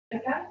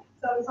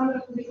Александра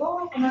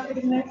Куликова, она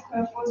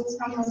керівництва по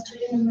зв'язкам з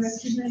країнами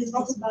Східної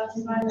Європи та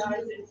Центральної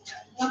Азії.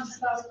 Вона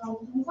представила нам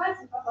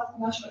організацію та власне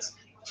нашу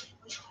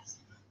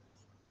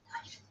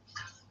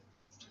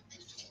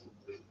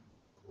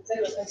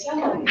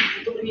Татьяна,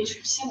 добрый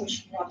вечер всем.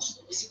 Очень рада,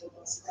 что вы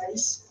сегодня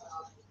собрались.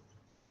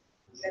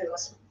 Благодарю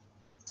вас.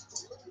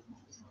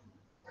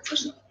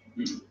 Слышно?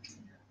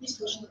 Не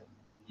слышно.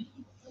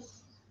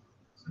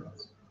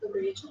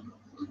 Добрый вечер.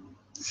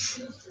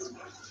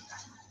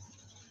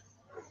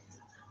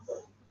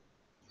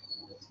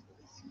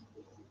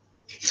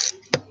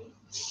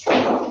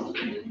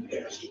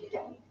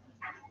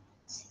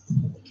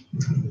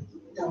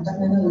 Да, так,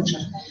 наверное, лучше.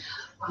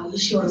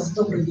 Еще раз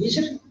добрый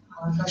вечер.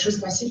 Большое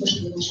спасибо,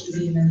 что вы нашли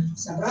время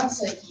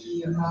собраться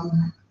и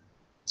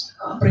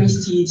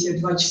провести эти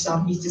 2 часа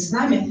вместе с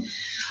нами.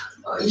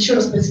 Еще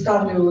раз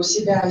представлю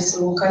себя и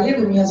своего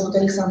коллегу. Меня зовут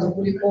Александра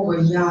Куликова.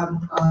 Я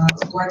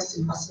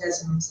руководитель по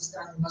связям со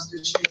странами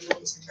Восточной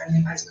Европы и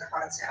Центральной Азии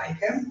корпорации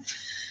ICANN.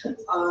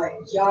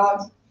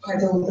 Я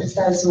хотела бы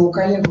представить своего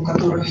коллегу,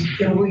 который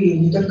впервые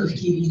не только в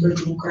Киеве, не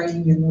только в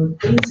Украине, но и в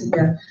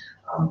принципе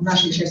в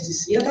нашей части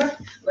света,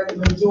 в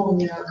этом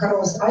регионе,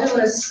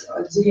 Alvarez,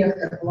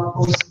 директор по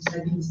вопросам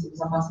стабильности,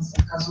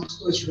 безопасности, отказа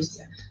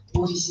устойчивости в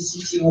офисе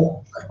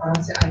CTO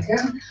корпорации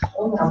ICANN.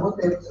 Он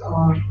работает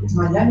в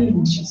Майами,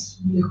 ему сейчас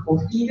нелегко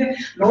в Киеве,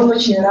 но он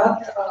очень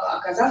рад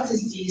оказаться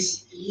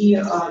здесь. И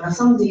на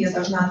самом деле я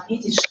должна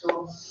отметить,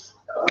 что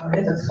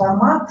этот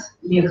формат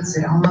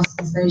лекции, а у нас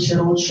настоящий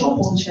роуд-шоу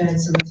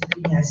получается в эти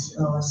 3 дня,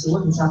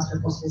 сегодня, завтра,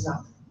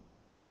 послезавтра,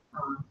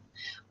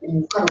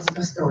 у Карлса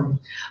Кастроли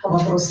по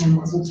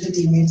вопросам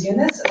злоупотребления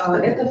DNS.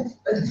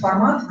 Этот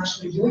формат в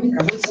нашем регионе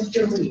проводится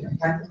впервые,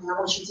 поэтому нам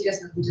очень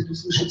интересно будет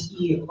услышать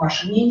и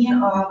ваше мнение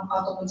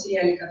о том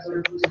материале,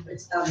 который будет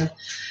представлен.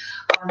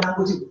 Нам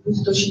будет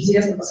очень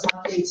интересно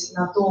посмотреть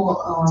на то,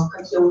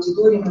 какие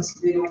аудитории мы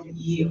соберем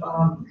и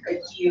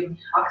какие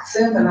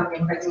акценты нам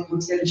необходимо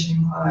будет в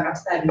следующем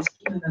расставить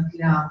именно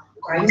для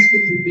украинской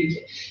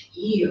публики.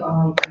 И,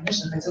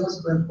 конечно, хотелось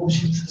бы, в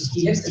общем,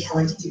 такие лекции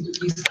проводить и в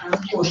других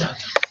странах тоже.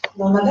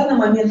 Но на данный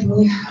момент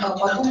мы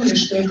подумали,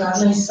 что это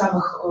одна из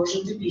самых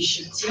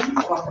животрепещущих тем,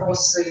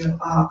 вопросы,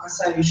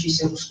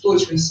 касающиеся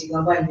устойчивости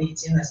глобальной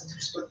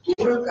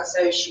DNS-инфраструктуры,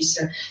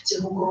 касающиеся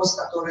тех угроз,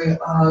 которые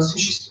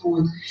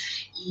существуют,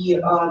 и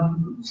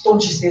в том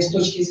числе с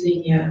точки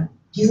зрения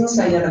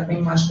бизнеса. Я так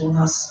понимаю, что у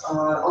нас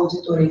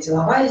аудитория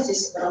деловая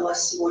здесь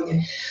собралась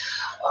сегодня.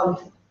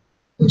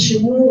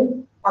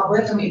 Почему об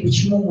этом и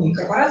почему мы?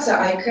 Корпорация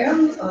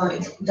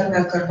ICANN,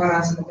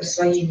 интернет-корпорация по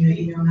присвоению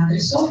имен и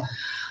адресов,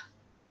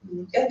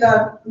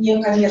 это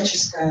не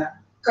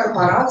коммерческая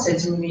корпорация,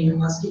 тем не менее у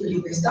нас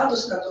гибридный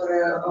статус,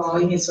 который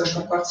имеет свою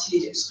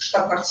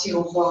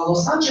штаб-квартиру в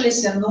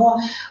Лос-Анджелесе, но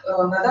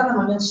на данный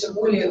момент все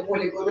более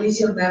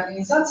глобализированная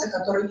организация,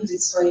 которая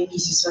видит свои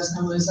миссии, свои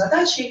основные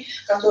задачи,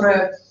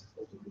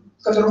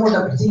 которую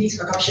можно определить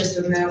как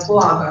общественное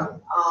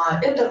благо.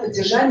 Это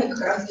поддержание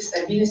как раз-таки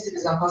стабильности,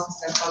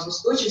 безопасности,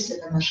 отказоустойчивости,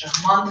 это наша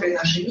мантра и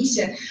наша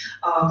миссия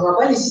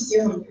глобальной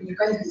системы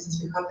уникальных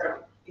идентификаторов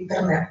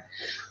интернет.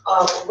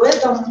 В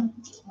этом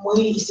мы,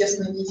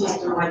 естественно, не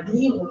действуем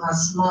одни, у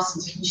нас масса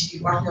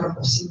технических партнеров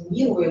по всему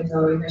миру,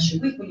 это иначе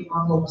быть бы не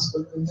могло,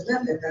 поскольку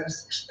интернет — это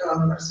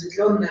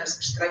разветвленная,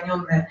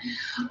 распространенная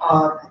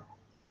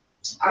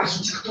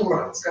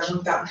архитектура,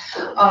 скажем так.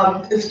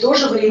 В то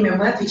же время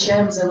мы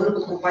отвечаем за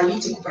выработку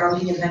политик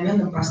управления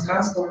доменным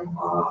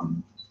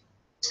пространством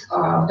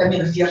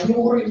доменов верхнего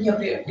уровня,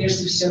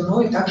 прежде всего,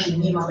 но и также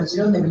имеем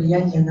определенное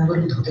влияние на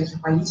выработку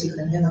таких политик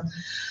доменов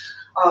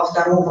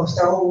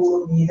второго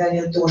уровня и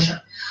далее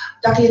тоже.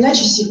 Так или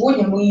иначе,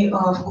 сегодня мы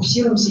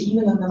фокусируемся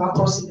именно на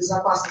вопросы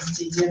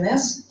безопасности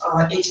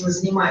DNS. Этим и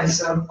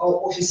занимается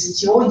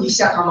офис CTO, не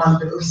вся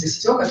команда офиса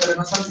CTO, которая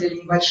на самом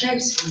деле небольшая,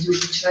 всего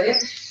 10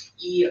 человек,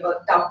 и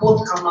та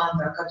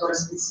подкоманда, которая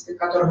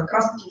как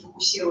раз-таки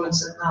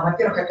фокусируется на,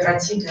 во-первых,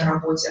 оперативной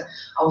работе,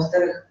 а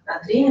во-вторых, на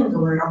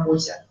тренинговой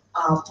работе,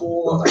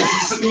 по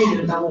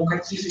объяснению того,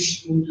 какие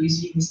существуют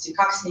уязвимости,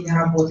 как с ними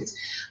работать,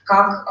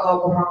 как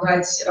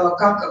помогать,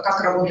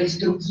 как работать с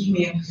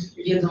другими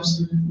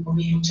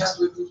ведомствами,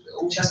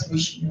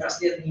 участвующими в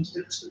расследовании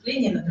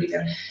киберпреступлений,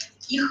 например.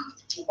 Их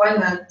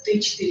буквально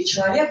 3-4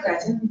 человека,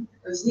 один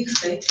из них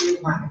стоит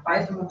перед вами.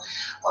 Поэтому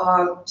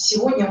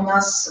сегодня у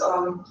нас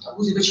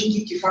будет очень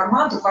гибкий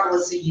формат. У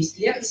Карлоса есть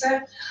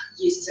лекция,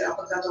 есть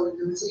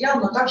подготовленный материал,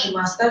 но также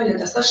мы оставили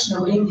достаточно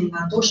времени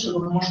на то,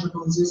 чтобы можно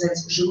было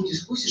завязать живую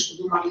дискуссию,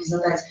 чтобы вы могли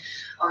задать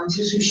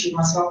интересующие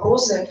вас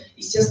вопросы,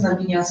 естественно,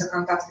 обменяться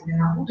контактами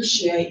на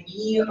будущее.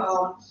 И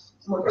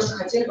мы просто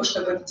хотели бы,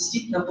 чтобы это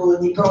действительно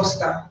было не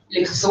просто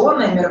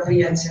лекционное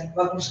мероприятие в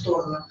одну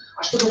сторону,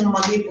 а чтобы мы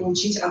могли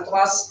получить от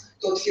вас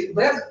тот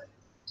фидбэк,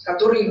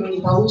 который мы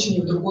не получим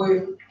ни в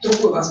другой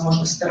другой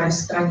возможной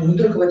стране, не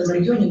только в этом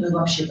регионе, но и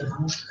вообще,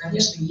 потому что,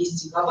 конечно,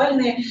 есть и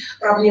глобальные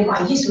проблемы,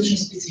 а есть очень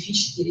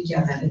специфические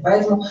региональные.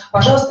 Поэтому,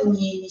 пожалуйста,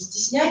 не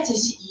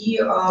стесняйтесь и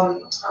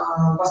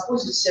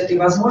воспользуйтесь этой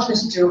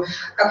возможностью.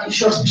 Как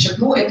еще раз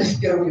подчеркну, это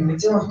впервые. Мы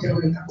делаем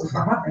впервые такой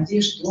формат,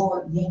 надеюсь,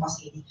 что не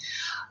последний.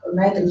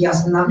 На этом я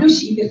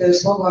остановлюсь и передаю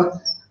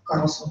слово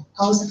Карлосу.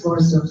 Carlos, the floor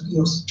is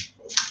yours.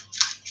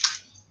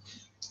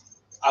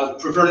 I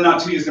prefer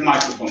not to use the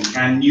microphone.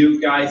 Can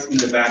you guys in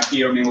the back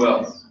hear me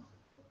well?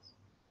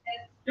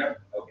 Yeah?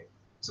 Okay.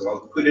 So I'll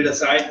put it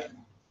aside.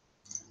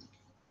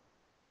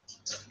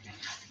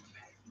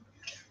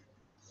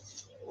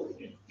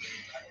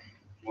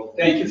 Well,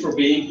 thank you for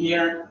being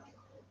here.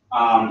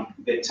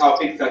 The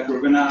topic that we're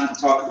going to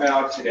talk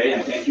about today,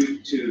 and thank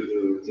you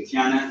to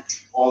Tatiana,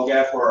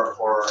 Olga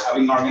for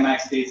having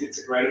organized this. It's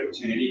a great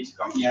opportunity to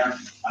come here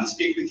and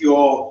speak with you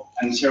all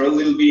and share a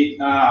little bit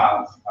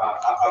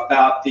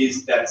about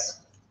this.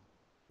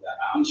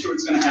 I'm sure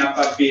it's going to have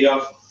a bit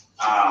of,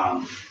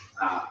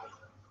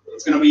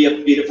 it's going to be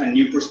a bit of a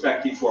new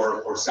perspective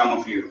for some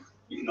of you,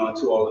 if not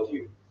to all of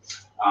you.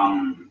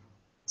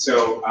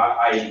 So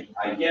I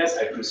guess,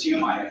 I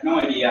presume, I have no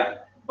idea,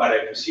 but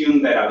I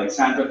presume that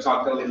Alexandra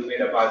talked a little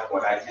bit about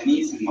what ICANN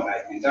is and what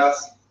ICANN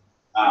does.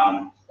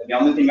 The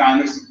only thing I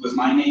understood was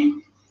my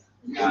name.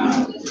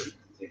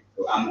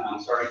 I'm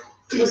sorry.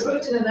 It was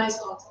put in a nice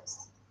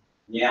context.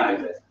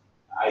 Yeah,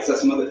 I saw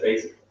some of the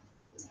faces.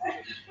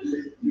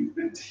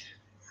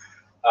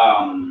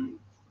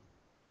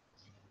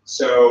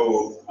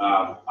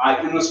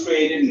 ICANN was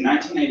created in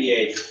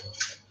 1998,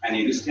 and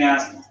it was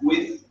tasked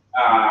with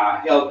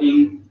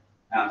helping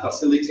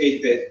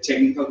facilitate the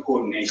technical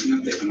coordination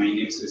of the domain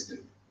name system.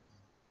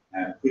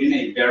 Put in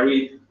a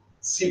very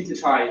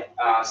simplified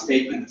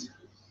statement.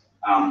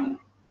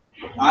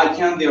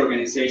 ICANN, the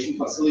organization,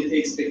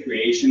 facilitates the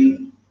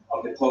creation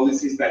of the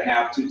policies that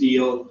have to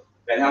do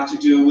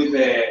with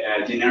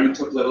the generic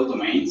top-level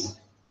domains.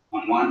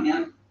 On one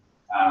hand,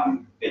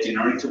 the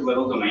generic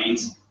top-level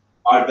domains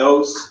are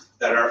those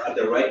that are at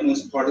the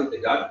rightmost part of the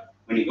dot.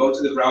 When you go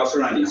to the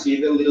browser and you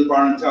see the little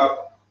bar on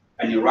top,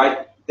 and you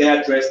write the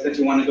address that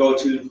you want to go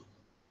to,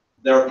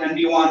 there can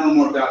be one or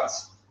more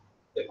dots.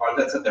 The part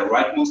that's at the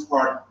rightmost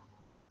part,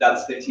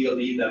 that's the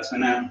TLD. That's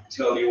going to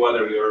tell you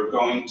whether you're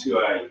going to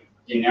a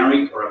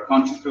generic or a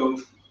country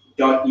code.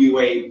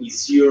 .ua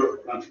is your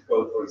country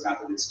code, for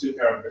example. It's 2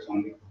 characters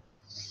only.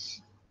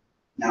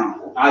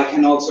 Now,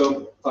 ICANN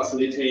also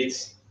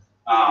facilitates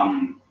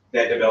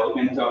the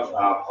development of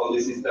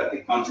policies that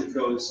the country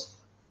codes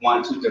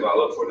want to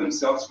develop for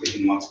themselves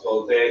within what's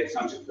called the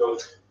country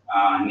code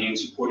name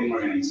supporting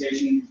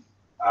organization.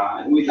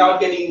 And without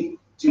getting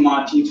too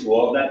much into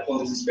all that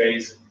policy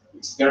space,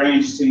 it's very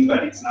interesting,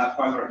 but it's not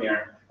why we're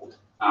here.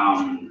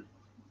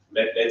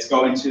 Let's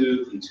go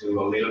into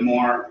a little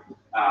more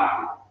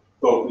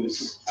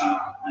focus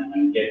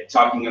and get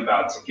talking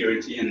about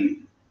security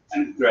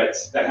and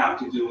threats that have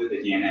to do with the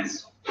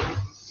DNS.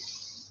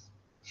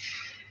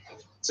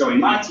 So in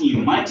my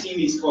team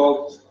is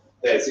called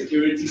the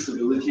Security,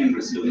 Stability, and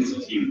Resiliency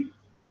Team,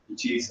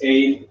 which is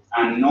an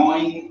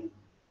annoying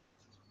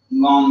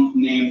long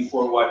name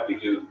for what we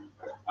do.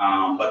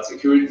 But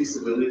security,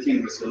 stability,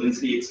 and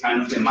resiliency, it's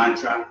kind of the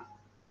mantra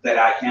that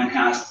ICANN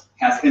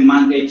has the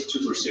mandate to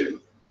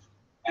pursue.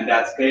 And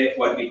that's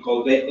what we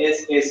call the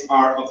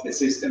SSR of the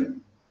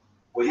system.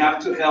 We have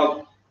to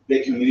help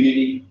the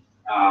community,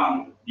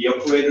 the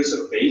operators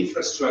of the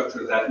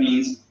infrastructure. That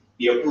means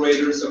the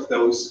operators of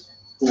those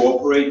who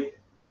operate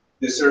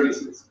the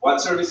services.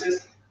 What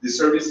services? The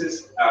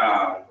services,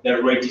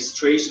 the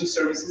registration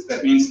services.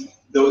 That means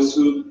those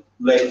who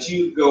let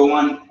you go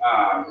on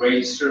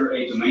register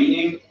a domain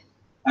name,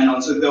 and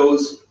also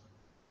those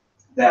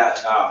that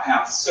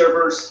have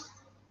servers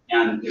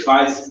and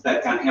devices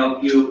that can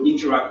help you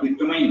interact with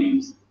domain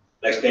names,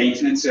 like the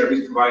internet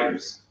service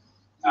providers.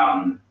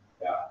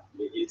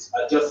 It's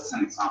just as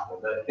an example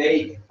that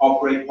they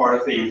operate part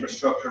of the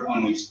infrastructure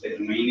on which the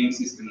domain name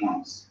system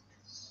runs.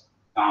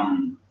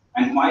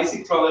 And why is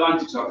it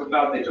relevant to talk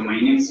about the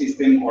domain name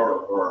system,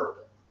 or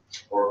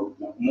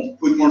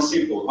put more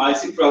simple, why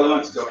is it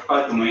relevant to talk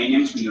about domain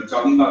names when you're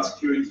talking about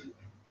security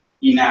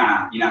in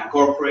a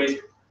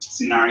corporate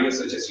scenario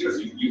such as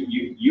yours?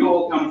 You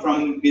all come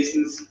from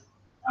business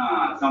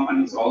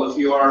companies. All of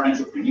you are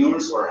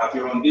entrepreneurs or have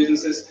your own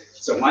businesses.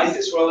 So why is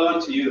this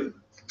relevant to you?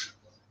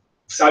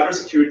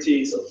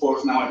 Cybersecurity is, of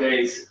course,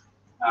 nowadays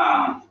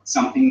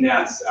something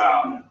that's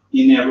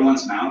in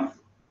everyone's mouth.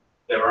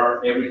 There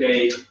are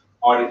everyday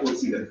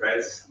articles in the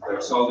press.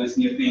 There's always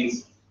new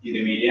things in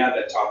the media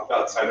that talk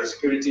about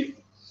cybersecurity.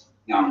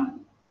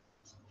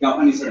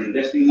 Companies are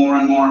investing more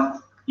and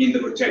more in the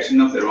protection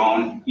of their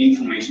own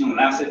informational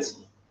assets.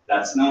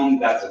 That's known,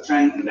 that's a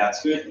trend, and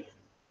that's good.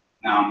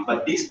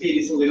 But this bit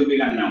is a little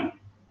bit unknown.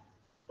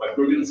 What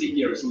we're going to see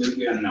here is a little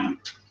bit unknown.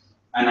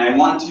 And I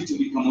want you to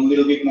become a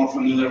little bit more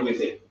familiar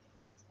with it.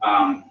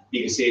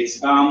 Because it's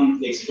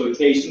the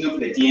exploitation of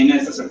the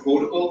DNS as a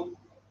protocol.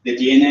 The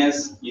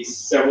DNS is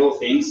several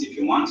things, if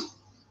you want.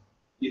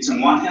 It's on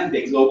one hand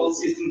the global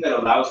system that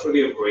allows for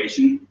the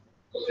operation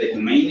of the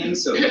domain name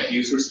so that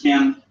users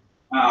can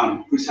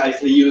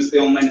precisely use the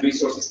online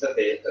resources that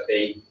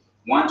they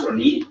want or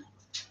need.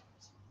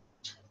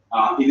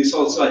 It is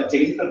also a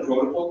technical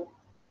protocol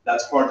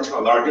that's part of a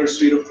larger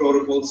suite of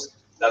protocols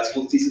that's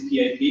called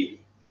TCP/IP,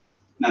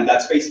 and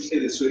that's basically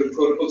the suite of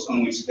protocols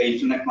on which the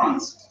internet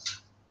runs.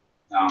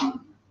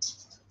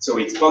 So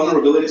it's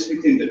vulnerabilities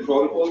within the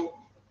protocol,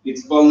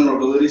 it's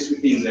vulnerabilities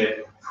within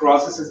the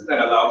processes that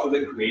allow for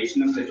the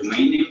creation of the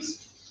domain names,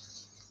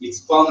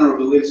 it's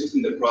vulnerabilities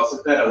within the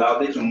process that allow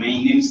the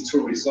domain names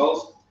to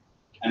resolve,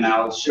 and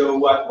I'll show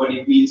what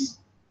it means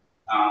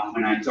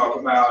when I talk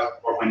about,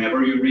 or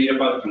whenever you read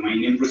about domain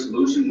name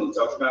resolution, we'll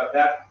talk about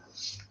that.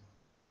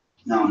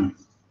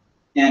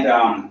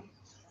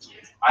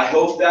 I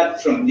hope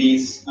that from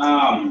this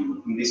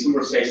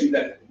conversation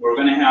that we're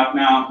going to have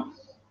now,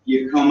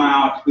 you come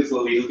out with a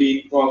little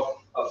bit of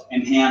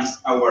enhanced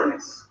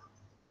awareness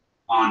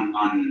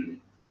on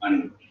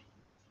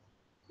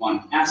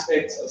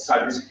aspects of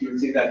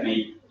cybersecurity that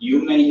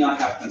you may not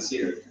have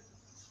considered.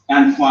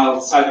 And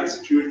while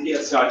cybersecurity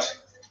as such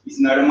is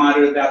not a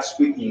matter that's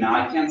within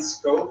ICANN's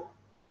scope,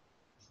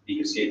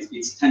 because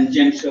it's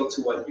tangential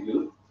to what you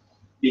do,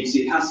 because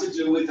it has to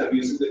do with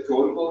abuse of the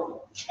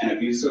protocol and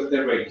abuse of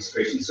the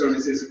registration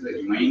services of the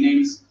domain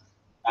names,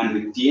 and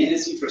with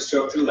DNS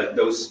infrastructure like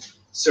those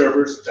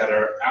servers that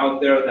are out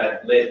there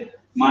that let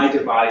my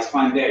device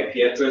find the IP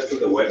address for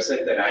the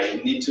website that I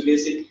need to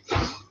visit,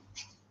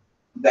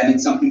 then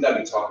it's something that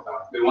we talk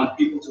about. We want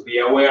people to be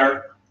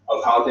aware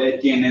of how the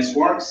DNS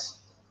works,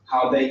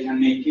 how they can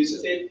make use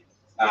of it,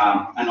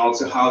 and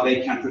also how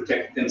they can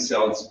protect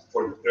themselves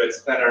for the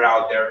threats that are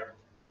out there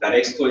that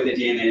exploit the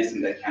DNS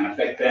and that can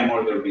affect them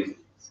or their business.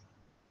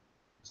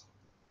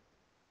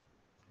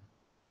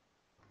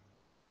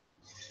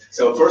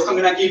 So first I'm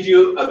going to give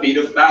you a bit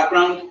of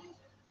background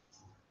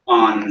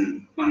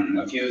on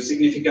a few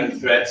significant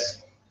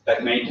threats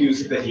that make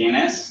use of the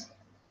DNS.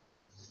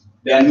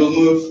 Then we'll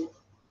move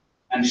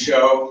and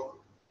show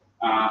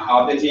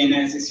how the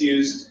DNS is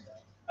used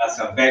as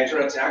a vector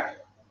attack.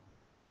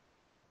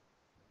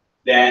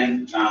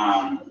 Then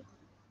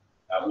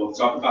we'll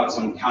talk about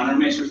some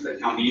countermeasures that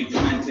can be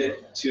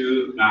implemented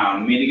to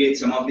mitigate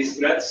some of these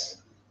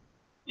threats.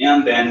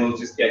 And then we'll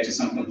just get to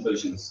some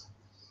conclusions.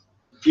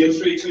 Feel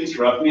free to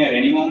interrupt me at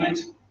any moment.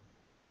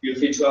 Feel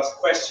free to ask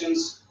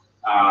questions.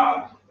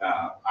 I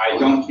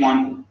don't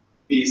want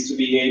this to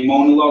be a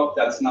monologue.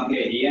 That's not the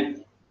idea.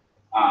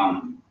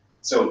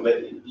 So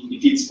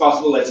if it's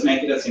possible, let's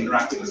make it as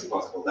interactive as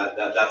possible.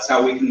 That's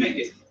how we can make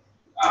it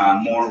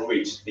more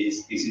rich,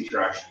 this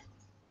interaction.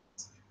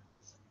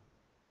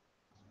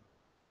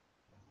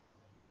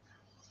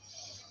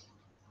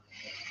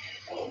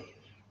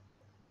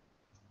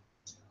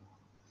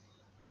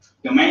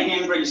 Domain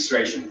name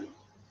registration.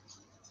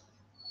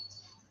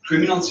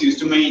 Criminals use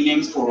domain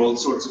names for all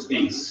sorts of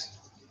things.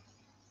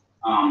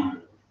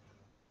 I'm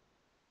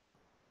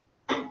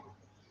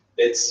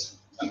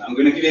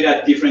going to give it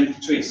a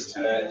different twist,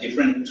 a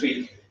different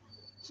tweak.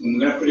 I'm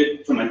going to put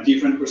it from a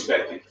different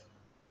perspective.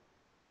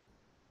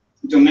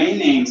 Domain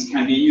names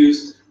can be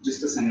used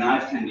just as a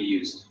knife can be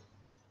used.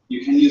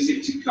 You can use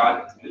it to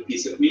cut a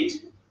piece of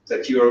meat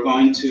that you are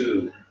going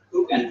to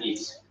cook and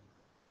eat.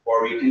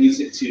 Or you can use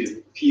it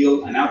to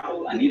peel an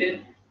apple and eat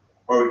it.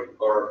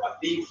 Or a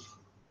thief,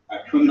 a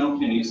criminal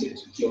can use it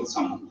to kill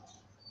someone.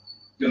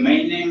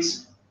 Domain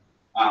names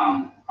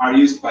are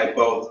used by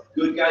both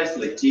good guys,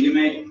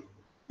 legitimate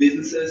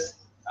businesses,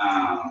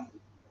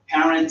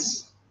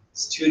 parents,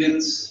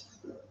 students,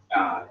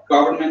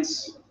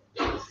 governments,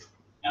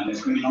 and the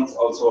criminals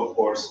also, of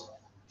course,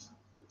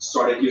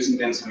 started using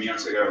them some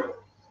years ago,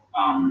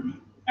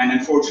 and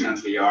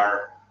unfortunately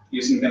are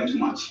using them too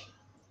much.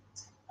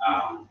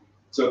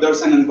 So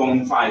there's an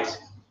ongoing fight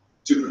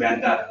to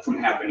prevent that from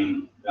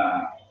happening.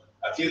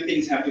 A few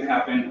things have to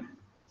happen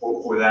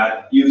for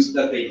that use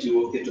that they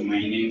do of the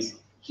domain names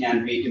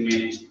can be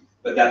diminished,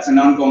 but that's an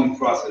ongoing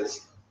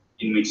process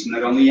in which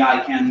not only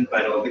ICANN,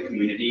 but all the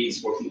community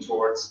is working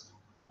towards,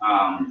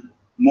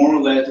 more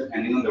or less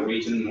depending on the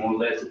region, more or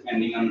less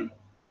depending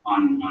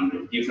on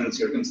the different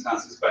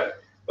circumstances,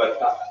 but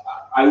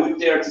I would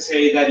dare to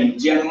say that in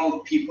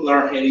general, people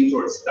are heading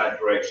towards that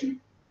direction.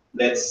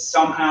 Let's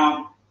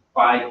somehow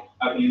fight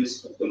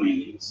abuse of domain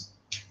names.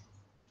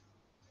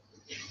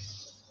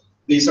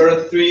 These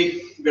are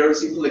three very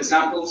simple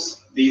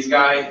examples. This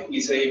guy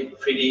is a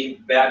pretty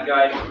bad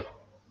guy.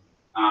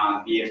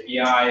 The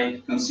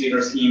FBI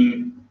considers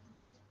him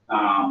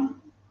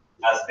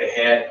as the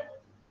head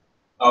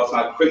of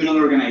a criminal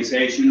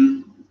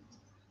organization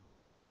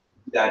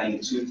that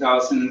in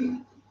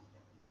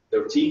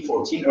 2013,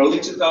 14, early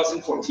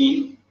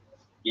 2014,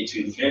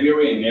 between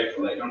February and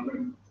April, I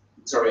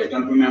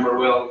don't remember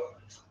well,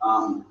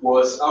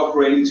 was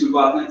operating two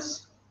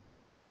botnets.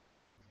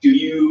 Do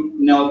you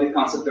know the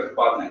concept of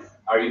botnet?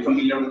 Are you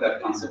familiar with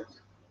that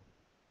concept?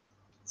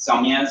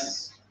 Some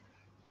yes,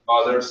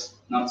 others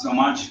not so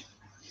much.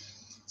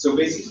 So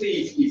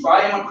basically, if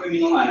I am a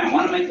criminal and I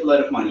want to make a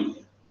lot of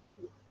money,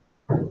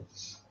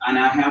 and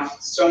I have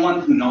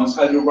someone who knows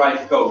how to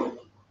write code,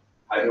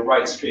 how to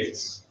write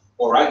scripts,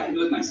 or I can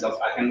do it myself.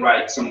 I can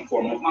write some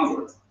form of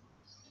malware,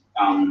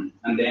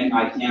 and then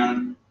I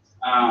can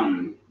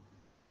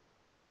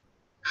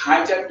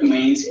hijack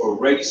domains or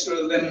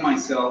register them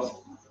myself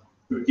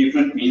through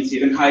different means,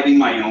 even hiding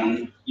my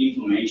own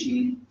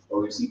information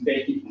or using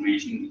fake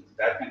information.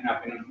 That can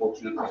happen,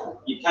 unfortunately.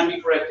 It can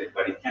be corrected,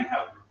 but it can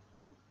happen.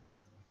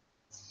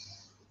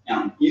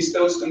 Use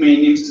those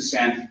domain names to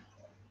send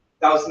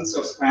thousands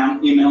of spam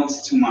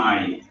emails to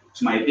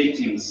my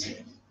victims,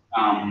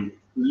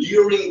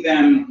 luring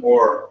them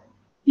or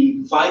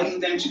inviting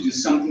them to do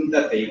something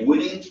that they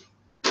wouldn't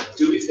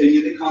do if they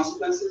knew the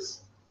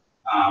consequences,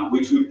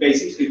 which would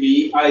basically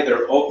be either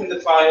open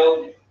the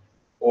file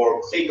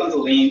or click on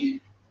the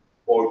link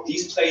or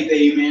display the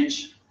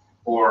image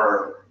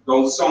or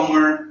go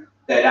somewhere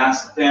that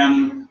asks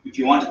them, if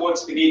you want to watch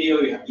the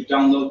video, you have to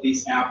download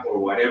this app or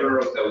whatever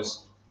of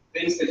those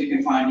things that you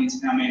can find in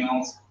spam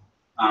emails,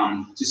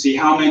 to see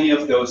how many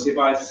of those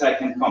devices I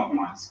can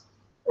compromise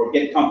or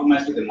get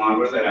compromised with the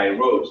malware that I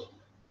wrote.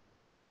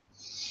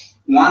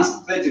 Once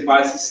the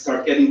devices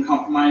start getting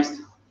compromised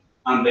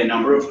and the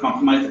number of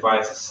compromised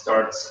devices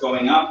starts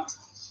going up,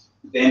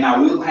 then I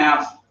will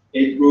have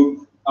a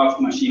group of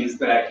machines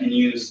that I can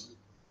use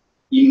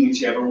in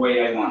whichever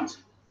way I want.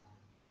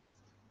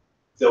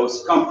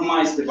 Those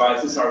compromised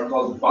devices are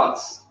called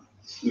bots,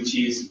 which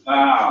is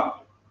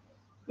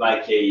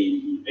like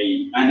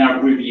an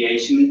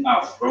abbreviation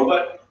of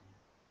robot.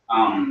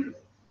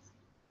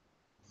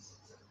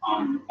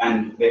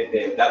 And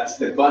that's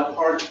the bot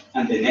part,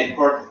 and the net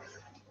part,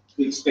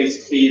 it's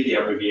basically the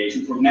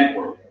abbreviation for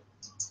network.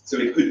 So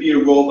it could be a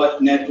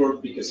robot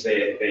network because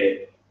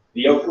the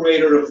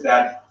operator of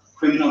that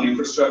criminal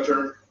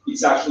infrastructure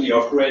is actually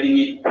operating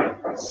it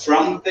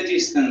from the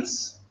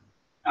distance,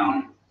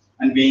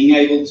 and being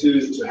able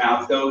to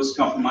have those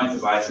compromised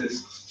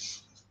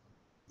devices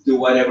do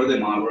whatever the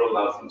malware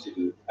allows them to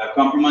do. A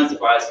compromised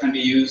device can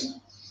be used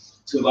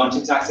to launch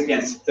attacks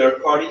against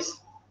third parties.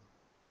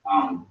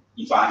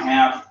 If I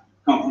have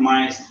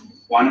compromised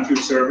one of your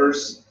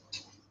servers,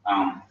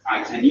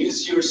 I can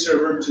use your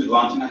server to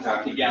launch an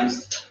attack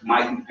against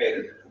my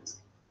competitor.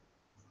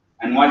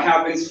 And what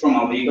happens from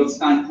a legal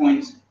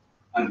standpoint,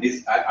 and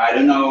this, I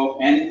don't know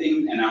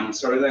anything, and I'm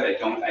sorry that I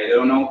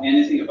don't know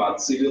anything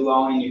about civil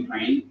law in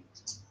Ukraine,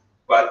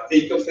 but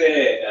think of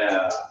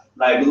the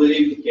liability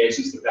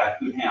implications that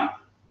could have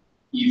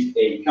if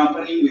a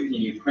company within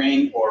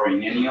Ukraine or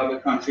in any other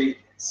country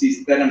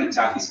sees that an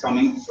attack is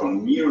coming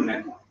from your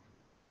network.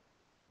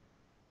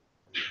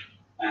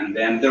 And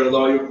then their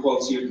lawyer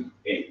calls you,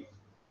 hey,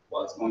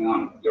 what's going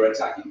on? You're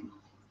attacking.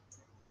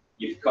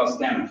 You've caused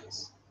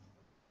damages.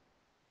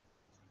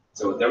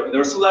 So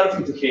there's a lot of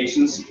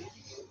implications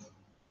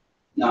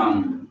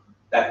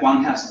that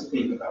one has to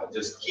think about.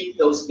 Just keep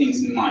those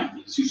things in mind.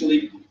 It's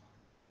usually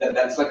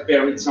that's like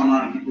buried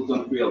somewhere and people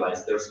don't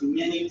realize there's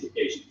many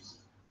implications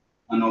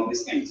on all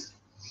these things.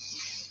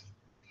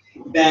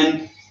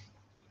 Then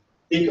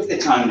think of the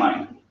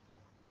timeline.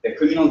 The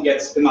criminal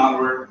gets the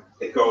malware,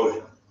 the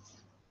code,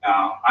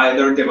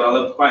 either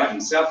developed by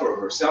himself or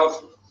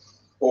herself,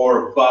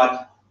 or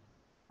bought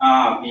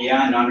via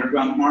an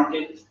underground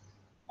market,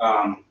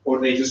 or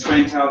they just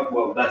rent out.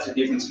 Well, that's a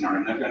different scenario.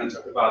 I'm not going to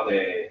talk about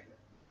the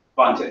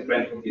content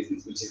rental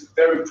business, which is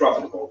very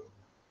profitable.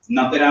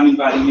 Not that I'm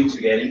inviting you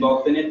to get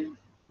involved in it,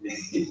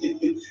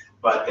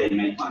 but they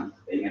make money.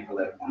 They make a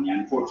lot of money,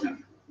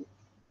 unfortunately.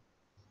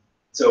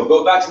 So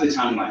go back to the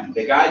timeline.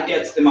 The guy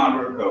gets the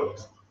malware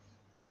code.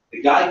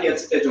 The guy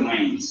gets the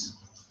domains.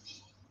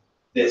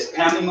 The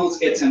spam emails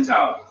get sent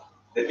out.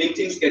 The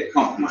victims get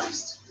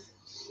compromised.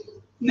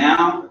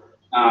 Now,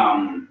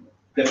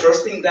 the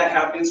first thing that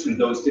happens when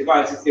those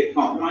devices get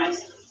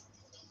compromised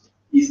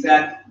is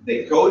that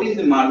the code in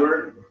the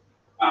malware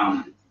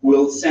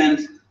will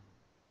send,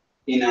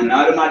 in an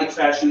automatic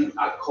fashion,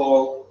 a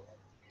call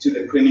to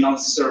the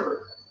criminal's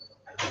server,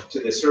 to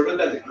the server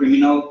that the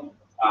criminal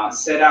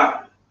set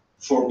up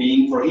for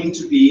him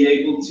to be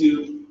able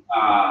to,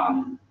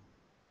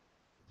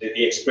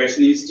 the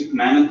expression is to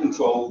command and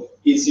control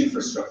his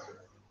infrastructure.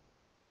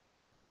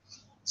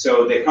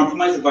 So the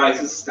compromised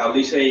devices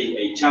establish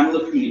a channel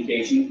of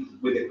communication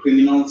with the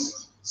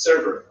criminal's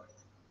server.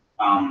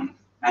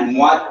 And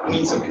what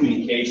means of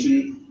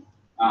communication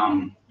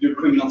do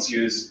criminals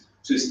use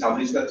to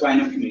establish that line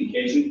of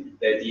communication?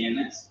 The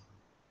DNS.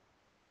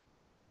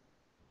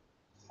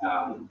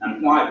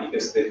 And why?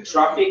 Because the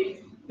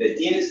traffic, the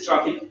DNS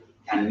traffic,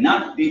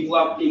 cannot be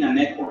blocked in a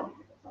network.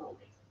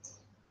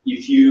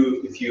 If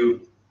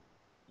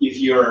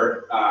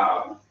your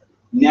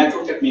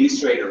network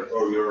administrator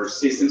or your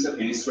systems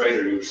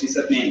administrator, your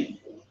sysadmin,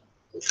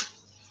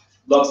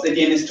 blocks the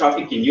DNS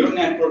traffic in your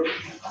network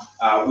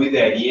with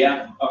the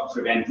idea of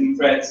preventing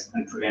threats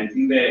and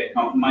preventing the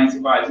compromised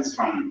devices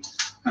from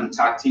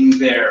contacting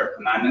their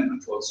command and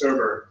control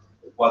server,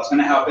 what's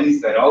going to happen is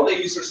that all the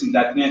users in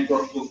that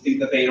network will think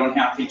that they don't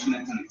have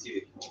internet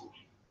connectivity,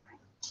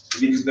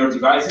 because their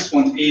devices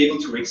won't be able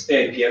to reach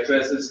the IP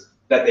addresses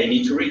that they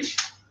need to reach.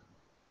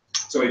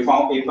 So if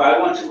I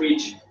want to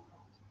reach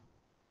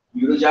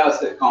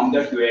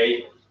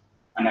eurojazz.com.ua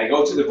and I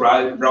go to the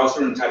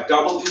browser and type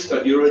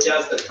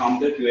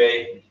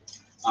www.eurojazz.com.ua,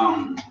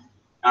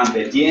 and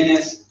the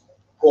DNS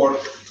port,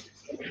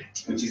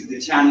 which is the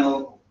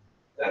channel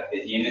that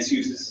the DNS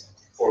uses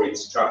for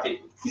its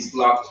traffic, is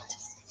blocked.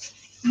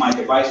 My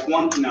device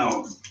won't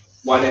know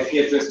what IP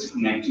address to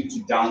connect to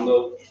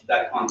download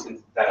that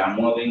content that I'm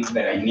loading,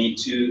 that I need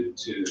to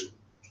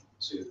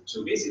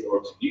visit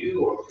or to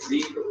view or to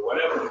read or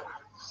whatever.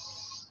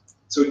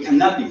 So it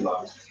cannot be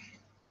blocked.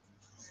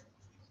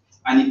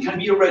 And it can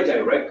be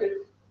redirected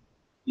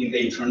in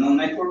the internal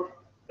network.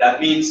 That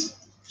means,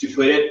 to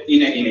put it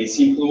in a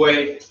simple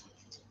way,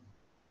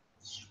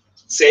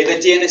 say the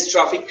DNS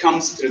traffic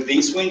comes through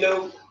this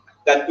window,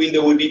 that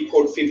window would be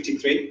port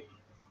 53.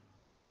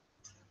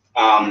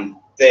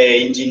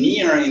 The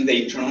engineer in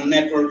the internal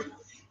network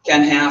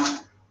can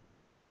have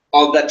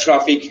all that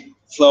traffic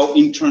flow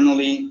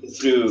internally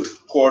through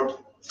port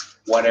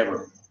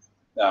whatever,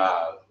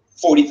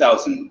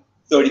 40,000,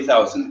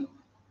 30,000.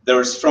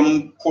 There's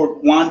from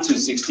port 1 to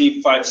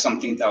 65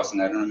 something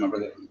thousand, I don't remember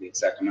the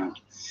exact amount.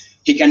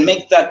 He can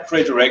make that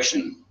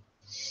redirection,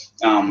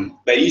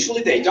 but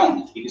usually they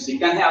don't, because they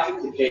can have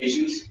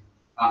implications,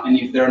 and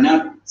if they're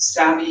not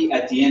savvy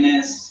at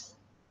DNS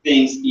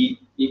things,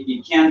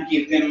 it can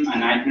give them a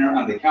nightmare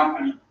on the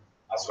company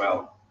as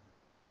well.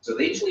 So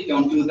they usually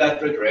don't do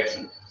that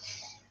redirection,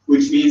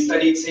 which means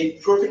that it's a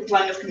perfect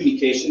line of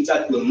communications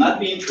that will not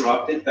be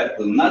interrupted, that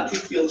will not be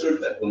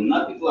filtered, that will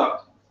not be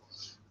blocked,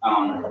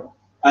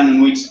 and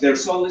in which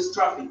there's always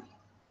traffic.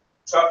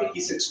 Traffic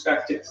is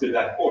expected through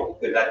that port,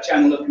 through that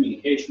channel of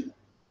communication.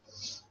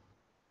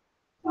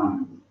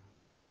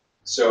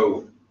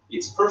 So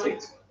it's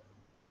perfect.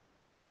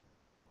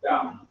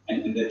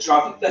 And the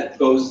traffic that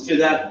goes to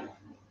that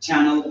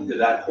channel, to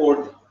that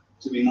port,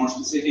 to be more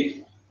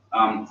specific,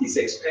 is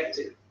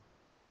expected.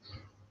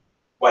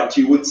 What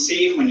you would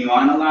see when you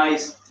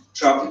analyze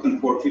traffic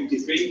on port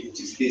 53,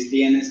 which is this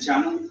DNS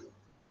channel,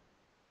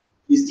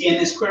 is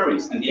DNS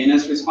queries and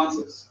DNS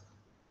responses.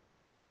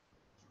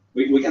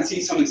 We can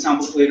see some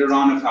examples later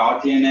on of how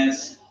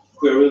DNS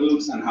query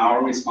looks and how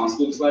a response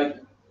looks like.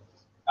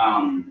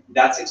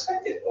 That's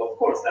expected, of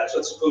course, that's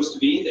what's supposed to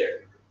be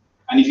there.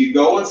 And if you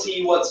go and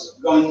see what's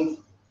going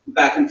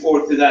back and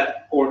forth to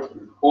that port,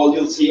 all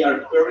you'll see are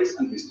queries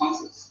and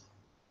responses.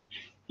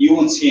 You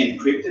won't see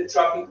encrypted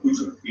traffic, which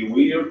would be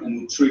weird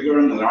and would trigger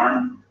an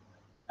alarm,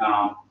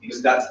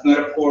 because that's not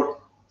a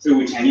port through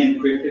which any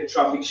encrypted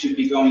traffic should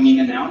be going in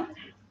and out.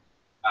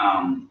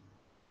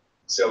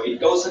 So it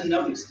goes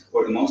unnoticed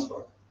for the most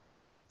part.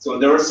 So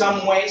there are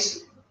some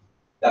ways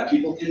that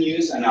people can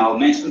use, and I'll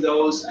mention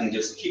those and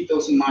just keep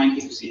those in mind,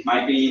 because it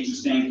might be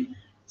interesting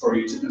for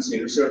you to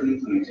consider certain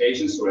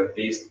implementations, or at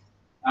least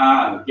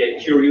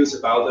get curious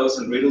about those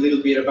and read a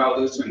little bit about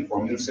those to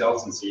inform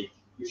yourselves and see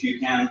if you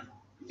can,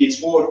 if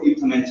it's worth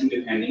implementing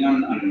depending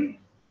on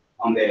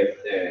the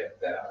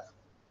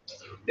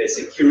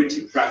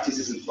security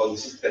practices and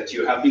policies that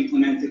you have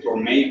implemented or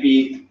may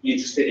be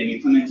interested in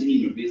implementing in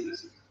your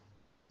business.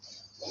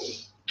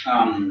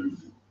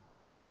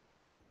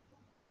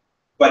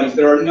 But if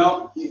there are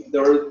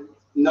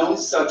no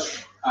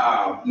such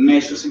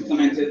measures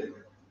implemented,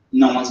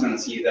 no one's going to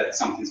see that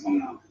something's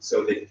going on.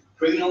 So the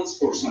criminals,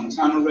 for some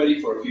time already,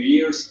 for a few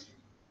years,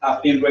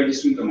 have been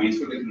registering domains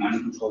for the command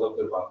and control of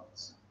their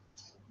botnets.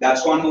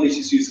 That's one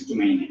malicious use of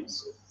domain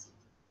names.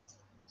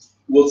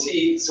 We'll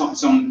see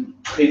some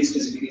pretty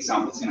specific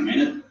examples in a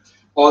minute.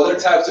 Other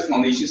types of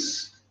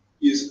malicious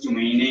use of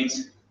domain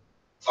names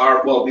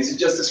are, well, this is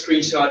just a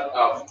screenshot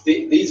of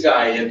this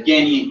guy,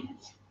 Evgeny.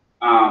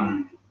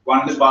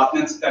 One of the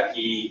botnets that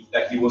he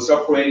was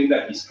operating,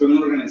 that his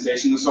criminal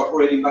organization was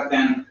operating back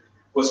then,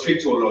 was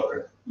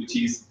CryptoLocker, which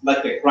is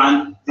like the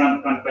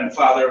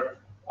grandfather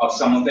of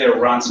some of the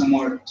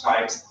ransomware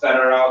types that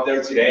are out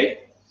there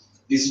today.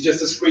 This is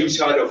just a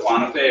screenshot of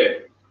one of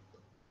the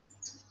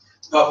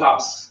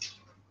pop-ups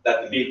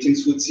that the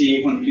victims would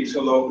see when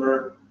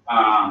CryptoLocker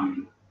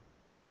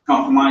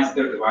compromised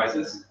their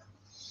devices.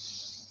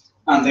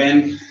 And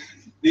then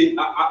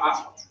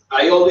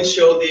I always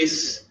show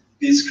this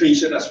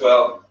screenshot as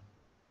well,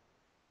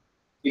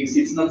 because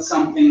it's not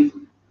something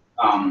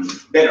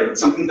better, it's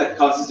something that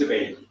causes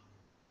debate.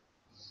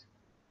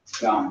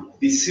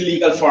 This is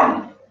illegal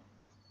pharma.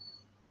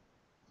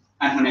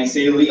 And when I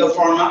say illegal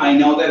pharma, I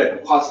know that a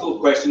possible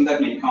question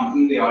that may come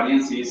from the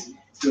audience is,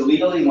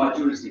 illegal in what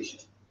jurisdiction?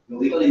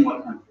 Illegal in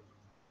what country?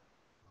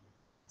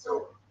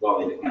 So,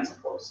 well, it depends,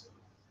 of course.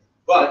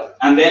 But,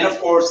 and then of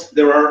course,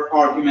 there are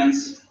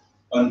arguments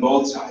on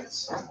both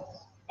sides.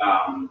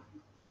 On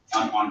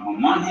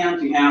one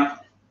hand, you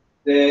have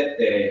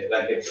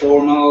the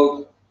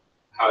formal,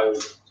 how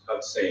to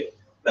say,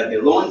 like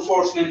the law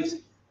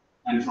enforcement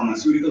and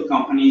pharmaceutical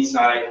company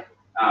side,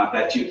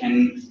 that you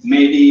can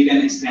maybe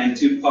even extend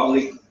to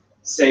public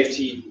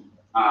safety,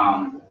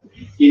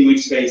 in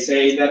which they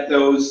say that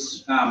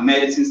those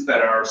medicines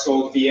that are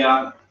sold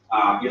via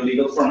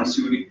illegal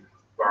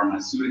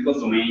pharmaceutical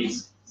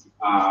domains,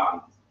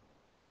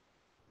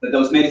 that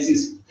those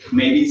medicines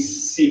may be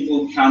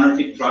simple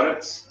counterfeit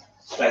products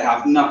that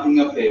have nothing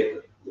of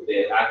the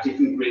the active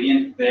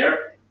ingredient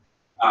there.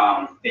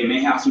 They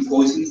may have some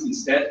poisons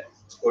instead,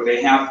 or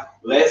they have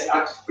less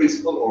active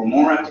principle or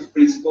more active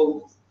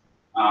principle.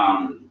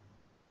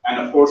 And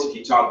of course, if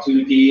you talk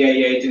to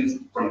DEA agents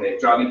from the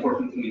Drug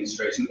Enforcement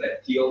Administration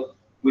that deal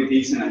with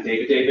this on a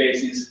day-to-day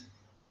basis,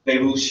 they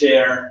will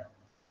share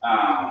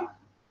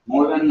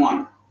more than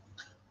one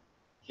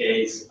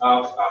case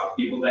of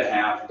people that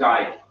have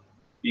died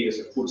because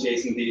of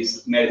purchasing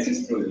these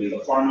medicines through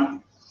illegal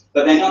pharma.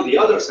 But then on the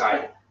other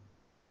side,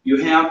 you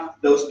have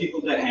those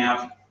people that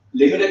have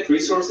limited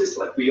resources,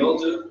 like we all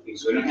do,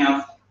 because we don't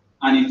have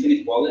an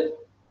infinite wallet,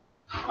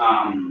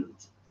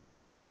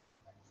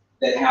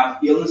 that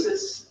have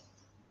illnesses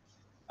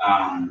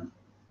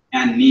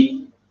and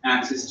need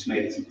access to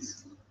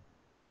medicines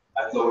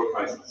at lower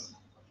prices.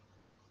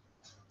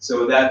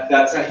 So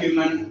that's a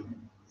human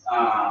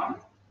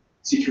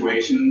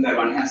situation that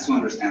one has to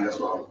understand as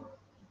well.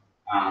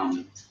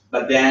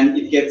 But then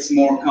it gets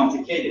more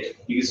complicated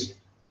because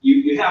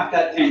you have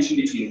that tension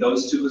between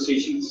those two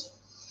positions.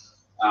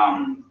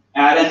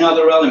 Add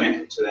another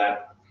element to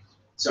that.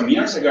 Some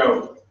years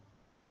ago,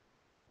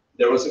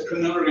 there was a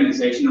criminal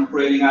organization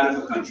operating out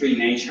of a country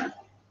in Asia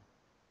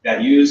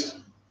that used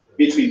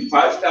between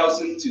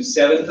 5,000 to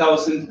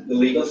 7,000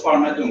 illegal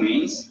pharma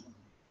domains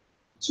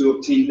to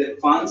obtain the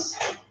funds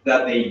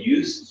that they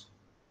used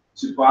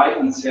to buy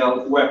and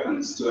sell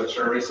weapons to a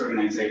terrorist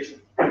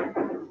organization.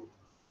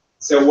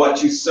 So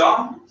what you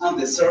saw on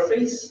the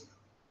surface,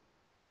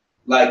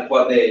 like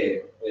what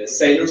the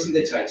sailors in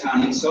the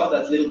Titanic saw,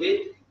 that little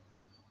bit,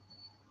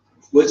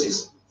 which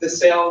is the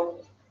sale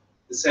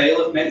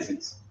of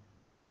medicines.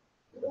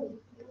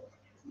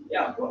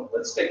 Yeah, well,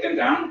 let's take them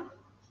down.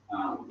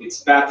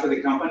 It's bad for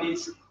the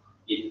companies.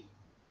 It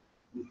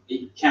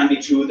can be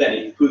true that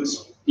it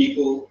puts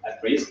people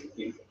at risk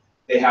if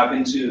they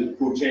happen to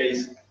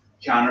purchase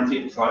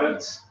counterfeit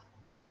products,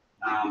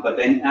 but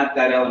then add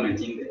that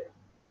element in there.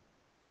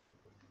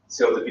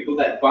 So the people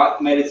that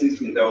bought medicines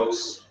from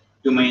those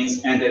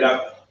domains ended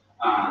up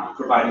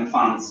providing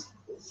funds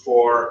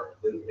for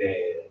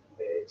the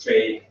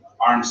trade,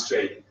 arms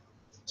trade,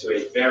 to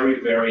a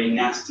very, very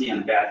nasty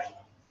and bad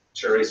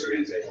terrorist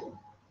organization.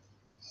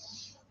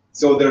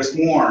 So there's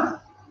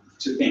more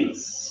to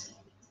things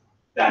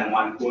than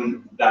what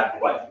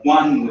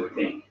one would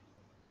think.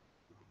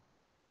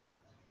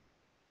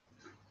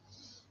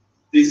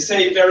 This is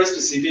a very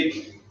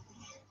specific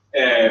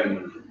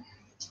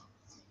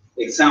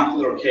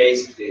example or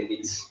case.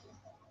 This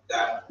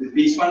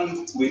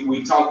one,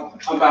 we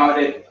talk about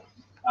it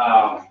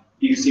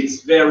because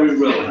it's very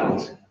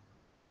relevant.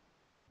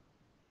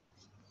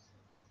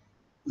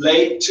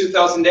 Late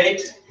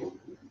 2008,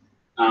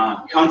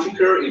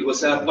 Conficker, it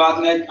was a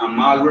botnet, a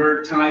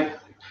malware type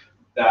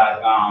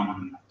that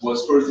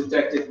was first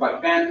detected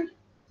back then,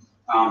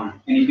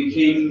 and it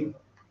became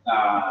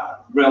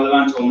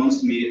relevant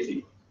almost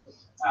immediately.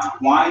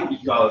 Why?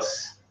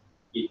 Because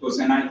it was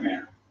a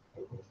nightmare.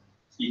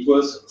 It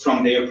was,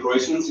 from the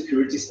operational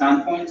security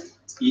standpoint,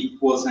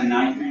 it was a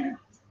nightmare.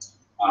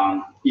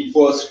 It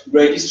was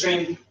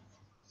registering.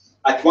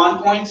 At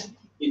one point,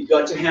 it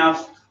got to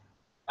have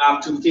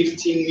up to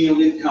 15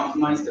 million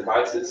compromised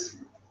devices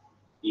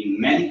in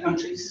many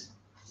countries.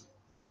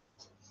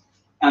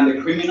 And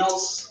the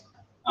criminals,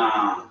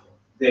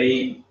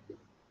 they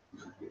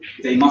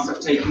must have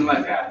taken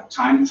like a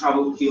time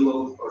travel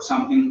pillow or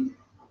something,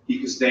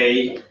 because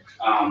they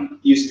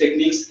used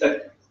techniques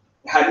that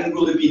hadn't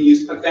really been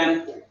used back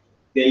then.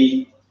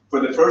 They,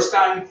 for the first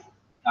time,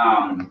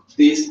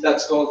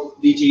 that's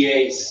called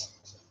DGAs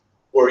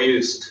were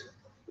used.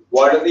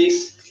 What are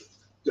these?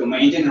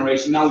 Domain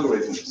generation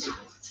algorithms.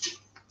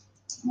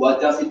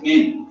 What does it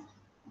mean?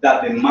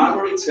 That the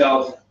malware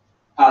itself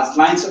has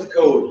lines of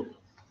code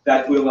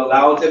that will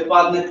allow the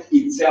botnet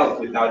itself,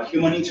 without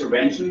human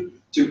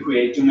intervention, to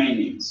create domain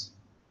names.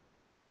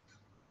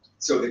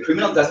 So the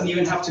criminal doesn't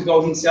even have to go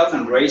himself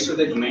and register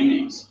the domain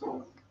names.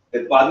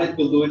 The botnet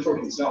will do it for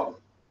himself.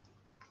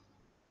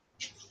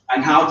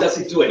 And how does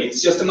it do it?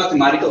 It's just a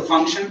mathematical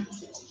function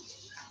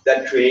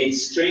that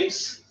creates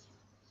strings.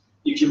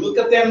 If you look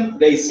at them,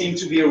 they seem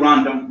to be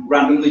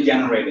randomly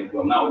generated.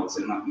 Well, no, it's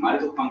a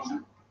mathematical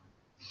function.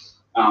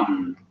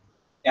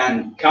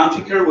 And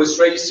Conficker was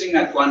registering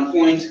at one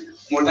point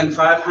more than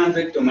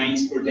 500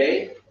 domains per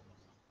day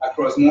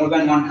across more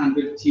than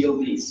 100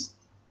 TLDs.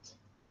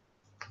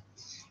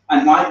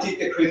 And why did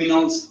the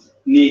criminals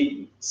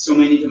need so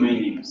many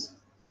domain names?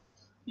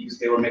 Because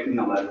they were making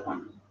a lot of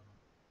money.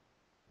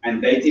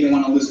 And they didn't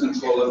want to lose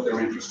control of their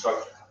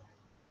infrastructure.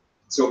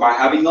 So by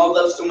having all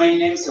those domain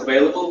names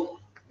available,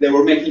 they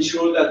were making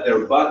sure that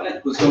their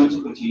botnet was going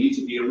to continue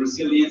to be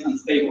resilient and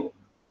stable.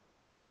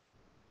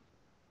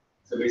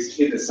 So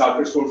basically, the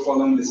suckers were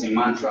following the same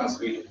mantra as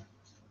we did.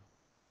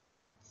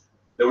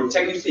 They were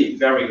technically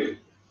very good.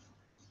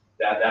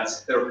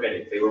 That's their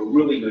credit. They were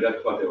really good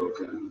at what they were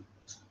doing.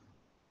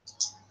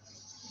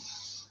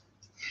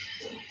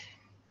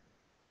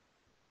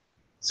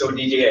 So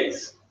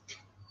DGAs,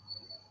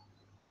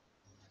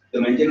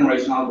 domain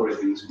generation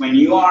algorithms. When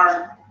you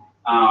are,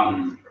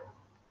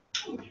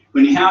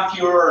 when you have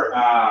your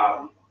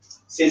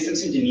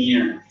systems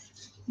engineer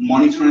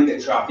monitoring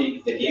the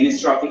traffic, the DNS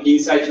traffic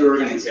inside your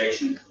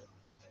organization,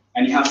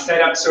 and you have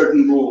set up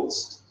certain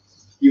rules,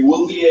 you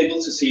will be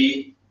able to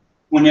see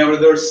whenever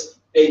there's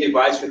a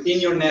device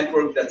within your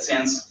network that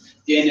sends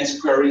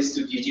DNS queries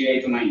to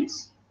DGA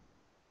domains.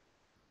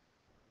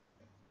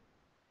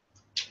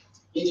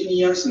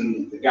 Engineers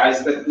and the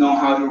guys that know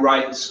how to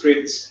write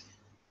scripts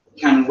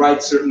can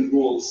write certain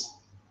rules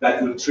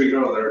that will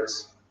trigger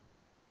alerts.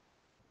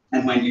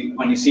 And when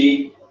you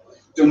see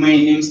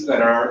domain names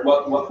that are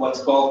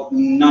what's called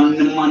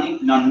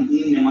non-mnemonic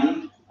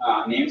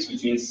names,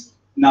 which means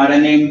not a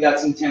name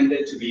that's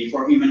intended to be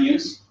for human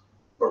use,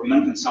 for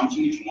human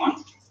consumption if you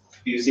want,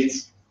 because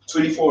it's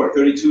 24,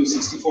 32,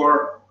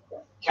 64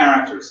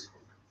 characters,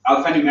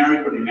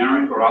 alphanumeric or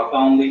numeric or alpha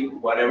only,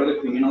 whatever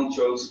the criminal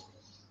chose.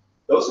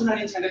 Those are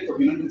not intended for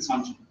human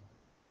consumption.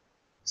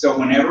 So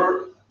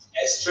whenever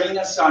a string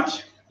as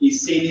such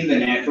is seen in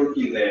the network,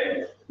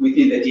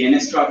 within the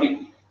DNS traffic,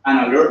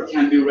 an alert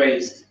can be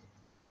raised,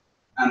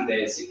 and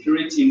the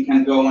security team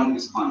can go and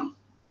respond.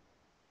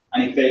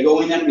 And if they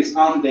go in and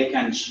respond, they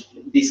can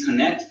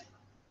disconnect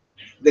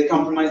the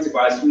compromised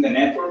device from the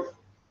network.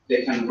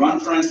 They can run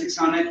forensics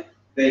on it.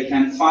 They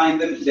can find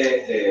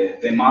the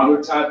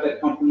malware type that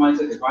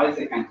compromised the device.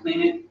 They can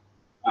clean it.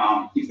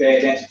 If they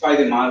identify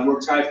the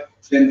malware type,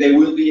 then they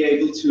will be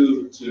able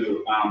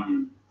to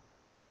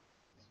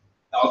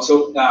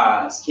also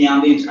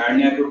scan the entire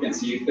network and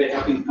see if they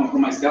have been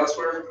compromised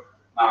elsewhere.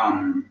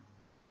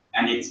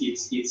 And it's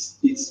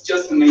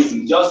just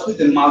amazing. Just with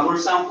the malware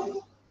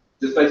sample,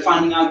 just by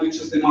finding out which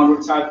is the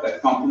malware type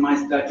that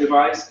compromised that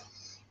device,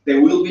 they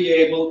will be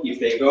able, if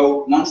they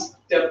go one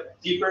step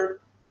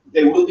deeper,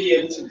 they will be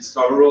able to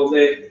discover all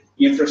the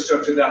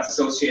infrastructure that's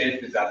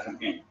associated with that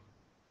campaign.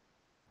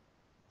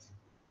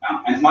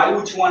 And why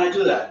would you want to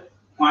do that?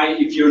 Why,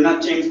 if you're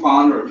not James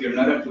Bond or if you're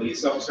not a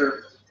police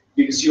officer?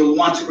 Because you'll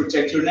want to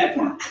protect your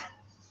network.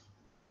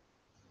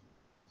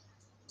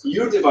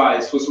 Your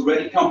device was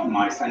already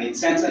compromised and it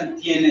sends a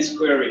DNS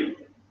query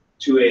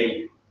to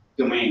a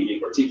domain, a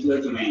particular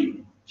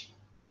domain.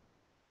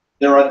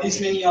 There are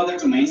this many other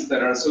domains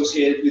that are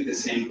associated with the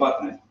same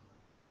botnet.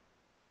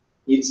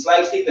 It's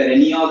likely that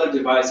any other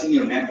device in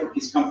your network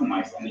is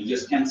compromised and you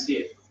just can't see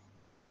it.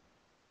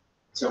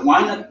 So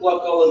why not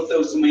block all of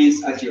those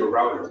domains at your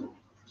router?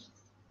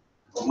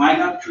 Or why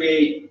not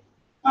create,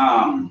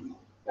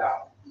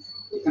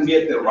 it can be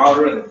at the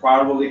router, at the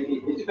firewall,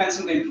 it depends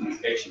on the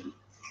implementation.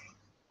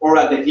 Or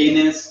at the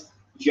DNS,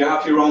 if you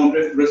have your own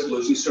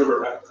resolution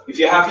server, if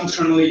you have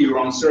internally your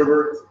own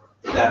server,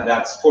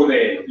 that's for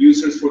the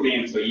users, for the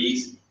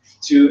employees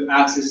to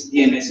access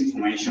DNS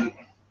information,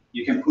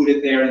 you can put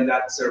it there in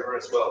that server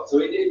as well. So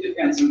it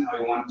depends on how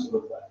you want it to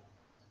look like.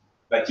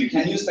 But you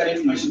can use that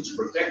information to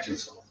protect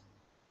yourself.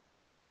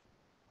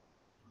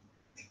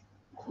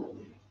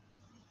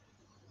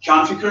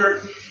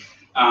 Configure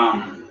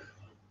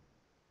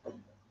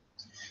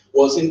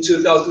was in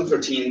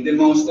 2013 the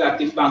most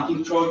active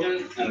banking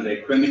Trojan, and the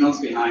criminals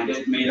behind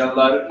it made a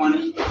lot of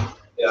money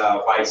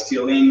by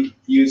stealing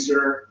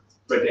user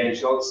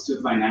credentials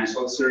to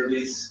financial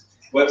service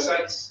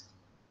websites,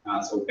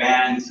 so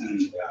banks,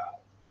 and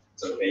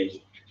so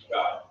they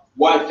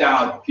wiped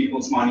out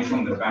people's money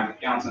from their bank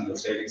accounts and their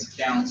savings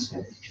accounts.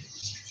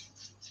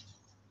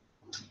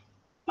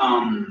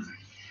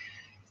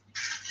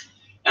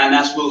 And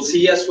as we'll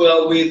see as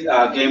well with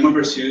Game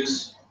Over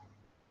Zeus,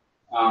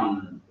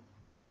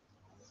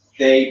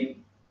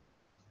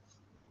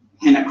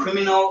 can a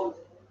criminal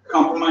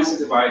compromise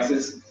the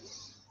devices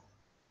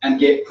and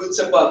puts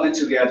a botnet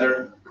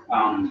together,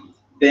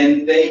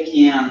 then they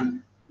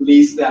can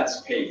lease that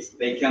space.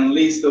 They can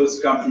lease those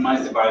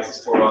compromised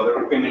devices for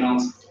other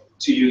criminals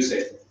to use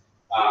it,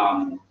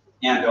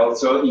 and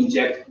also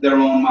inject their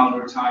own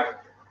malware type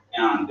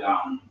and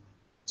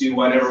do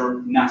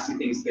whatever nasty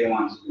things they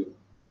want to do.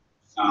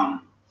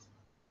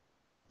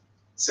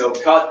 So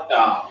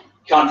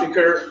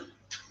Configure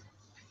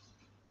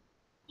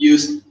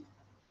used,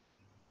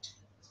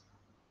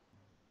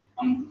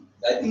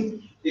 I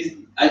think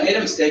I made a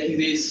mistake in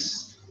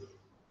this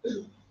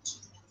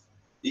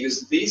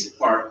because this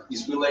part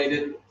is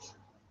related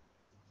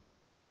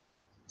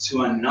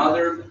to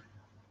another.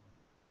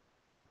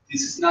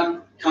 This is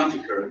not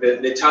Configure.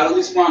 The title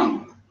is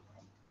wrong.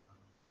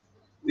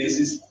 This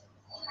is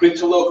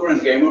CryptoLocker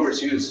and Game Over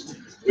Zeus.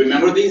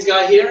 Remember this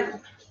guy here?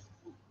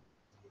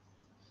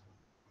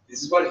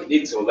 This is what he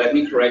did, so let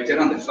me correct it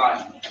on the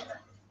fly.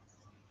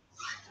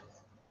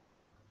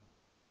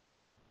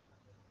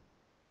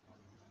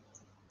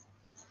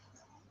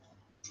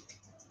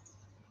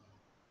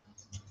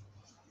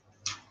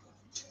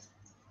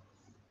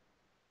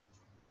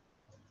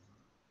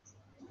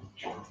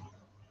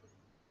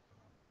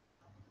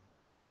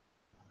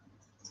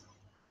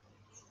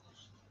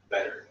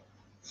 Better.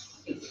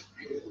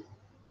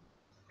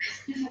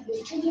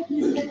 Can you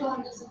please get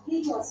on to the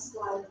previous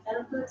slide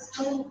and to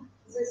explain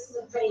this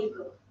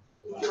vehicle?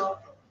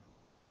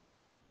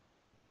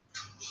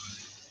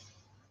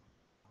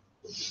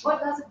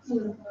 What does it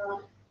mean?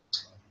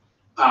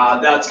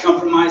 That's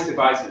compromised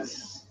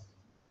devices.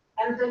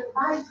 And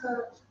why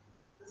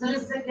there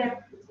is a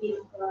gap between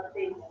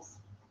tables?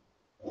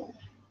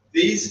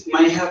 These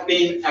might have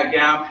been a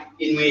gap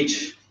in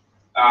which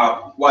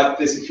what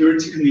the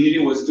security community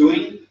was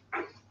doing,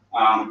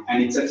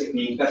 and it's a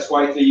technique that's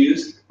widely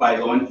used by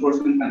law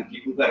enforcement and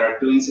people that are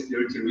doing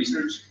security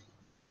research,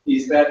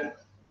 is that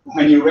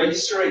when you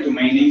register a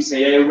domain name,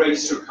 say I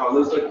register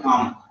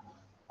carlos.com,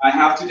 I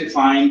have to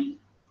define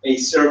a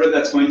server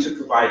that's going to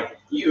provide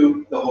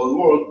you, the whole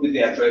world, with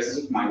the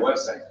addresses of my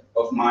website,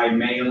 of my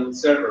mail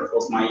server,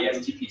 of my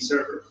FTP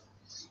server.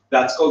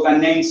 That's called a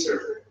name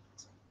server.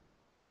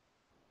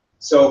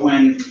 So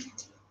when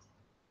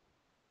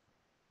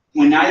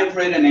I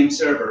operate a name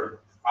server,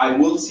 I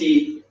will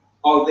see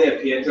all the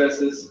IP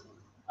addresses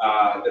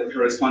that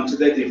correspond to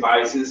the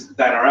devices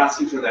that are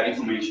asking for that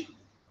information.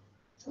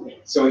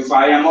 So if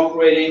I am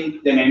operating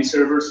the name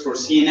servers for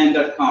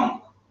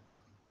CNN.com,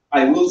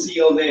 I will see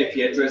all the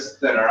IP addresses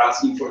that are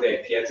asking for the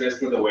IP address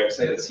for the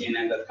website at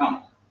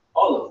CNN.com.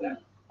 All of them.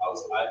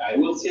 I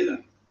will see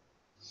them.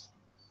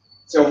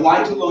 So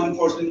why do law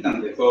enforcement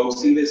and the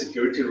folks in the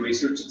security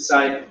research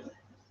side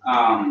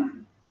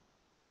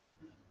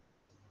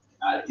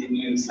I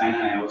didn't understand,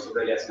 and I was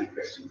already asked my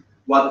question.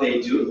 What they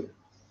do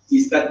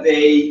is that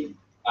they,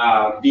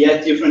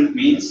 via different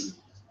means,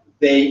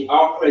 they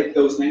operate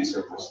those name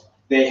servers.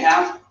 They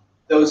have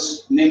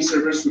those name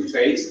servers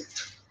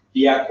replaced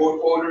via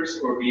court orders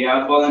or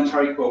via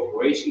voluntary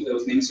cooperation.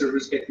 Those name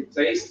servers get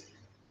replaced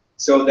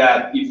so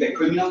that if the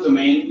criminal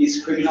domain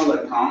is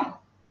criminal.com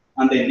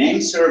and the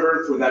name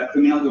server for that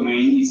criminal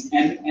domain is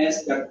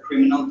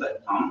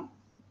ns.criminal.com,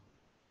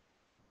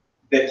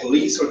 the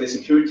police or the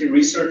security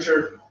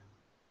researcher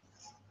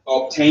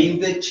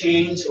obtain the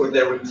change or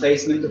the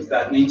replacement of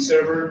that name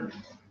server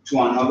to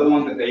another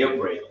one that they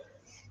operate.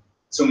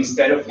 So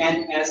instead of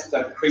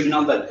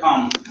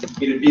ns.criminal.com,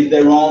 it would be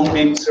their own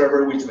name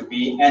server, which would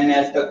be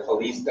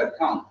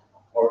ns.police.com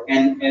or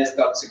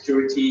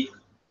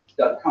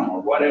ns.security.com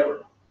or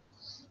whatever.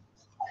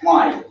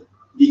 Why?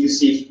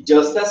 Because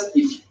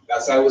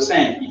as I was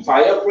saying, if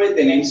I operate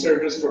the name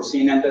servers for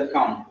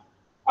CNN.com,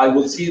 I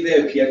will see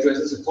the IP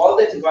addresses of all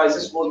the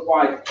devices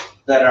worldwide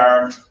that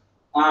are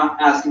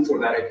asking for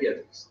that IP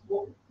address.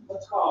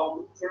 But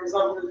how? For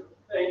example,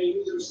 any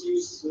users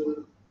use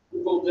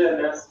Google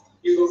DNS,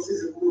 you will see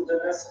the Google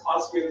DNS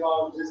asking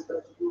about this,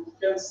 but you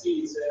can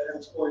see the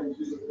endpoint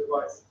user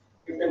device.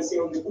 You can see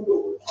on the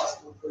Google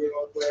asking for your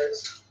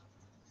address.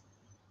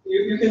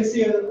 You can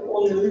see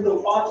on the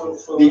little part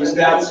of because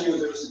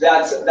users.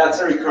 That's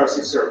a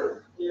recursive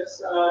server.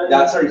 Yes.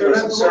 That's a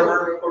recursive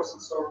server.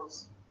 Recursive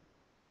servers.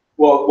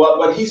 Well,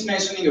 what he's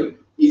mentioning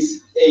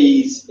is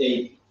a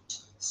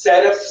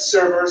set of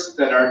servers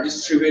that are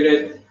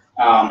distributed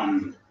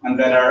and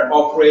that are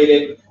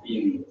operated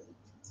in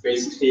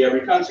basically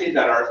every country,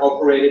 that are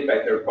operated by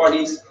third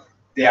parties.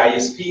 The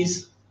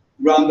ISPs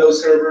run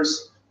those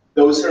servers.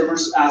 Those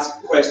servers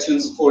ask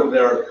questions for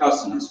their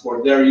customers,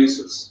 for their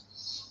users.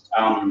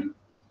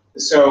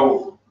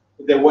 So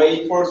the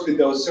way it works with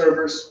those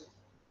servers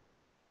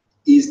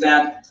is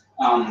that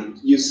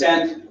you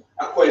send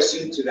a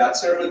question to that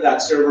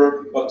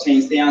server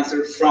obtains the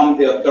answer from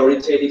the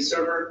authoritative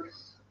server,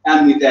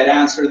 and with that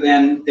answer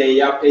then they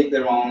update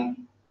their own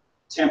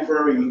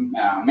temporary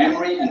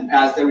memory and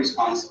pass the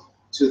response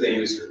to the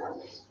user.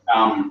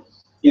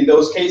 In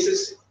those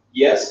cases,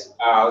 yes,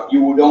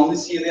 you would only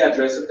see the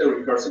address of the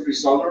recursive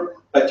resolver,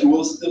 but you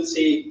will still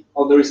see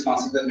all the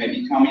responses that may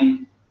be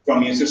coming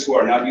from users who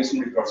are not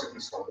using recursive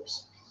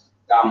resolvers.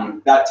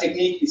 That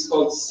technique is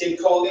called SIM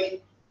calling,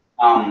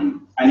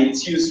 and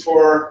it's used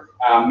for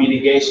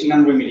mitigation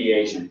and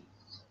remediation.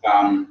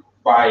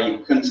 By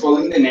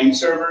controlling the name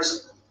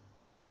servers,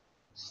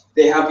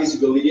 they have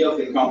visibility of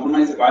the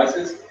compromised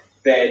devices.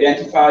 They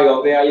identify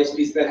all the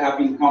ISPs that have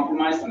been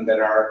compromised and that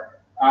are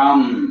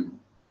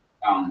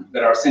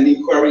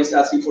sending queries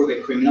asking for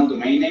the criminal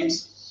domain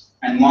names.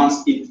 And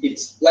once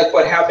it's like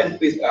what happened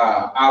with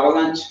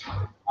Avalanche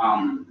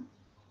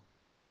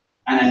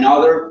and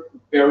another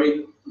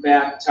very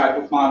bad type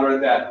of malware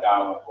that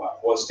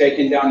was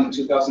taken down in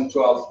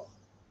 2012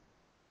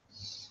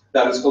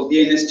 that was called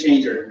DNS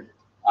Changer.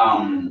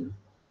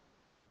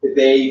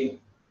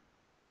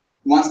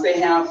 Once they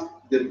have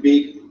the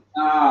big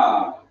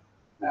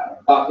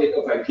bucket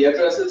of IP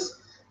addresses,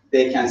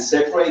 they can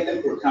separate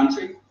them per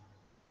country.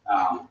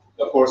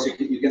 Of course,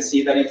 you can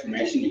see that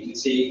information. You can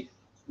see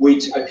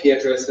which IP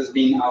address has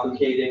been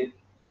allocated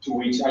to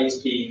which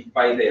ISP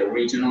by the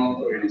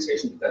regional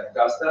organization that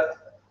does that.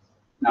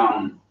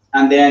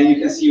 And then you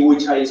can see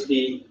which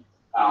ISP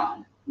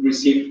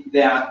received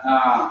that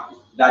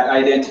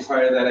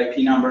identifier, that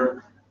IP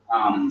number.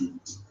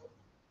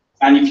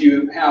 And if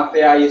you have the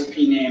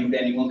ISP name,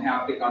 then you will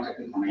have the contact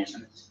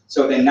information.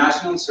 So the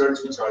national search,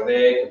 which are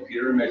the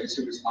computer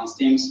emergency response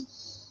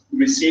teams,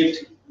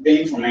 received the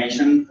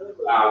information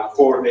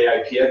for the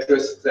IP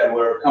addresses that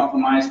were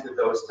compromised with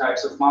those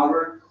types of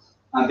malware,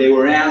 and they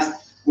were asked,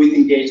 with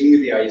engaging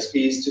with the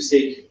ISPs, to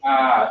seek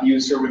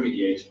user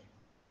remediation.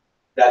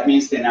 That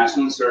means the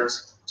national search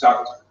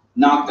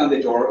knocked on the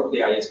door of the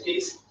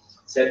ISPs,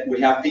 said,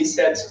 we have these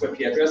sets of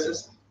IP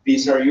addresses.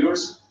 These are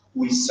yours.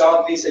 We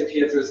saw these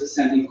IP addresses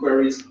sending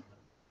queries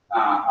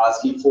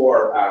asking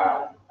for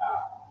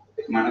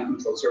the command and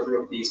control server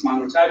of this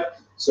malware type.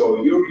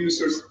 So your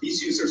users,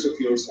 these users of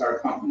yours are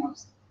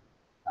compromised.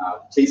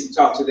 Please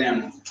talk to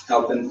them,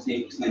 help them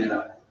clean it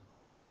up.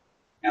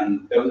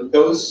 And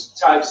those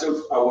types of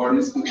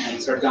awareness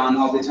campaigns are done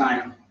all the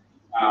time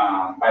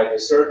by the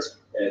CERT,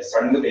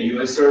 starting with the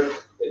US CERT,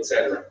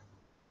 etc.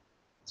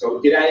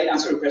 So did I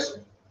answer your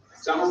question?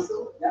 Someone?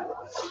 Yeah.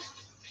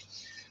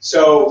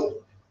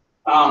 So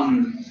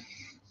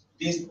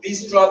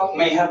this drop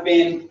may have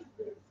been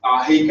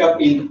a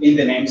hiccup in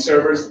the name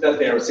servers that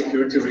their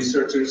security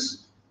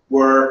researchers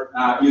were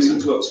using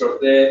to observe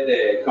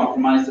the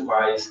compromised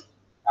device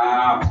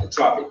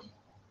traffic.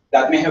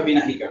 That may have been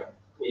a hiccup.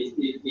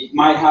 It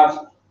might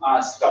have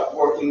stopped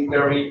working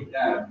very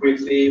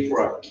briefly for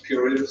a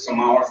period of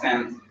some hours,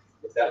 and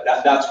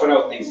that's what I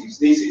would think.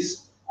 This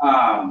is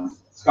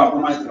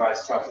compromised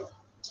device traffic.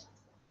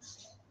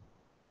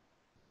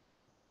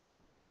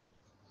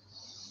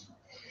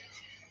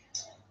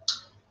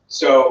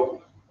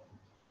 So,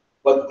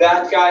 what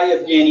that guy,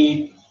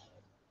 Evgeny,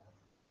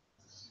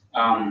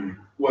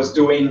 was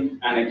doing,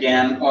 and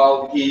again,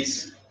 all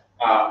his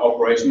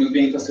operation was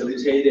being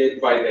facilitated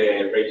by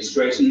the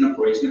registration and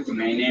operation of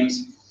domain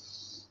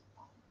names,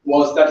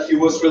 was that he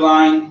was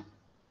relying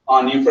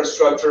on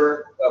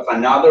infrastructure of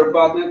another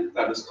botnet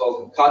that is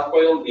called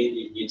Cotwhale.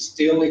 It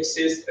still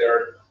exists. There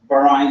are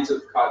variants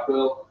of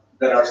Cotwhale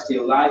that are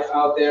still live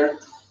out there.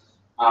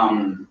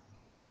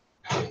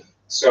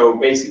 So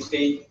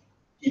basically,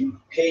 he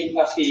paid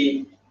a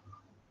fee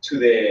to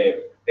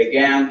the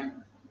gang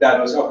that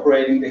was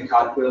operating the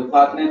Cotwhale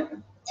botnet,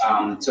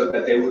 so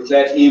that they would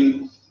let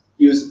him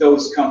use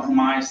those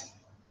compromised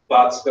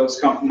bots, those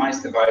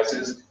compromised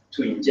devices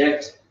to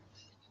inject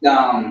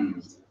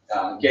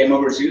game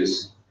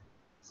overviews.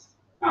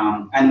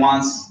 And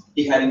once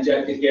he had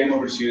injected game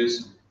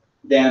overviews,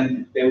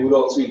 then they would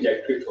also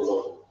inject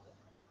cryptoload.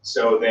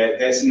 So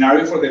the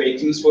scenario for the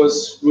victims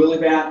was really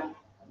bad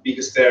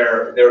because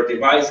their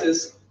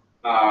devices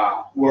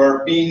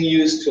were being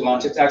used to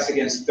launch attacks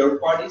against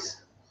third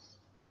parties.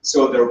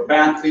 So their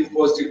bandwidth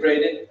was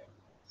degraded.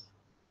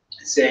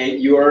 Say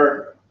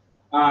you're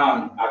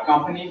a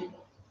company,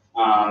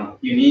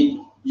 you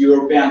need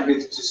your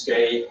bandwidth to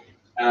stay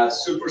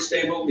super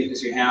stable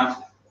because you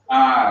have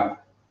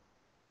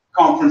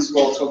conference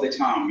calls all the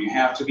time. You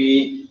have to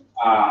be,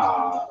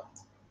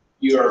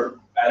 you're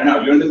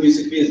in the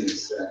music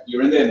business,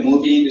 you're in the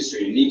movie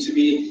industry. You need to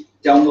be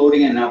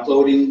downloading and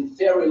uploading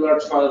very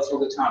large files all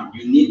the time.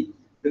 You need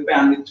the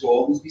bandwidth to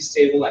always be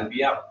stable and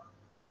be up.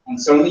 And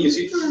suddenly you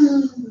see,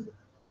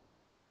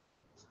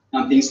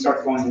 and things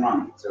start going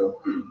wrong.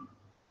 So,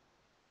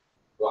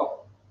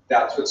 well,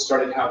 that's what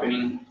started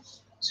happening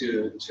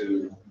to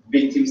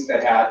victims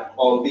that had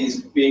all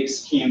these big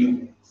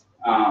scheme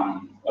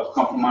of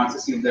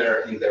compromises in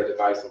their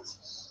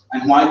devices.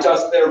 And why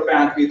does their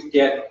bandwidth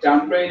get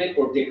downgraded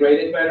or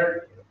degraded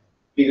better?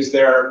 Because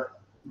they're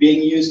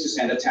being used to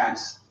send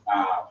attacks.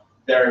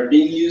 They're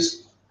being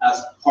used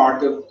as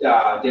part of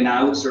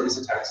denial of service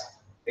attacks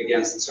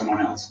against someone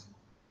else.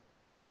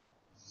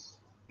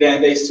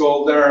 Then they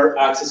stole their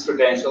access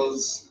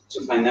credentials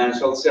to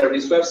financial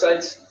service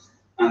websites,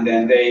 and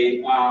then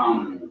they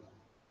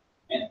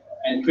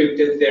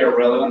encrypted their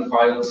relevant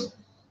files,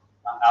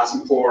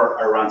 asking for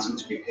a ransom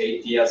to be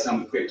paid via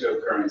some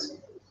cryptocurrency.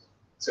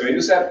 So it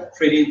was a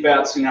pretty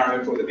bad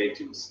scenario for the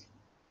victims.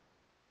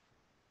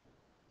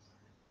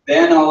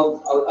 Then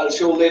I'll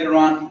show later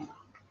on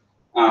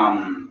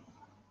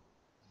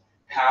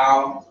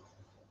how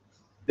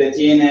the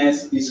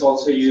DNS is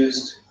also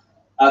used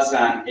as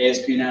an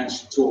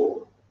espionage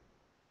tool.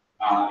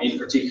 In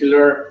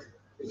particular,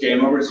 game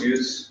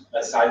overviews,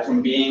 aside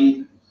from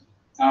being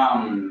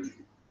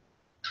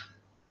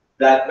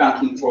that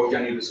banking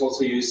Trojan, it was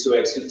also used to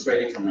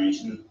exfiltrate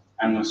information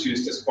and was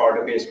used as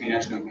part of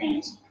espionage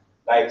campaigns,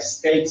 like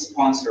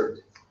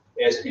state-sponsored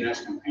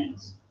espionage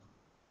campaigns.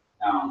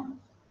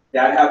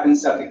 That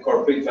happens at the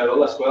corporate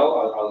level as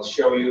well. I'll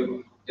show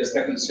you just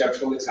a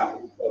conceptual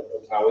example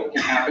of how it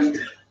can happen.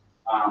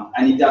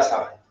 And it does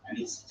happen, and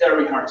it's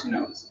very hard to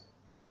notice.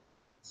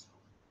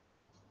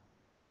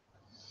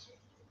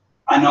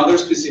 Another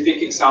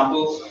specific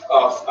example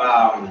of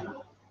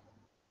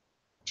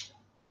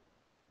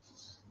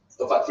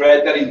a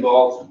threat that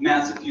involved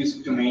massive use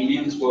of domain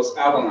names was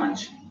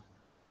Avalanche.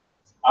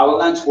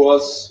 Avalanche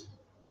was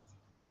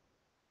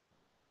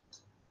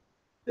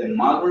the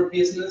malware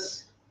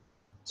business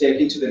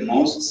taken to the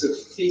most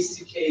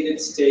sophisticated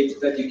state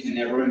that you can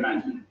ever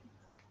imagine.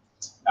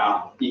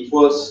 It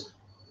was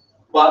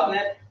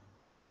botnet.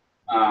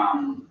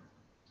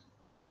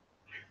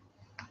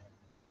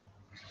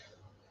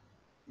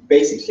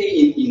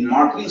 Basically, in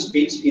marketing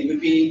speech, it would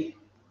be,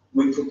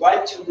 we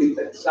provide you with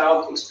a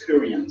cloud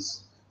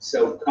experience.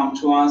 So come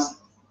to us,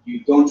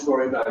 you don't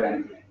worry about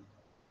anything.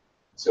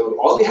 So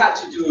all you had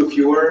to do if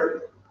you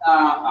were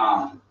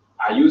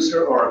a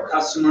user or a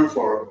customer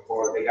for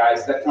the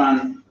guys that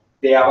run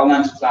the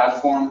Avalanche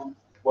platform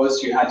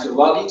was you had to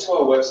log into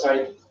a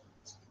website,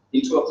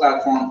 into a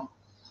platform.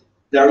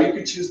 There you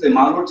could choose the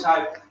malware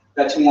type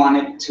that you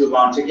wanted to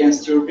launch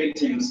against your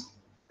victims.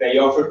 They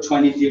offered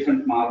 20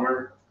 different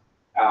malware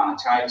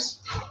types.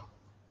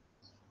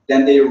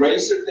 Then they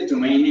registered the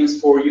domain names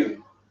for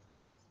you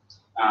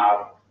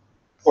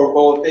for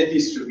both the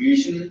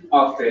distribution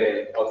of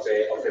the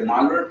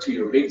malware to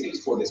your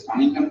victims for the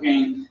spamming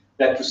campaign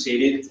that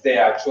preceded the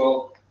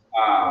actual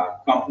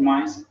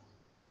compromise.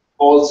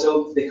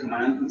 Also, the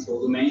command and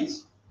control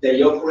domains.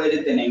 They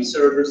operated the name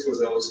servers for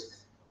those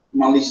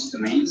malicious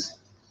domains,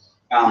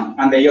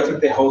 and they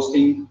offered the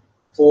hosting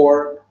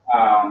for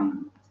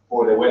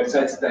the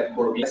websites that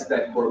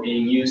were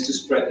being used to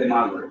spread the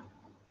malware.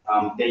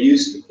 They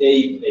used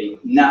a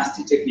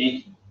nasty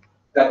technique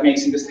that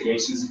makes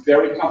investigations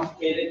very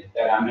complicated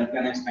that I'm not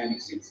going to explain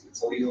because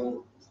it's a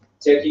little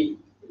techy.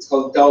 It's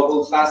called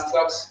double fast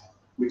locks,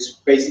 which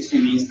basically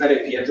means that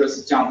IP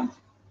addresses jump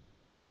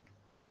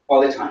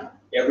all the time,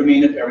 every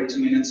minute, every 2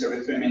 minutes,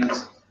 every 3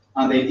 minutes.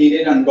 And they did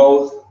it on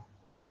both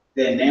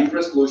the name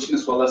resolution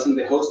as well as on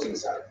the hosting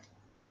side.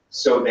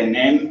 So the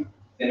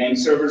name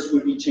servers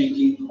would be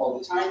changing all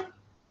the time,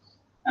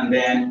 and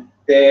then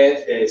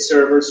the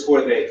servers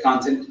for the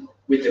content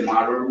with the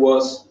malware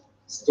was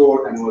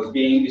stored and was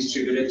being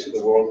distributed to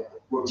the world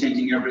were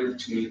changing every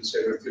 2 minutes,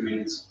 every 3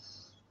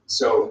 minutes.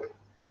 So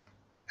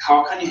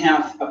how can you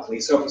have a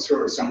police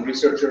officer or some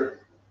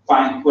researcher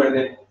find where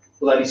the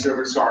bloody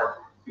servers are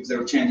if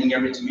they're changing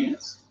every 2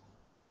 minutes?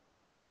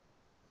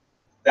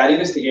 That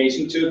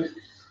investigation took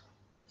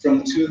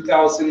from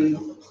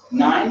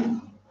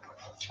 2009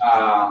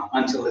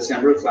 until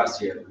December of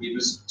last year. It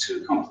was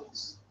too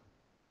complex.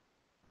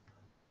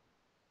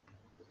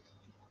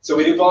 So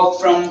it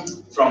evolved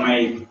from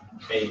a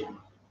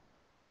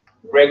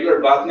regular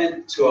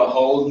botnet to a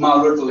whole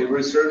malware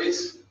delivery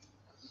service.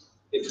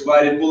 It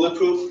provided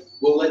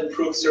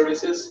bulletproof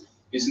services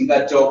using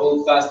that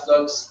double fast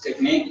locks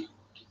technique.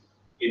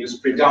 It was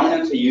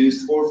predominantly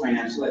used for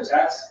financial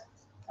attacks,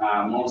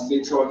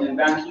 mostly Trojan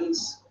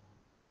bankings.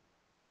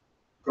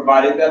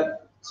 Provided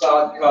that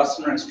cloud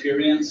customer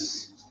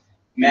experience,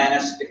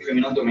 managed the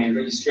criminal domain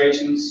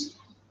registrations.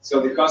 So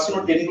the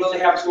customer didn't really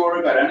have to worry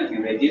about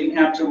anything. They didn't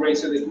have to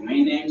register the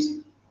domain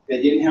names.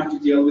 They didn't have to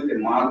deal with the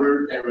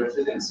malware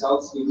directly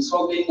themselves. It was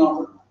all being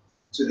offered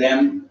to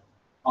them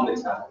on the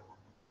cloud.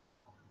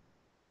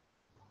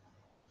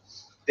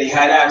 They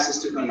had access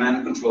to command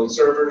and control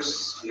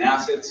servers and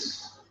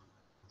assets.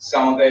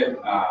 Some of the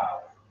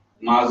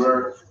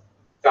malware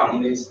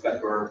families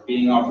that were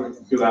being offered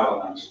through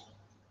Avalanche.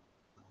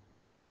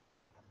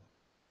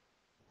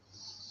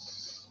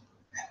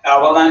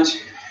 Avalanche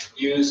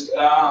used,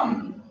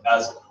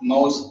 as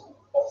most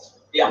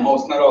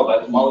not all,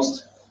 but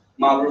most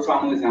malware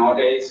families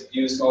nowadays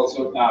use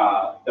also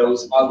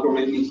those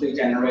algorithmically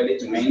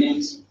generated domain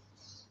names.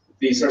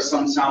 These are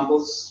some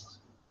samples.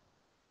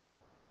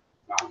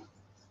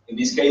 In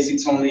this case,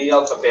 it's only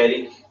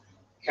alphabetic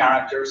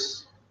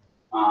characters,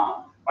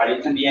 but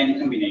it can be any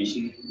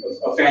combination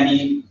of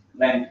any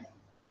length.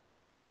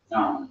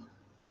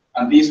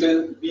 And these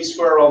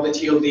were all the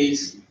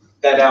TLDs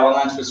that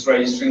Avalanche was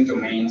registering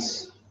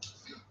domains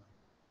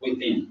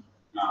within.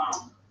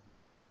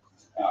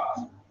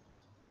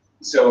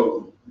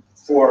 So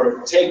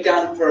for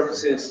takedown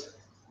purposes,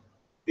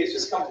 this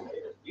was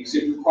complicated because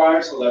it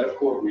requires a lot of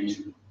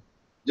coordination.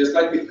 Just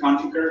like with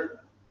Configure,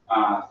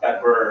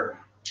 that were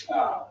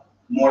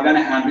more than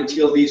 100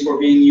 TLDs were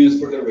being used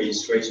for the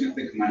registration of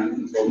the command and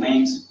control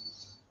names.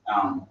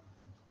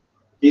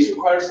 This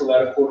requires a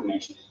lot of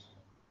coordination.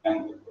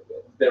 And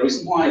the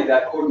reason why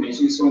that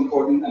coordination is so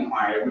important, and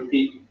why I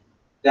repeat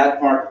that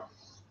part,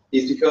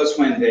 is because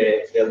when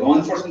the law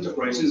enforcement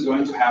operation is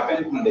going to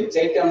happen, when the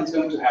takedown is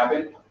going to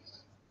happen,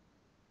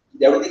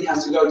 everything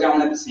has to go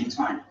down at the same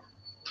time.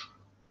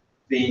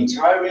 The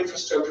entire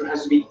infrastructure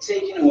has to be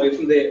taken away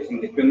from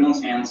the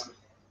criminal's hands,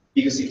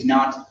 because if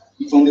not,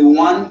 if only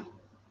one,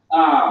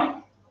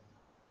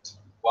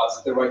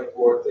 what's the right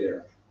word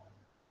there?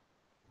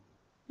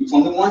 If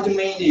only one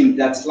domain name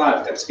that's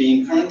live, that's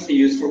being currently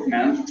used for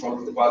command and control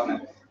of the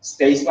botnet,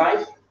 stays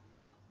live,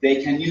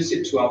 they can use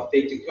it to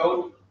update the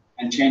code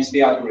and change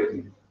the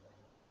algorithm.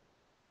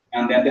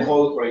 And then the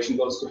whole operation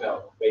goes to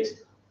hell,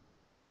 basically.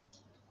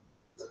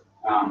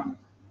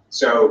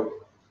 So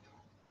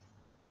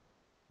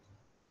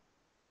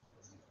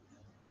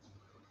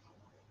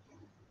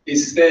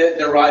this is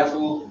the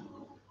rifle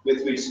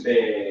with which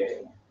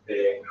the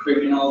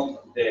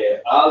criminal,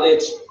 the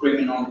alleged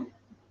criminal,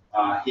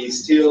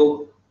 he's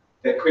still,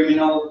 the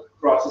criminal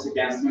process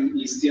against him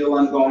is still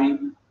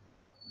ongoing.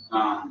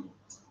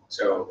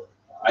 So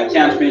I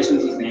can't mention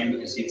his name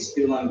because it's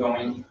still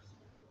ongoing.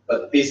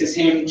 But this is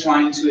him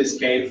trying to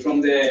escape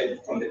from the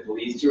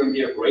police during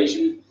the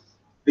operation.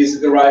 This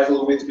is the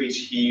rifle with which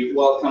he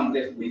welcomed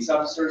the police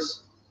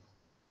officers.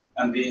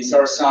 And these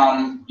are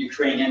some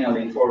Ukrainian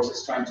elite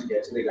forces trying to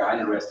get to the guy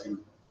and arrest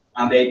him.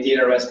 And they did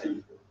arrest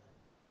him.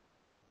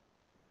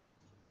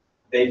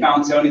 They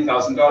found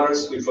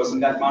 $70,000, which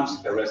wasn't that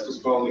much. The rest was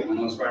probably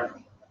almost right.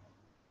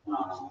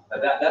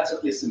 But that's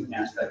at least some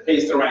cash that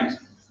pays the rent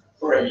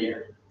for a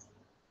year,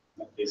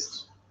 at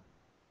least.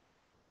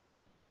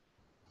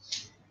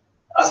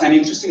 As an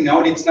interesting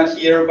note, it's not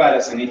here, but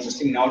as an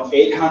interesting note,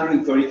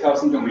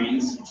 830,000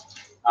 domains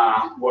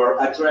were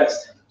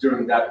addressed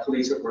during that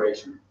police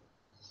operation.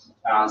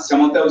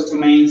 Some of those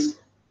domains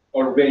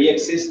already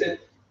existed,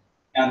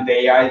 and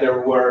they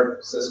either were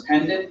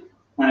suspended.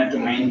 When a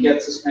domain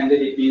gets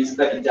suspended, it means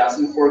that it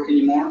doesn't work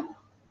anymore.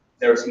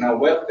 There's no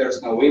web,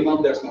 there's no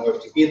email, there's no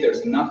FTP,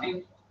 there's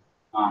nothing.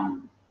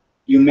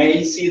 You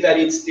may see that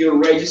it's still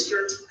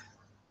registered,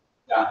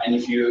 and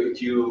if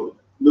you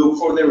look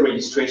for the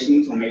registration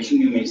information,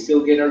 you may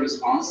still get a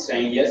response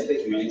saying, yes, the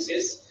domain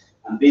exists,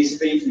 and this is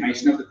the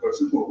information of the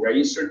person who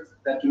registered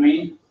that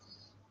domain.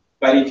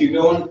 But if you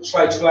go and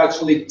try to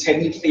actually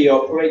technically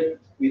operate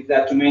with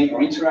that domain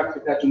or interact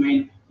with that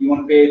domain, you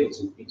won't be able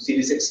to, because it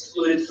is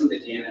excluded from the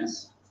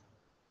DNS.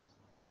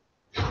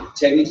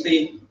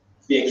 Technically,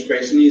 the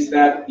expression is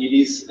that it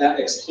is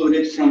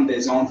excluded from the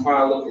zone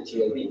file of the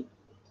TLD.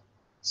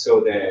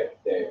 So a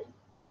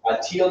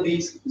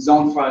TLD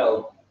zone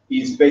file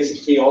is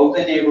basically all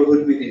the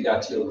neighborhood within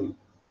that TLD.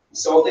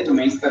 It's all the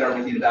domains that are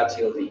within that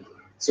TLD.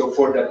 So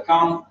for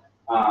 .com,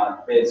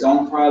 the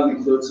zone file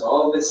includes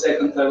all the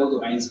second level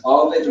domains,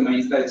 all the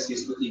domains that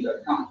exist within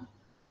 .com.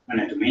 When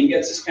a domain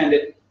gets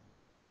suspended,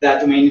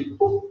 that domain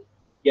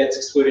gets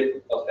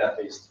excluded of that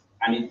list,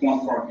 and it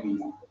won't work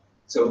anymore.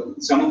 So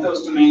some of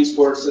those domains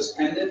were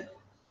suspended.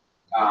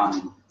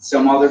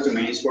 Some other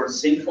domains were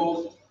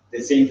sinkhole. The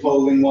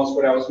sinkholing was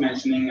what I was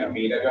mentioning a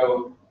bit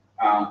ago,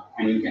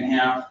 and you can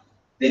have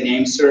the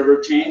name server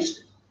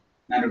changed.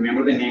 And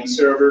remember, the name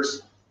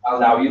servers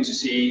allow you to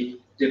see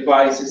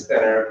devices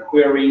that are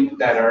querying,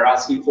 that are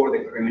asking for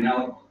the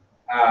criminal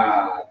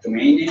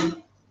domain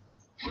name.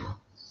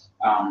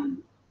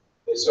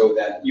 So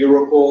that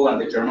Europol and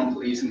the German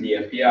police and the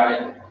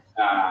FBI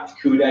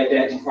could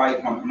identify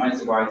compromised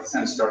devices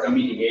and start a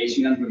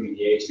mitigation and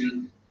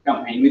remediation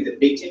campaign with the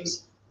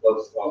victims of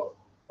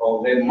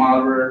all the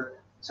malware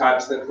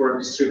types that were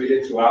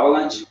distributed to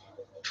Avalanche.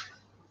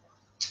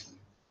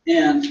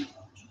 And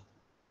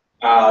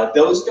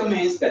those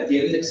domains that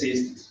didn't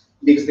exist,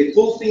 because the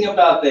cool thing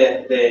about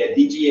the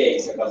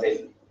DGAs, about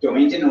the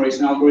domain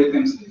generation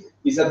algorithms,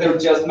 is that they're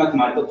just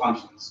mathematical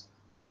functions.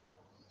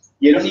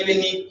 You don't even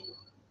need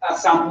a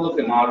sample of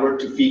the malware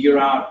to figure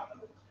out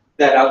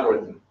that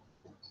algorithm.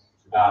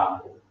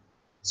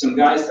 Some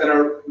guys that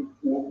are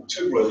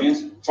too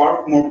brilliant,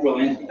 far more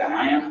brilliant than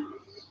I am,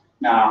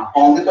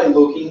 only by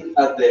looking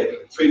at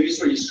the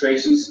previous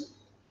registrations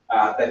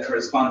that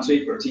correspond to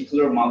a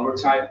particular malware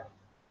type,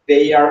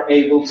 they are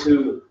able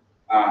to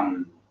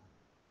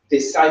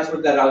decipher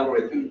that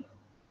algorithm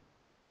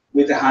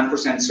with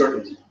 100%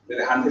 certainty, with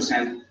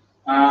 100%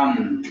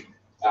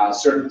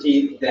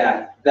 certainty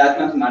that that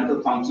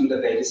mathematical function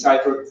that they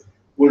deciphered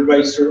will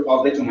register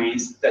all the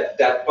domains that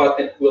that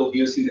button will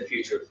use in the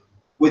future,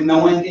 with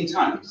no ending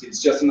time, because it's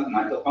just a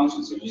mathematical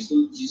function. So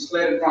you just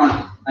let it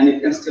run, and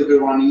it can still be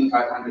running in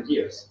 500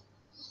 years.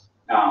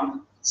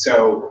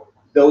 So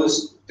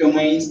those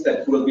domains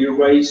that will be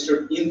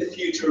registered in the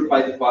future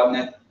by the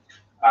botnet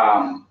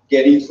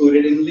get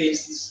included in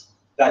lists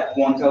that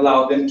won't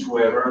allow them to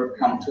ever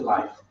come to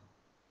life.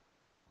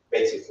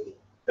 Basically,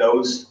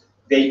 those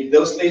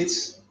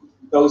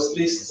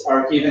lists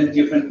are given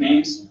different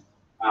names,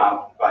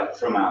 but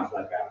from a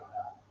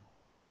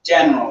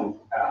general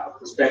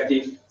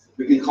perspective,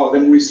 we can call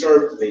them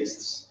reserved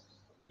lists.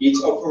 Each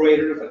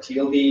operator of a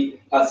TLD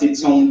has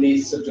its own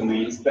list of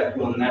domains that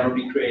will never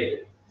be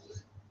created.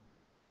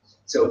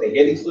 So they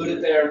get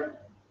included there,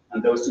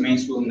 and those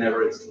domains will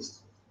never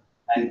exist.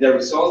 And the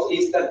result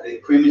is that the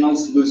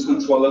criminals lose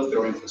control of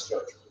their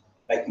infrastructure,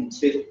 like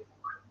completely.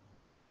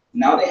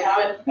 Now they have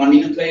it. 1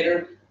 minute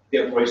later,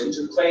 the operation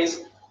took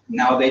place.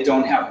 Now they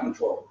don't have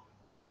control.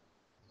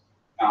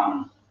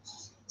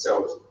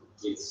 So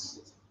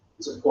it's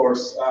of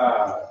course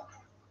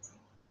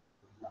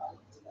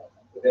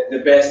the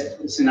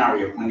best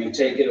scenario when you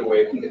take it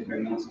away from the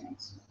criminal's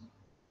hands.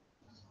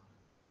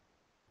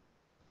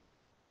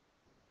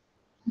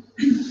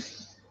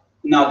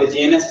 Now the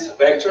DNS is a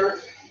vector.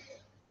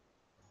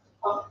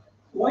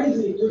 Why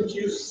do you don't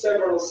use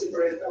several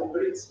separate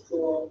algorithms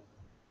to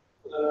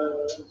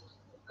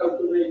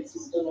calculate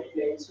these domain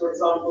names? For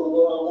example,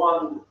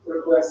 one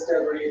request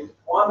every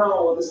 1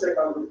 hour, the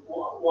second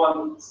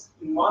one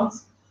in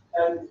months,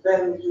 and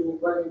then when you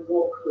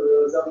invoke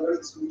the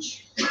algorithms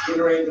which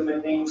generate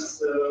domain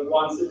names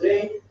once a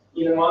day,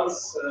 in a month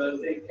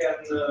they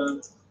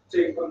can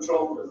take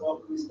control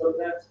of this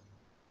 .NET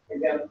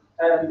again.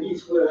 And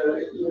if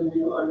even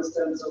you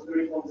understand the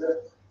algorithm on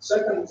the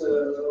second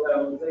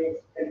level, they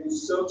can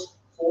use search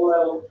for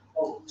level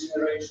of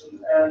generation,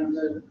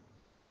 and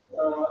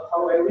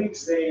how I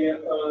reach they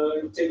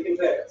take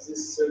effect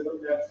this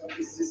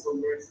this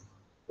algorithm.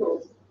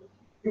 So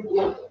you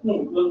block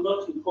not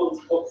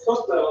for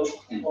first level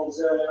of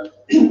the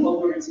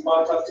algorithm,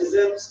 but after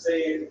that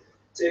they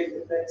take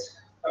effect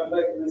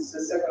back with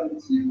the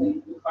second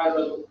high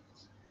level.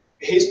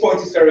 His point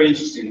is very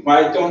interesting.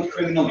 Why don't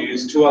criminals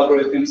use two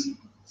algorithms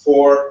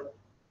for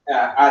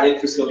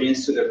added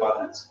resilience to their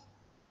botnets?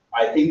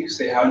 I think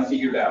they haven't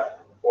figured out,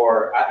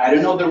 or I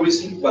don't know the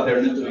reason, but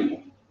they're not doing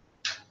it.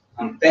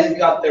 And thank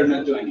God they're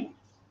not doing it,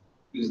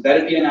 because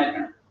that'd be a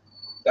nightmare.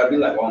 That'd be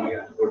like, oh my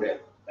God, we're dead.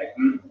 Like,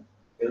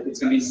 it's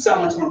gonna be so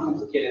much more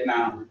complicated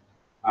now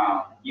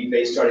if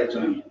they started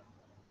doing it.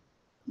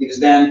 Because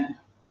then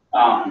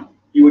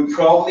you would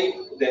probably,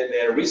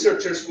 the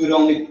researchers would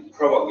only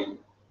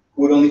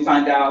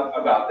find out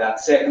about that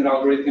second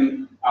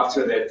algorithm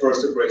after the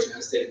first operation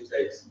has taken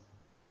place.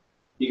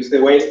 Because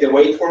the way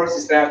it works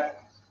is that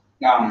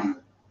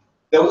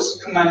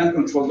those command and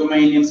control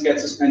domain names get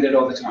suspended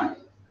all the time.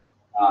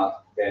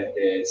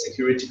 The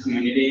security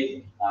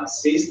community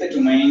sees the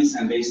domains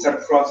and they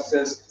start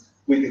processes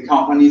with the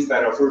companies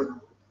that offer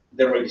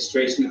the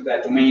registration of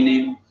that domain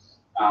name.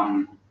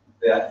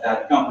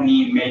 That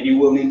company may be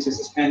willing to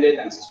suspend it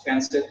and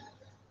suspends it.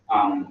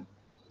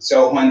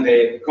 So when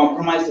the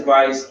compromised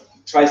device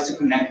tries to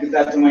connect with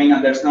that domain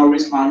and there's no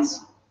response,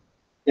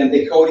 then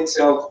the code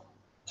itself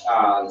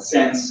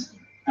sends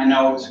a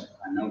note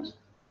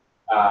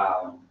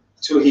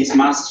to its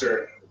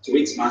master,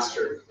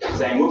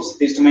 saying, "Whoops,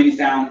 this domain is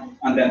down,"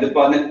 and then the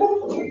botnet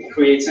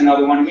creates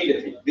another one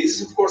immediately. This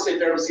is, of course, a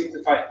very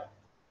simplified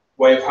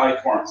way of how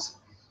it works.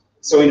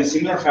 So in a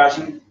similar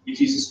fashion, if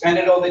you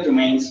suspended all the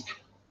domains,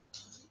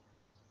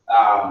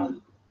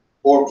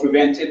 or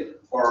prevented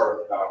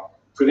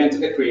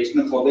the creation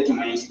of all the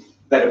domains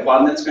that a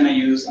botnet's going to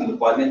use, and the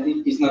botnet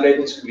is not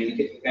able to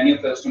communicate with any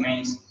of those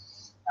domains,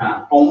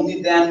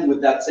 only then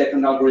would that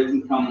second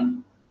algorithm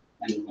come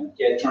and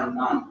get turned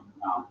on.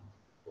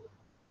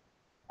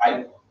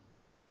 I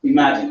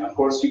imagine, of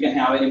course, you can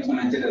have it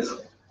implemented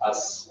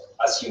as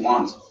you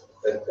want.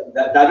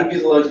 That would be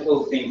the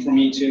logical thing for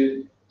me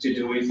to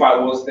do if I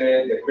was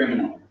the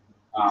criminal.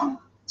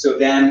 So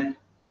then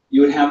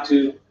you would have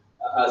to,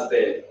 as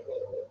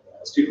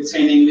people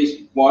say in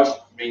English, wash,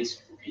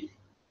 rinse, repeat.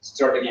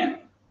 Start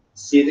again.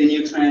 See the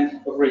new trend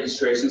of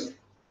registrations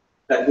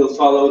that will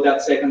follow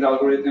that second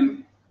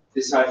algorithm,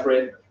 decipher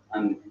it,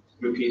 and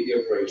repeat the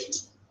operation.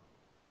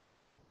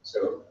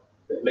 So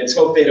let's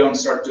hope they don't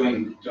start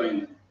doing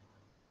it.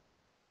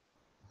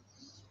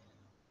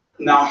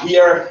 Now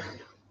here,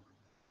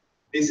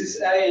 this is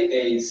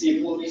a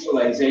simple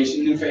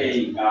visualization of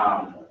a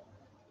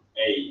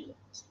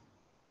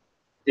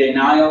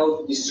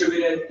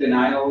distributed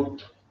denial.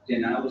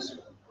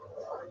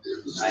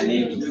 I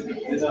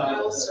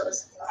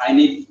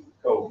need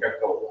code.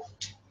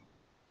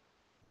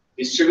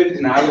 Distributed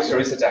denial of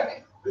service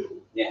attack.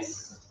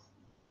 Yes.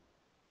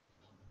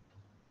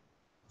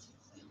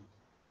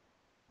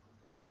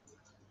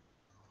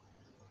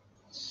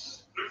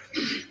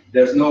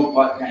 There's no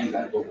bot in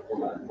that book for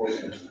that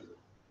portion.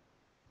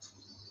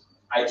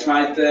 I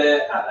tried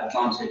at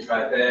launch, I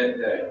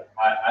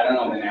don't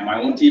know the name. I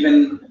won't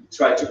even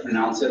try to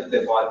pronounce it,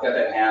 the vodka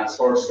that has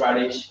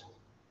horseradish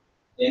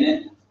in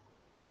it.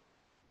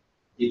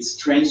 It's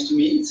strange to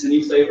me, it's a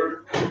new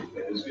flavor,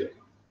 but it's good.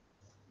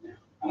 Yeah.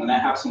 I'm gonna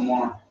have some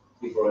more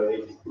before I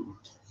leave.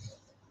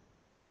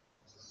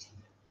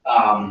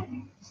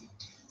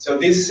 So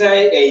this is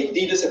a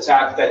DDoS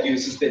attack that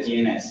uses the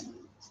DNS.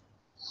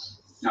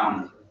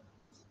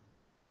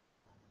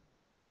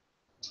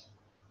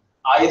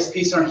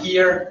 ISPs are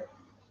here.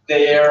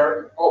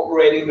 They're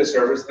operating the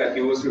servers that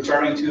he was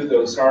referring to.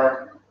 Those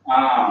are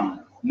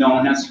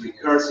known as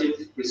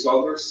recursive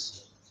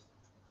resolvers.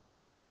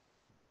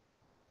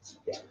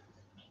 Yeah.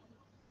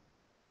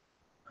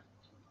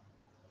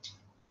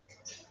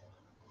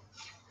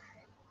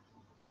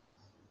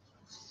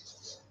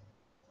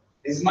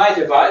 This is my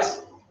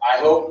device. I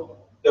hope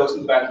those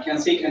in the back can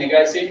see. Can you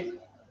guys see?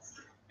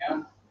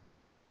 Yeah.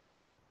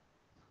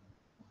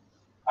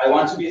 I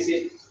want to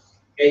visit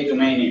a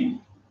domain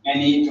name,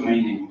 any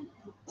domain name.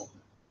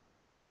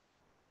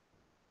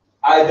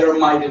 Either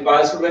my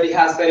device already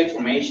has that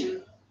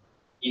information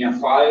in a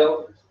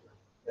file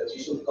that's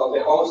usually called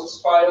the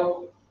hosts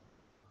file.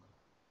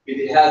 If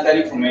it has that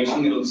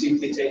information, it will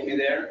simply take me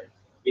there.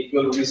 It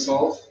will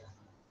resolve,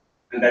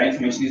 and that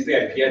information is the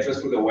IP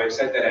address for the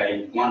website that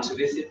I want to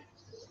visit.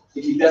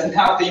 If it doesn't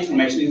have the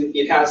information,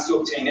 it has to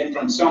obtain it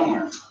from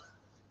somewhere.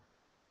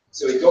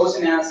 So it goes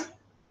and asks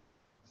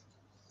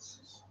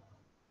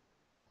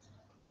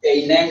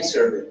a name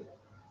server.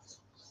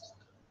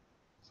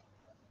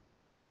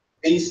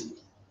 This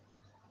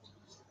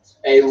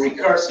a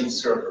recursive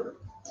server.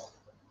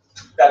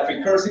 That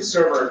recursive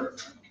server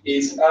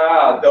is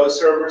those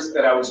servers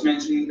that I was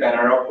mentioning that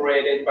are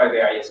operated by the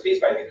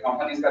ISPs, by the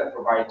companies that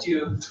provide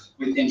you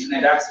with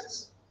internet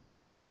access.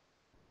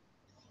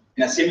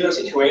 In a similar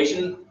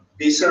situation,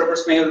 these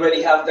servers may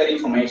already have that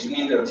information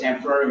in their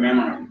temporary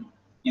memory,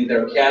 in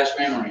their cache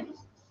memory.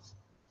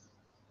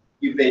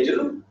 If they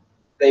do,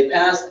 they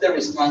pass the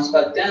response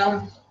back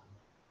down.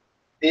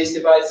 This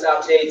device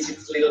updates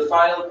its little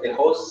file, the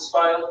hosts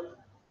file,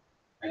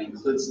 and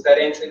includes that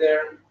entry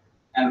there,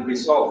 and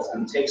resolves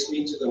and takes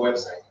me to the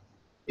website.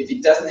 If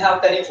it doesn't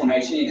have that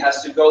information, it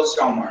has to go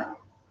somewhere.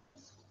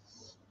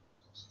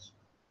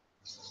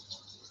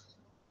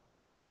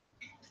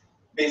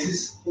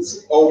 This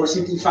is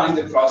oversimplifying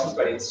the process,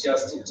 but it's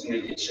just to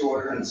make it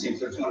shorter and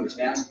simpler to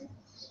understand.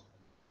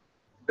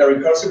 The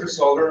recursive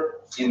resolver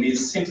in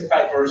this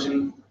simplified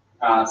version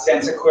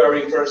sends a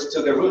query first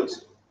to the root.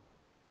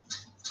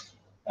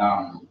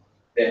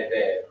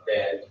 The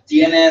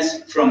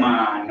DNS from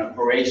an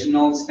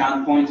operational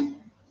standpoint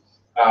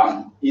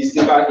is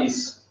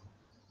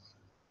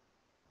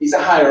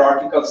a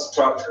hierarchical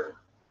structure.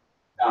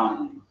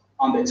 On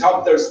the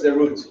top there's the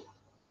root,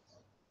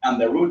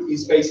 and the root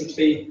is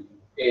basically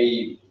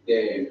a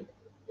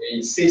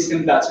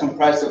system that's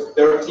comprised of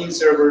 13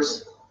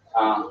 servers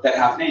that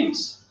have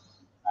names.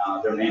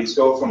 Their names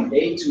go from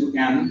A to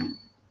M,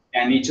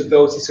 and each of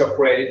those is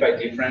operated by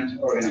different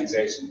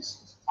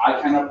organizations.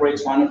 ICANN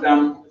operates one of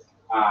them.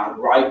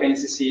 RIPE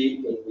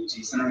NCC, which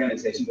is an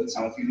organization that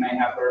some of you may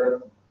have heard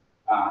of,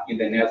 in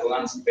the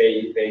Netherlands,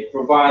 they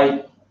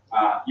provide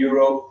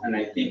Europe and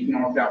I think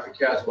North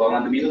Africa as well,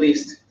 and the Middle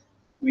East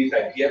with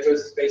IP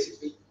addresses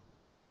basically.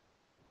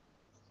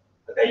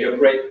 They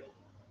operate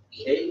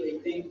K, I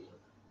think,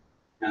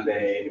 and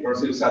the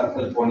University of Southern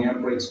California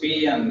operates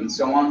B, and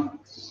so on.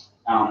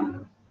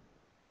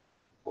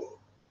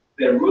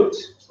 The root,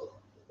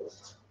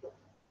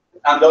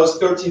 and those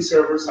 13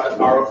 servers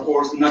are of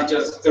course not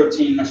just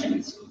 13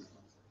 machines.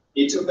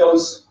 Each of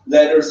those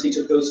letters, each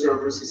of those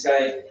servers is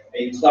a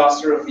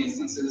cluster of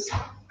instances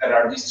that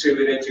are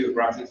distributed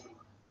geographically.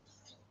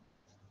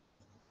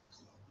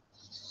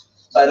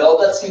 But all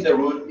that's in the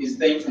root is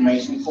the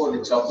information for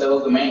the top level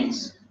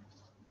domains.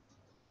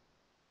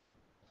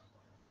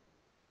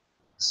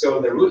 So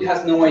the root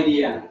has no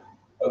idea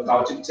of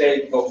how to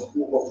take, of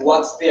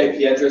what's the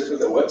IP address for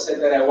the website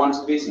that I want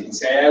to visit.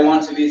 Say I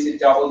want to visit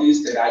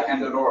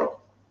ws.icann.org.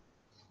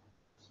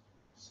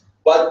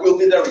 What will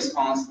be the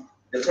response,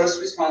 the first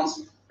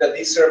response that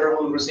this server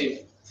will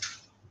receive?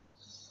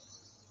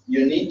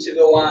 You need to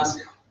go ask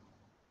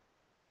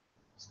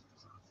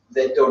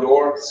the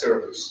 .org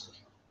servers.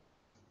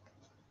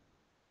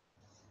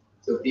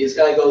 So this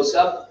guy goes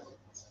up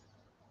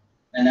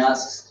and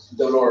asks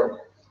 .org.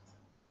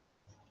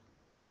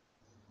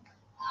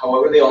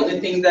 However, the only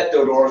thing that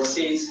 .org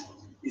sees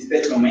is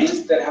the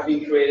domains that have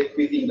been created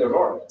within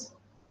 .org.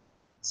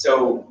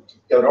 So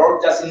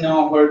 .org doesn't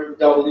know where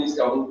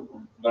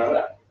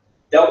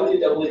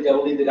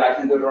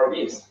www.icann.org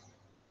is.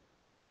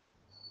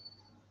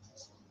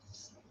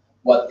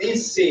 What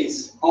this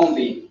sees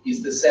only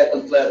is the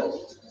second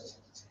level,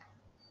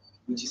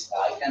 which is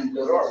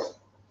icann.org.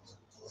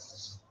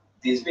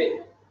 This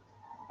bit,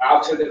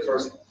 after the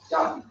first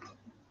done.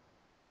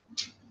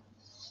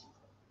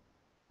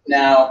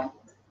 Now,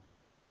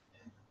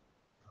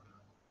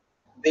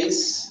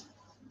 this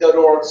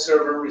 .org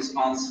server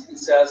responds and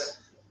says,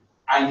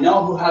 I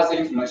know who has the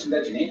information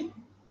that you need.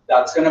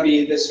 That's going to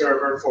be the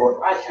server for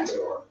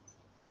icann.org,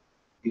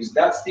 because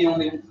that's the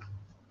only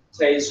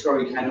place where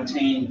we can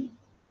obtain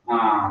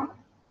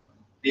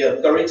the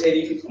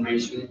authoritative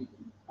information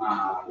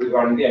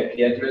regarding the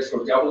IP address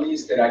for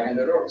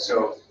ws.icann.org.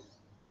 So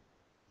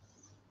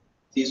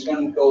this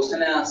one goes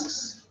and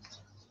asks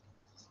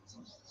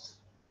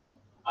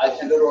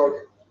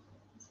icann.org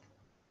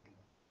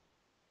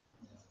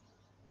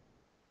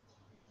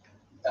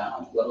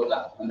blah, blah,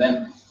 blah. And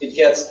then it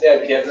gets the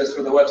IP address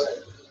for the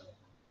website.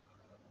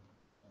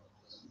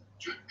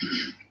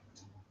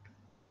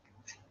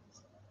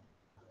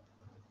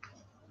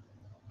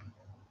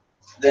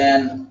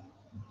 Then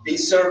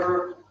this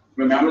server,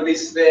 remember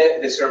this is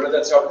the server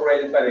that's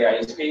operated by the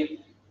ISP.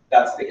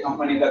 That's the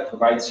company that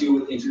provides you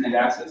with internet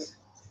access.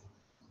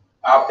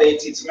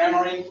 Updates its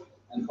memory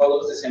and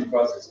follows the same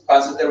process.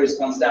 Passes the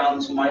response down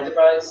to my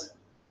device,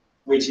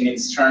 which in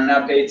its turn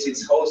updates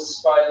its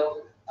host's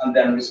file and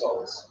then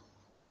resolves.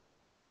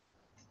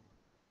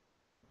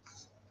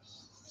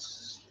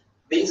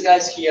 These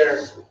guys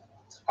here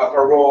have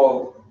a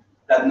role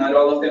that not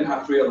all of them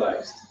have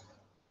realized.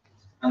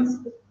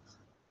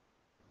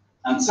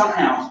 And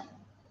somehow,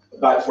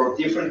 but for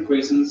different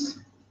reasons,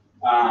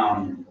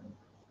 I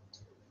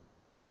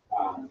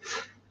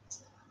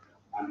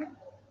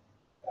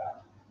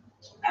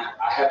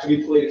have to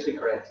be politically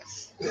correct.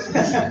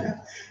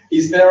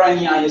 Is there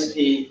any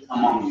ISP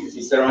among you?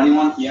 Is there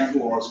anyone here who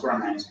works for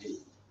an ISP?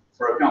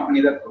 For a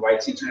company that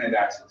provides internet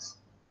access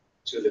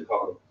to the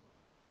public?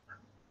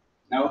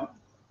 No?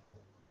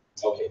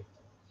 Okay.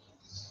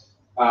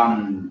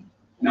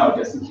 No,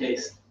 just in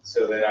case,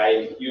 so that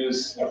I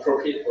use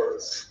appropriate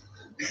words.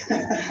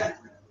 There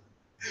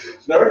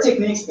are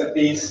techniques that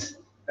the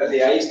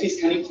ISPs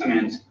can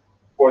implement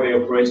for the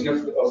operation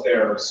of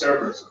their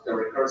servers, the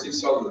recursive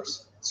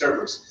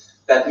servers,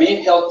 that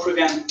may help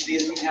prevent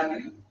this from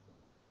happening.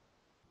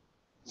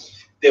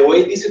 The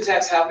way these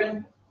attacks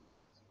happen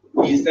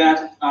is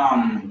that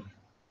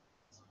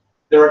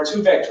there are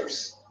two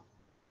vectors.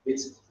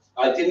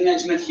 I didn't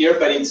mention it here,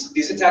 but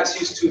these attacks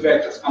use two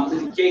vectors: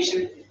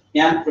 amplification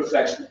and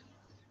reflection.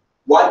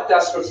 What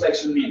does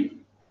reflection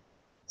mean?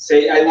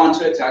 Say I want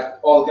to attack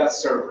Olga's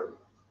server.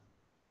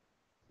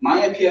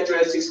 My IP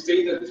address is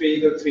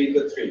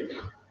 3.3.3.3.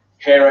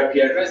 Her IP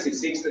address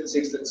is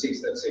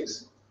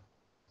 6.6.6.6.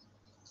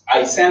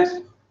 I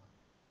sent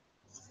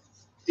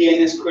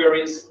DNS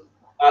queries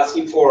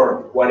asking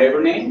for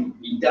whatever name,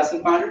 it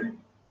doesn't matter.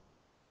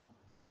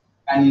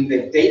 And in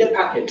the data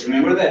packet,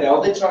 remember that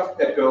all the traffic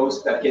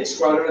that gets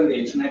routed on the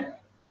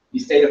internet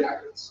is data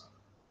packets.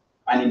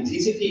 And in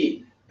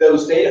TCP,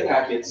 those data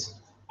packets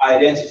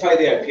identify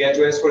the IP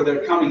address where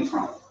they're coming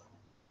from.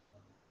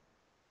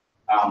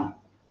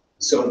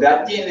 So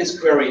that DNS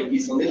query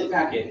is a little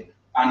packet,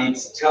 and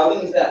it's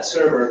telling that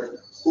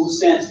server who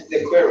sent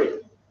the query.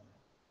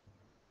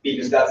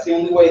 Because that's the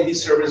only way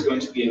this server is going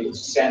to be able to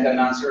send an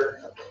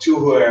answer to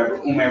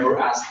whomever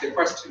asked the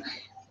question.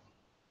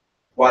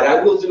 What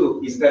I will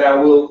do is that I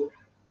will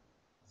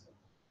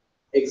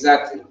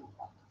exactly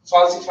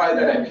falsify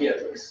that IP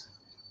address.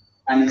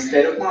 And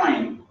instead of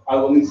mine, I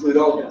will include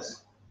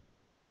Olga's.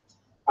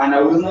 And I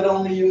will not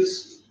only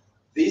use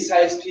this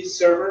ISP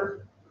server,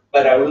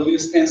 but I will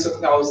use tens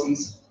of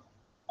thousands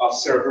of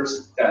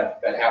servers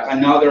that have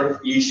another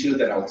issue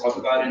that I'll talk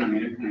about in a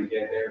minute when I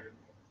get there.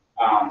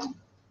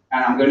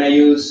 And I'm going to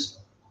use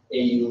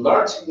a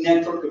large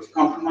network of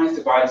compromised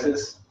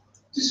devices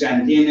to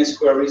send DNS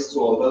queries to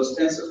all those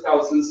tens of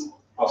thousands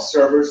of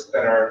servers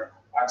that are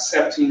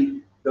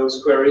accepting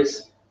those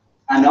queries.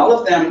 And all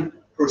of them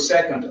per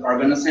second are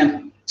going to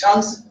send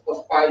tons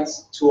of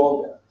bytes to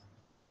Olga.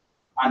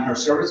 And her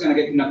server is going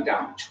to get knocked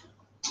down.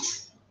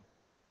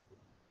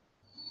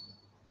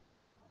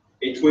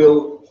 It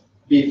will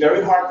be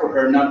very hard for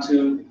her not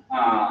to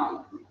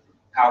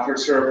have her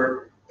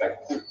server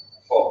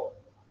fall.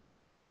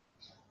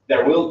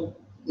 There will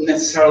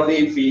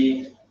necessarily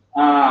be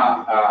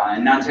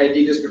an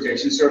anti-DDoS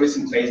protection service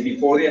in place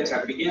before the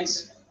attack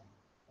begins.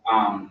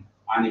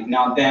 And if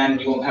not, then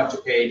you will have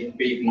to pay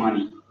big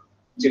money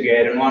to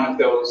get in one of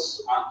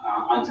those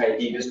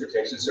anti-DDoS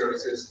protection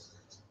services,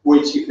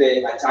 which if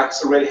the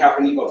attack's already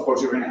happening, of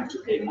course, you're going to have to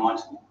pay much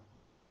more.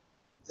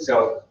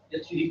 So,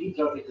 HTTP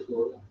traffic as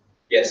well.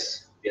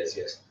 yes.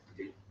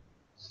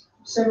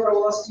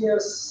 Several last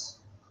years,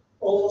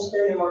 almost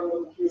anyone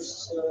would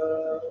use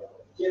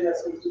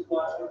DNS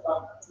multiplier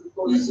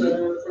because,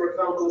 for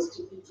example,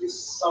 HTTP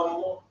is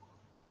some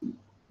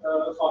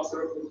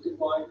faster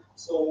multiplier.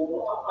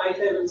 So I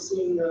haven't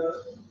seen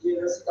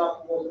DNS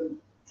attack more than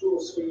 2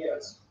 or 3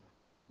 years.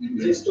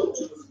 They stopped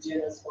to use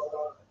DNS for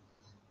that.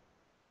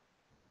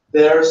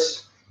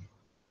 There's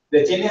the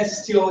DNS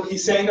still,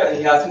 he's saying that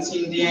he hasn't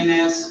seen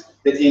DNS,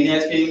 the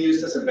DNS being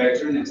used as a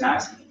vector in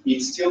attacks.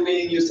 It's still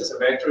being used as a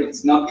vector.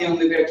 It's not the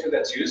only vector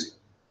that's used.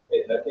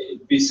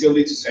 It'd be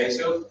silly to say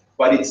so,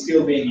 but it's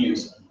still being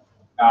used.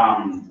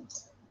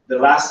 The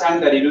last time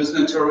that it was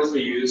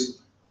notoriously used,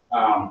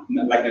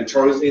 like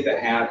notoriously that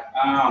had,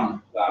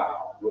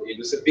 it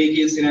was a big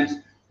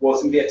incident,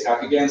 wasn't the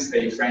attack against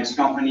a French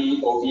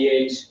company,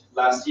 OVH,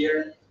 last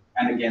year,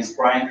 and against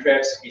Brian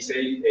Krebs, he's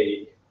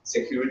a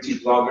security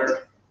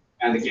blogger,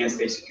 and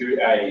against a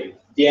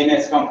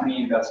DNS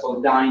company that's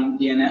called Dyn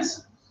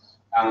DNS.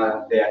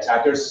 The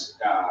attackers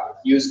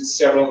used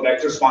several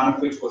vectors, one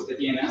of which was the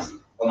DNS,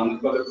 along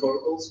with other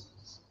protocols,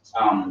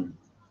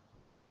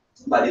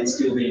 but it's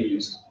still being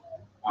used.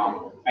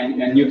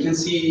 And you can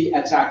see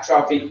attack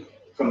traffic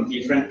from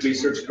different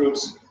research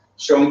groups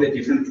showing the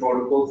different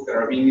protocols that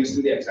are being used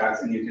in the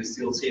attacks, and you can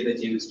still see the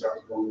DNS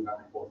traffic going back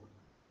and forth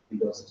in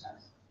those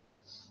attacks.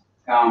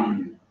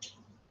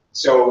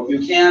 So you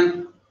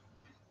can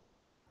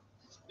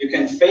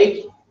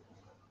fake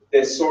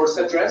the source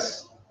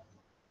address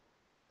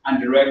and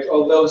direct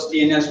all those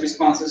DNS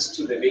responses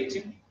to the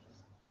victim.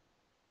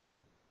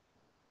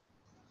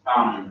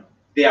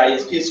 The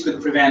ISPs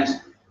could prevent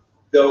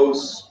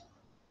those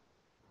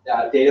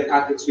data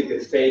packets with the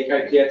fake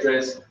IP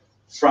address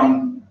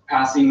from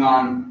passing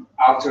on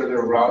after the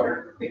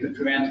router. They could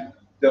prevent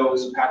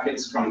those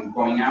packets from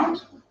going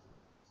out,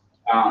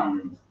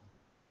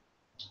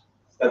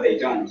 but they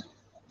don't.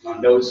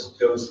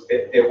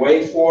 The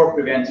way for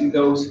preventing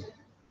those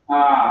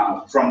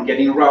from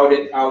getting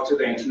routed out to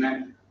the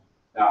internet,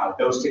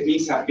 those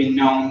techniques have been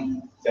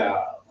known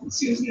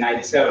since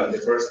 '97.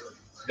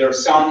 There are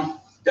some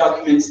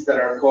documents that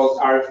are called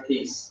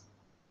RFPs.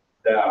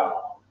 The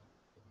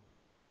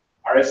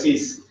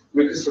RFCs,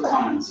 requests for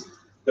comments.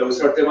 Those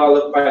are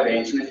developed by the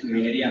internet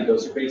community, and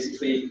those are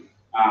basically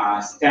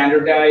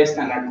standardized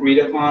and agreed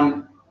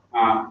upon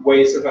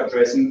ways of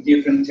addressing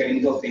different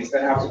technical things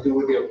that have to do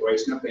with the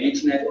operation of the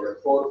internet or a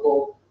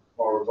protocol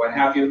or what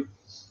have you.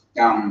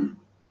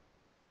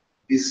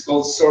 This is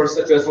called source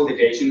address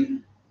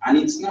validation, and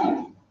it's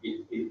known.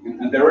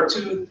 And there are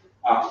two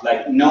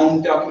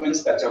known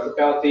documents that talk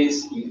about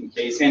this in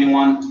case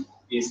anyone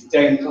is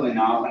technical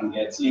enough and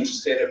gets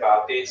interested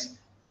about this.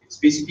 It's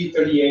BCP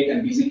 38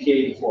 and BCP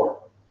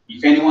 84.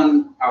 If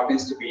anyone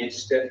happens to be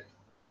interested,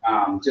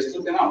 just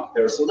look them up.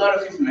 There's a lot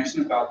of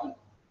information about them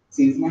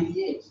since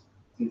 '98,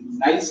 since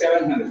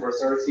 '97 when the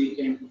first RFC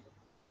came.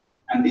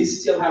 And this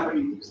is still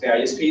happening because the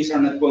ISPs are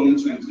not willing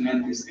to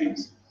implement these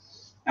things.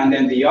 And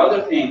then the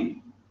other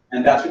thing,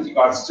 and that's with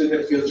regards to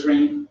the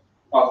filtering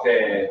of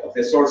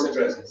the source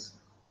addresses.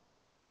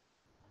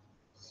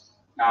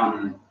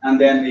 And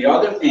then the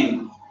other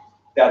thing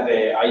that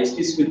the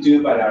ISPs could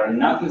do but are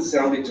not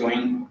necessarily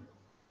doing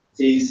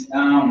is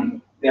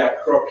the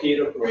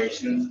appropriate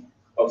operation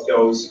of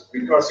those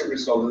recursive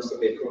resolvers that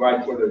they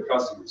provide for their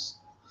customers.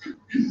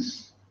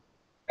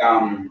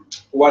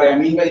 What I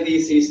mean by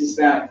this is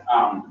that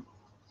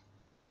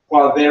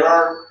while there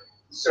are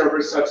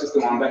servers such as the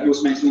one that he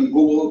was mentioning,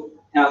 Google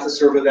has a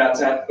server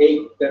that's at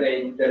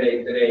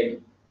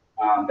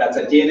that's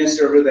a DNS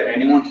server that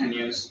anyone can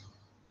use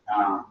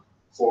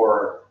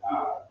for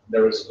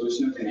the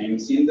resolution of the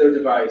names in their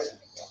device.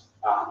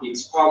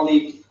 It's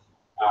public.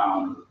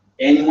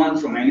 Anyone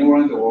from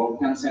anywhere in the world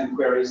can send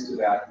queries to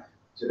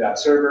that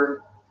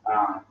server.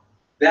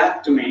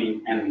 That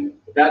domain and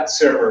that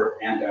server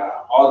and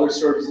other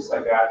services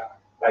like that,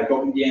 like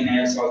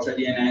OpenDNS,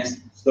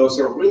 UltraDNS, those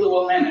are really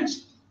well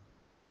managed.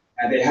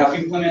 And they have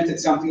implemented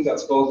something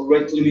that's called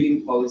rate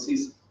limiting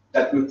policies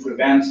that would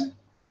prevent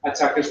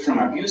attackers from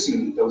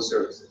abusing those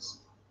services.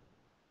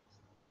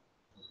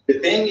 The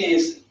thing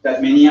is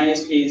that many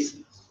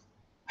ISPs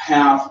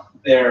have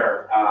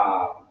their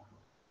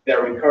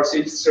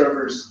recursive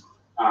servers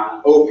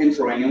open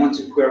for anyone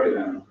to query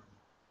them.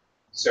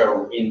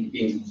 So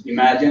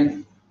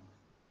imagine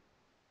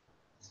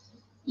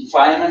if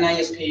I am an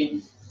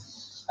ISP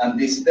and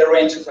this is the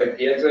range of IP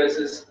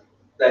addresses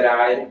that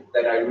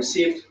I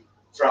received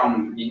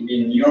from,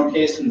 in your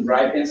case, from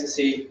Drive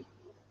NCC,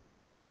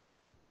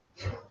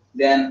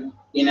 then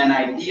in an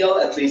ideal,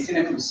 at least in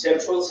a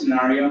conceptual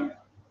scenario,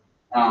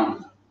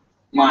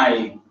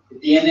 my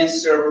DNS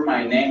server,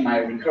 my name, my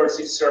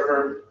recursive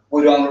server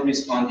would only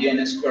respond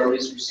DNS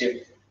queries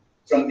received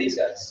from these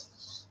guys,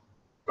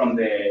 from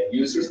the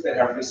users that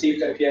have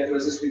received IP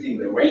addresses within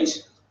the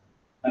range,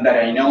 and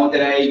that I know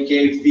that I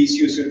gave this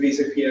user this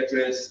IP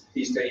address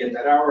this day at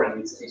that hour,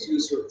 and it's this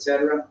user,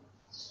 etc.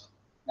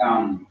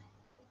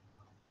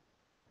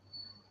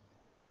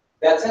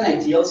 That's an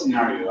ideal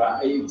scenario.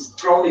 It's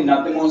probably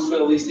not the most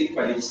realistic,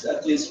 but it's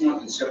at least from a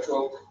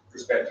conceptual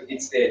perspective,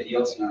 it's the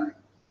ideal scenario.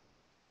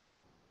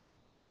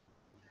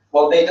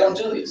 Well, they don't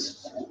do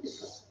this.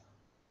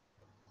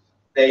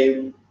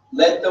 They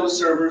let those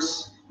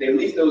servers, they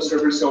leave those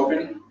servers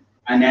open,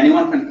 and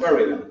anyone can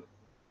query them.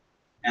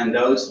 And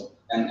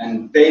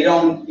they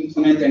don't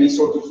implement any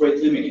sort of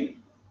rate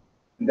limiting.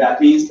 And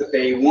that means that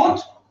they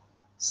won't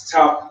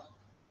stop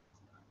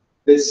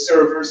the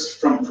servers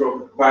from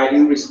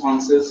providing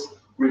responses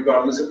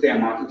regardless of the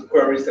amount of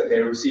queries that they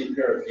receive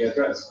per IP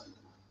address.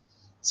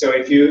 So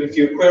if you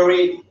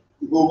query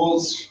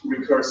Google's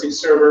recursive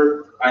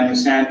server and you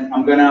send,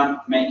 I'm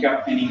gonna make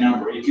up any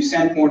number. If you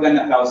send more than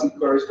 1,000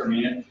 queries per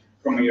minute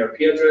from your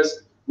IP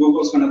address,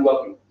 Google's gonna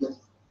block you.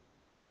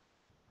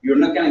 You're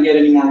not gonna get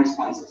any more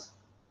responses.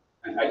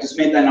 And I just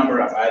made that number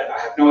up. I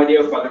have no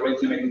idea what the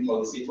rate limiting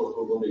policy for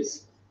Google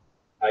is.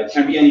 It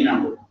can be any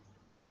number.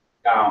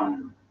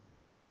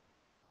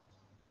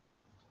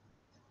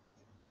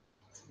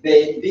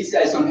 These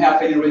guys don't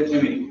have any rate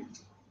limiting.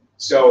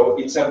 So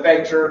it's a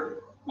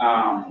vector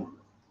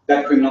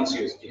that criminals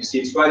use. You see,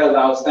 it's what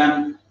allows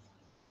them,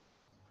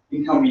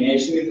 in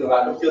combination with the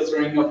lack of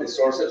filtering of the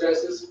source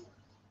addresses,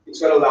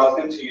 it's what allows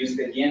them to use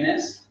the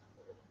DNS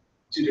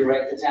to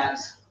direct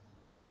attacks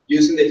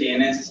using the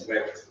DNS as a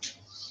vector.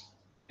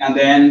 And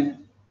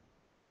then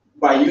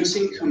by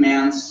using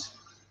commands,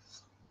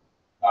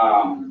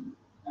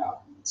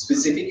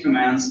 specific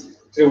commands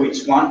through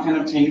which one can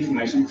obtain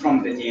information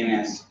from the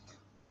DNS,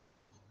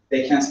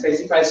 they can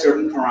specify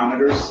certain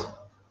parameters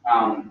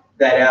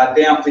that add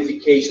the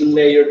amplification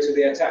layer to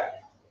the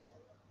attack.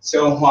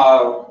 So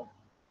while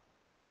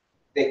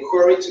the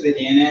query to the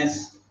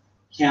DNS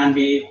can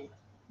be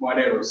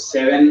whatever,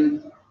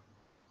 7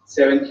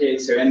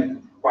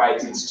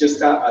 bytes, it's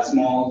just a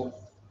small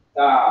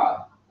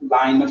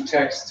line of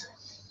text.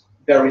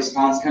 The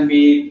response can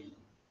be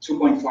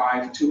 2.5,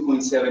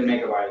 2.7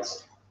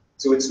 megabytes.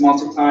 So it's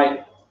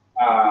multiplied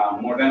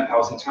more than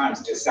 1,000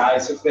 times the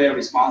size of the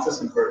responses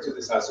compared to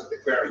the size of the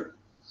query.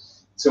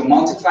 So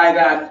multiply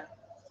that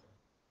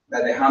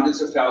by the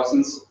hundreds of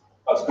thousands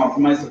of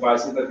compromised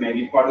devices that may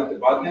be part of the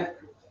botnet.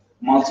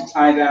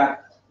 Multiply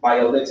that by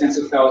all the tens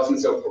of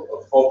thousands of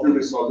open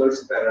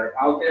resolvers that are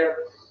out there.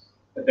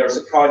 There's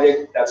a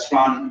project that's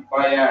run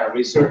by a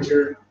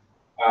researcher.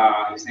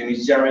 His name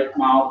is Jared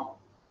Mao,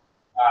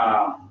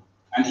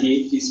 and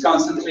he's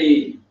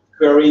constantly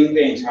querying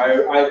the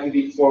entire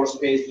IPv4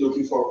 space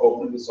looking for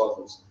open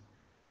resolvers.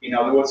 In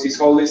other words, he's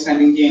always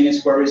sending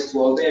DNS queries to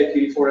all the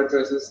IPv4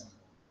 addresses,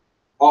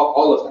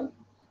 all of them,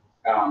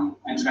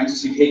 and trying to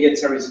see if he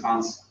gets a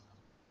response.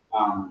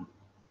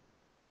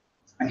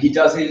 And he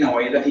does it in a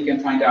way that he can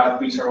find out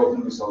which are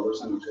open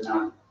resolvers and which are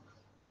not.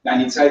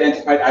 And it's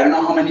identified, I don't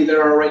know how many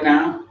there are right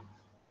now.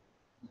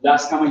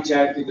 Last time I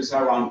checked, it was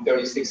around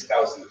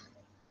 36,000,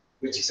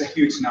 which is a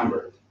huge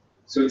number.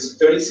 So it's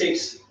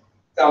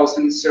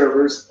 36,000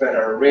 servers that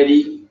are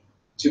ready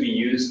to be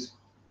used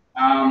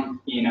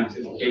in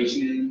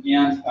amplification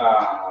and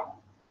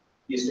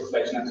use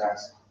deflection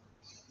attacks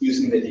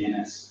using the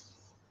DNS.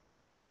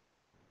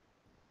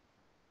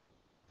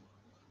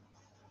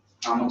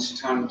 How much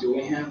time do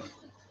we have?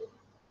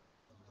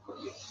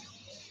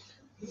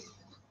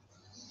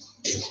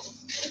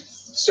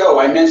 So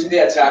I mentioned the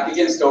attack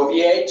against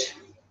OVH.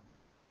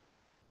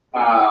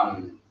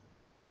 I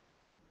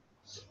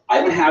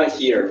don't have it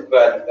here,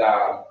 but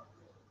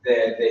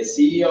the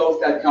CEO of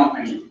that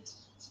company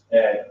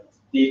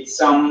did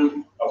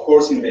some, of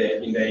course, in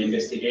the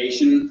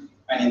investigation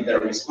and in the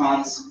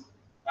response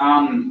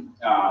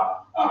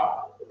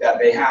that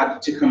they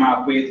had to come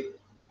up with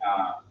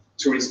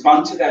to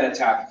respond to that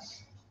attack.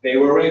 They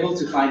were able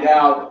to find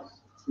out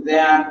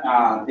that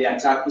the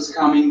attack was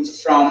coming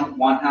from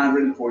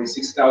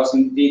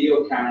 146,000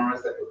 video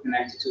cameras that were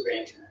connected to the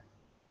internet,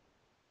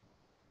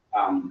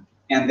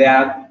 and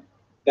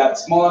that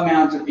small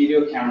amount of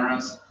video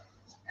cameras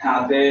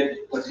had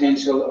the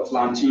potential of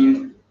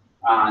launching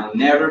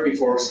never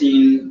before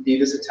seen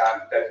DDoS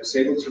attack that was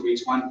able to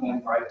reach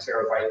 1.5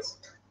 terabytes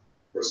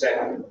per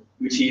second,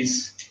 which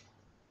is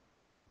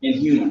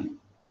inhuman.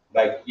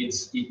 Like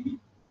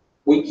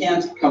we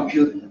can't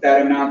compute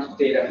that amount of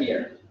data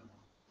here.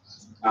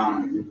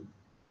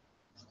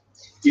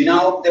 You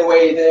know the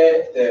way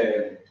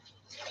the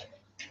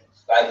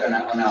like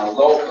on a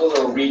local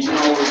or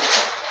regional.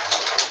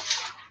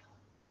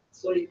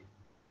 Sorry,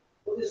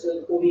 what is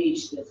the OVH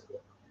stand for?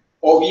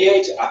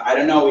 OVH, I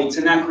don't know, it's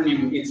an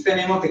acronym, it's the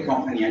name of the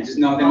company, I just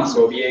know them as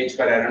OVH,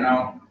 but I don't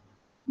know.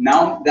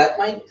 Now, that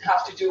might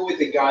have to do with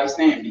the guy's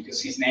name,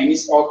 because his name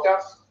is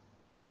Octave,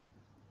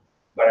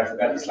 but I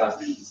forgot his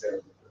last name,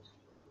 so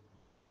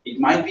it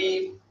might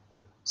be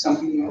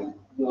something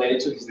related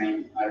to his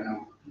name, I don't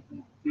know.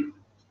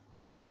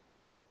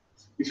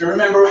 If you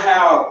remember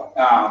how,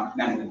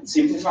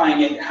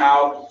 simplifying it,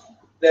 how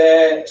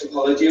the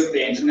topology of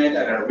the internet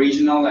at a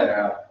regional, at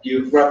a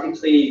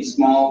geographically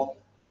small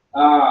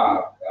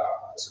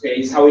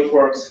space, how it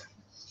works,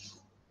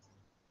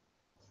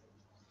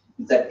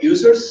 that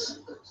users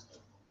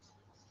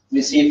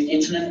receive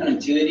internet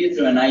connectivity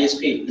through an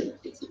ISP.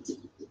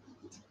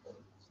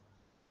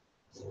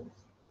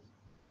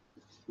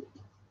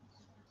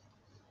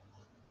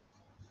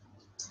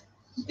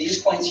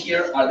 These points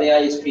here are the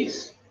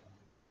ISPs.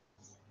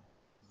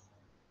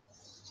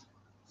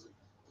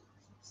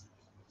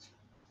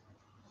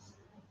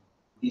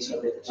 These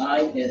are the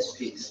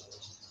ISPs.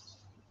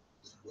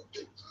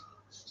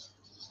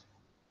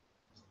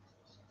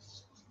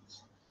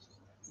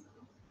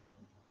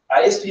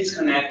 ISPs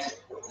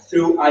connect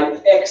through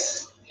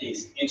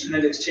IXPs,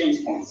 Internet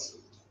Exchange Points.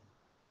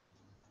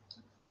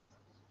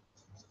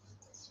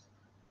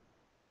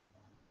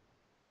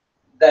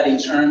 That in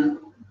turn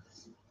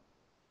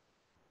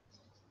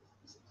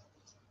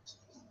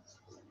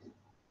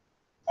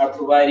are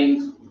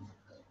providing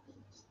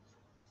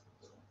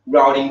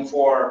routing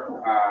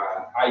for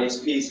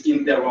ISPs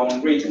in their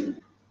own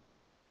region.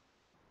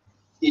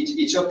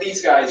 Each of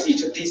these guys,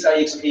 each of these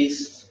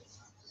ISPs,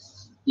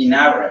 in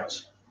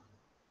average,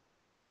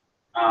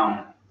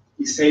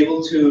 is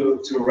able to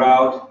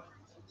route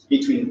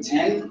between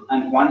 10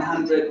 and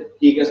 100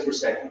 gigas per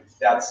second.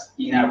 That's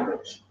in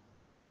average.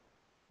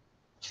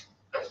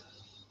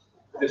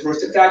 The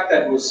first attack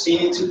that was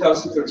seen in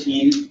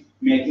 2013,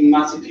 making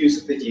massive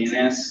use of the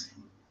DNS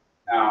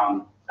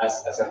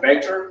as a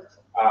vector,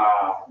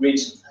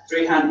 reached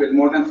 300,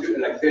 more than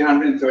like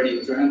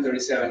 330,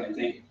 337, I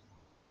think,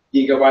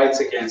 gigabytes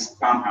against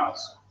Spamhaus.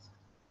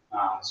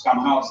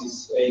 Spamhaus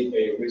is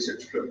a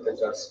research group that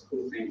does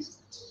cool things.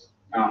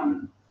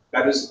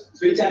 That is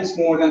 3 times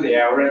more than the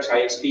average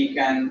ISP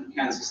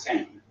can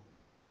sustain.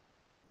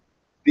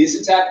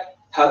 This attack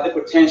had the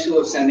potential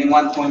of sending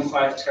 1.5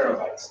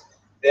 terabytes.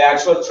 The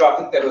actual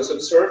traffic that was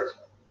observed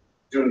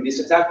during this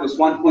attack was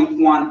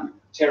 1.1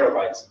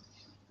 terabytes,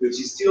 which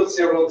is still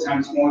several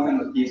times more than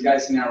what these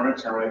guys in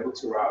average are able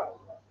to route.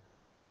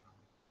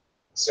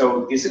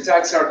 So these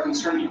attacks are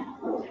concerning.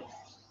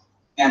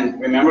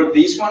 And remember,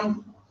 this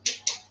one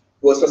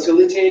was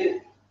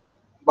facilitated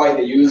by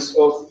the use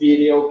of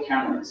video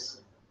cameras.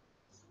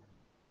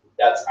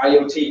 That's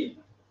IoT.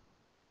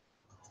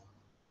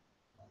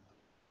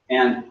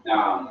 And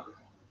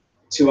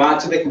to add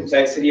to the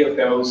complexity of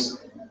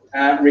those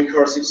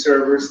recursive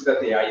servers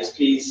that the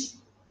ISPs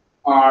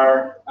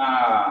are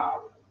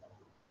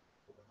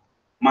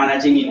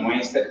managing in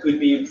ways that could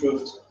be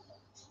improved,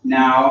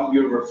 now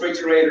your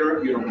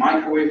refrigerator, your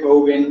microwave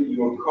oven,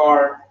 your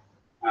car,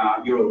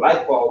 your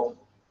light bulb,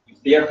 if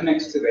they are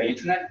connected to the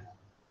internet,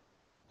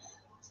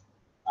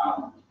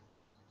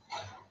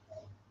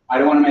 I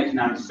don't want to make an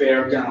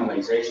unfair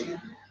generalization,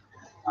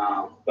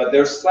 but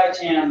there's a slight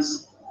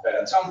chance that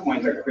at some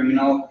point a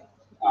criminal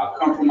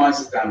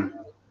compromises them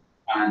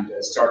and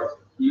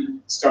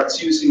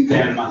starts using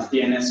them as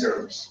DNS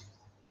servers.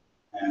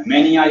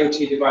 Many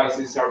IoT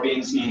devices are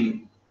being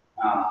seen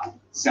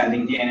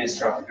sending DNS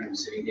traffic and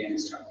receiving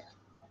DNS traffic.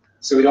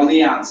 So it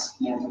only adds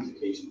more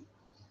complication.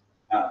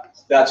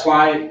 That's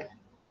why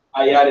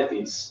I added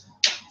this.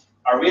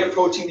 Are we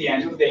approaching the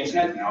end of the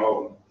internet?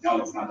 No,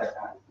 it's not that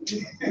bad.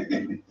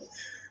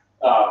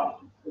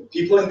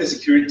 People in the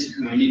security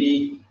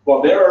community,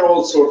 well, there are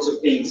all sorts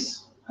of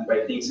things, and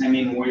by things I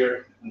mean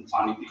weird and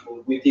funny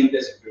people within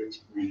the security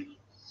community.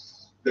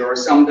 There are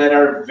some that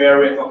are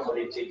very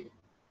apocalyptic.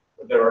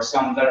 There are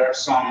some that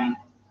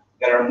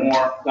are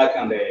more like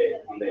on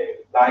the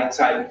light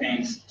side of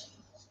things.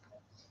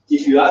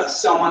 if you ask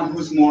someone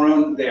who's more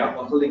on the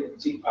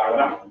apocalyptic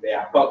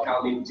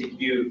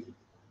view,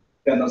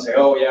 then they'll say,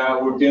 oh yeah,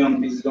 we're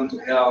doomed, this is going to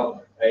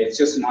hell, it's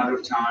just a matter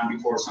of time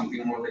before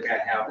something more like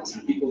that happens,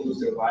 and people lose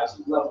their lives,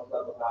 blah, blah,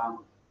 blah, blah, blah.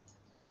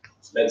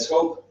 Let's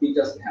hope it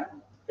doesn't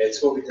happen. Let's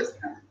hope it doesn't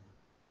happen.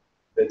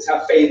 Let's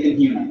have faith in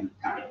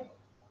humankind.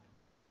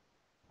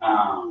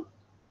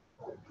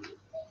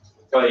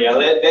 So yeah,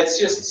 let's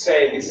just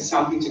say this is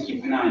something to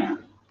keep an eye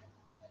on.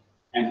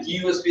 And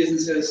you as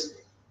businesses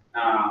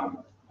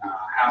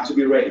have to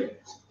be ready.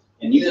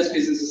 And you as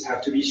businesses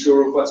have to be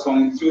sure of what's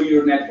going through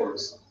your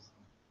networks.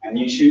 And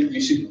you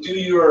should do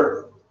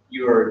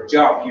your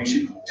job. You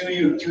should do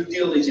your due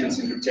diligence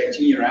in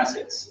protecting your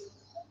assets.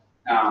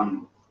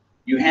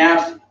 You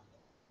have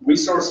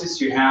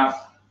resources. You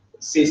have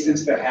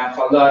systems that have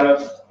a lot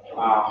of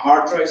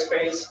hard drive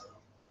space.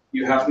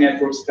 You have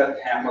networks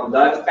that have a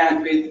lot of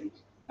bandwidth,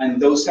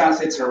 and those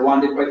assets are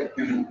wanted by the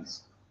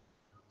criminals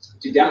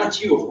to damage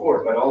you, of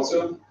course, but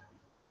also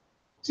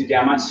to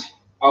damage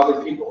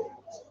other people.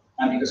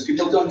 And because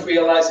people don't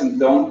realize and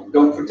don't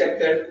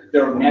protect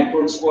their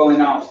networks well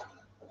enough,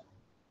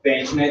 the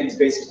internet is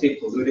basically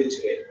polluted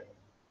today.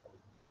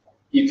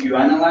 If you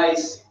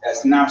analyze a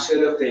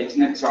snapshot of the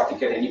internet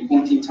traffic at any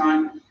point in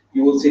time,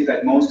 you will see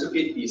that most of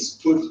it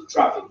is foot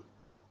traffic.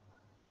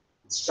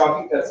 It's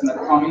traffic that's not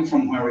coming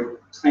from where it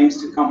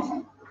claims to come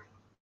from.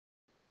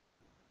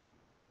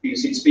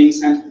 Because it's being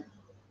sent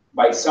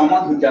by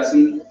someone who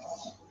doesn't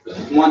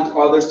want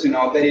others to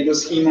know that it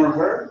was him or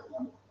her,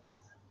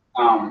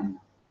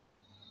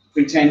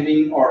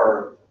 pretending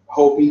or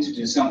hoping to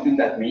do something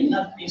that may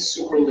not be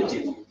super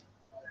legitimate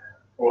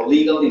or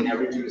legal in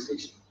every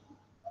jurisdiction.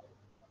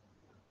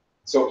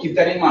 So keep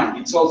that in mind.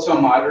 It's also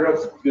a matter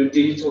of good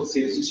digital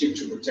citizenship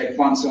to protect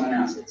one's own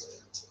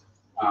assets.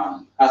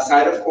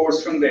 Aside, of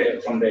course, from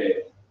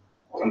the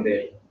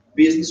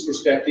business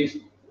perspective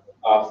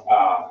of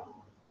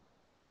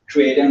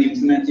creating and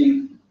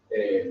implementing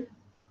a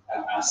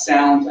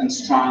sound and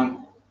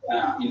strong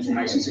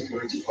information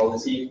security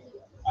policy.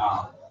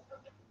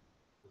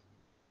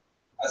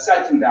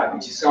 Aside from that,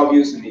 which is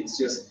obvious and it's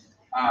just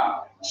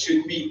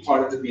should be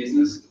part of the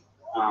business,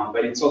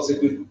 but it's also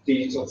good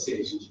digital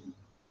citizenship.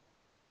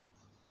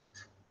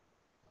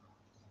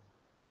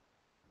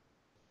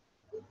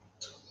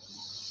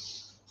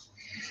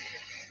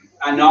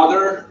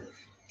 Another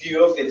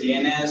view of the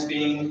DNS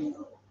being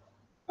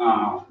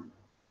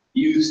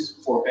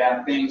used for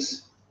bad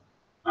things.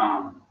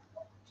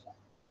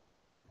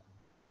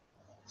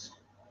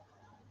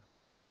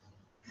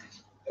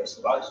 There's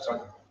a lot to talk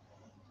about.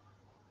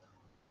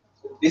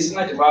 This is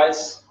my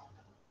device.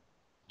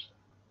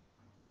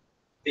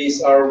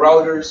 These are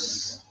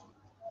routers.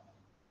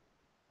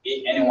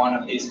 Any one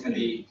of these can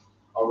be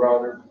a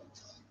router.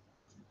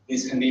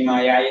 This can be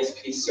my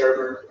ISP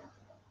server.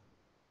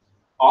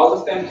 All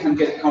of them can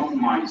get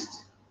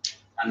compromised,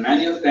 and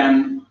many of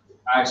them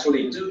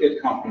actually do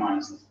get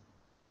compromised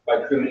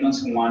by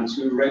criminals who want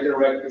to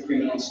redirect the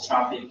criminals'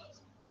 traffic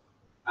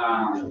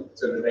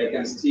so that they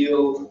can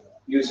steal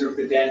user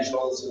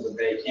credentials, so that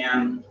they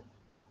can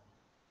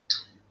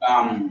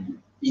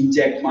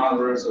inject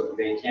malware, so that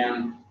they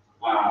can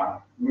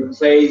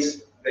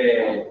replace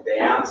the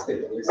ads, the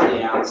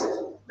publicity ads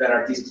that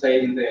are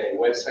displayed in the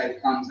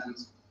website content.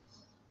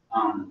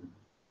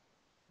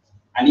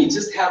 And it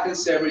just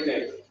happens every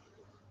day.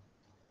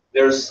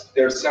 There's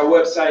a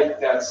website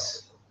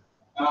that's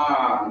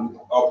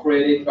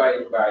operated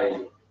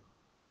by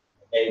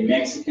a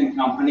Mexican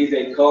company.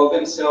 They call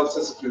themselves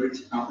a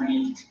security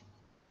company,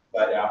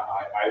 but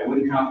I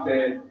wouldn't have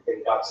the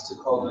guts to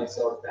call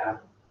myself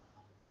that.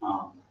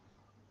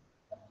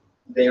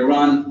 They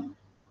run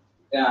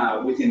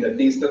within the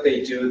things that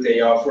they do. They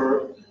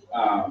offer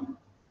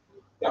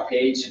a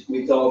page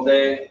with all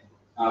the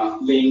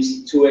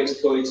links to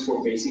exploits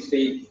for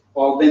basically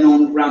all the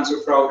known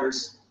ransomware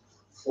routers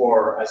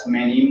for as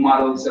many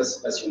models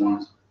as you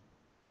want.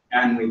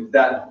 And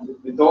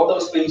with all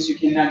those links, you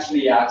can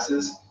actually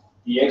access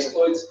the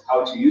exploits,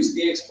 how to use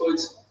the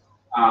exploits,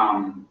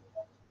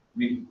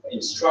 with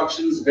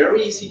instructions,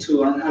 very easy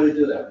to learn how to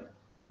do that.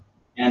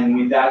 And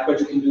with that, what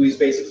you can do is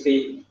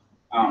basically,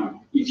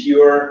 if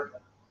you're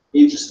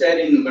interested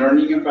in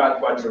learning about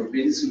what your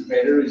business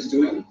competitor is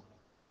doing,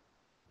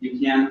 you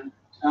can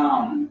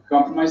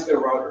compromise the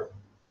router.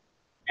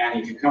 And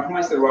if you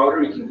compromise the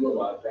router, you can do a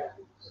lot of that.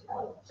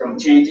 From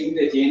changing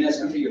the DNS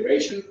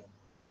configuration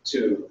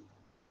to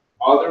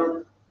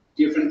other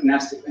different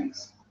nasty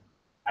things.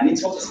 And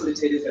it's all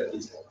facilitated at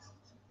these days.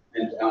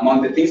 And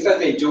among the things that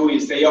they do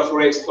is they offer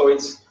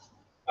exploits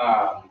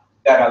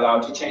that allow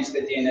to change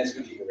the DNS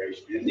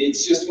configuration. And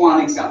it's just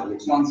one example.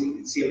 It's one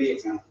silly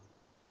example.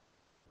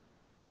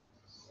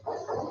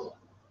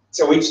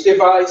 So each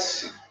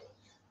device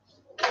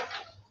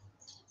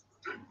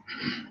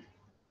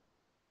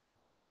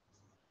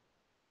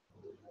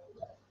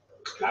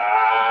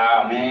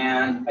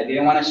man, I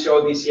didn't want to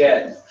show this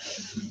yet.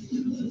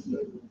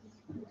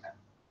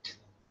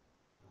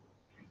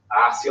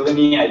 Silly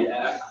me, I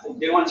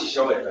didn't want to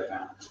show it right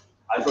now.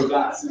 I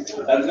forgot. That's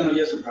going to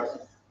be a surprise.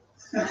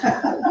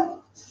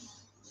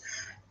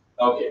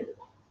 Okay.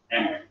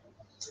 Anyway,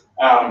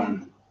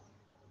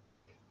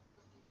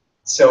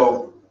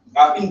 so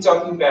I've been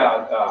talking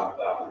about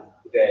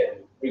the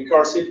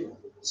recursive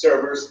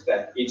servers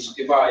that each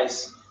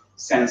device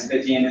sends the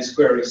DNS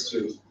queries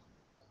to.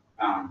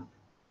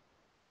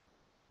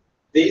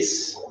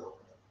 This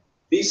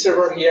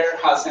server here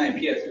has an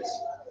IP address.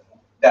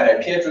 That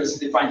IP address is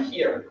defined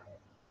here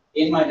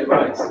in my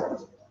device.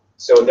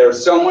 So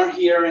there's somewhere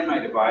here in my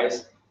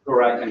device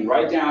where I can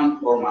write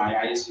down, or my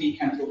ISP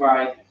can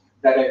provide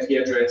that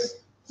IP address,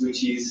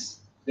 which is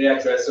the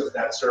address of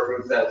that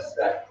server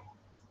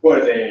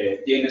where the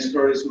DNS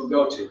queries will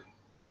go to.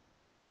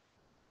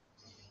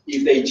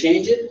 If they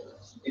change it,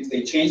 if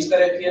they change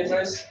that IP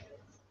address,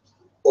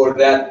 or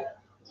that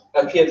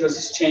IP address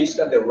is changed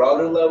at the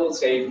router level,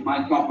 say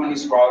my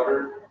company's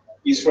router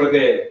is for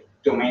the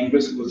domain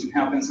resolution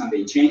happens and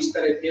they change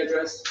that IP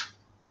address,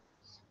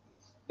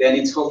 then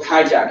it's called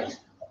hijacking.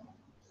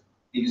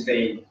 Because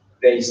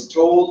they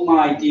stole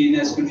my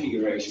DNS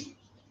configuration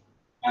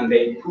and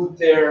they put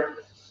there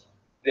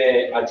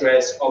the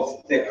address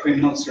of the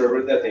criminal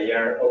server that they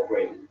are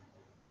operating.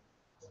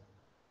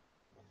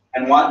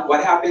 And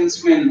what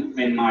happens when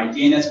my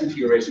DNS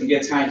configuration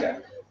gets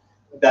hijacked?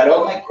 That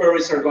all my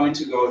queries are going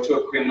to go to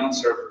a criminal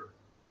server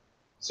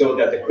so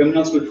that the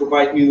criminals will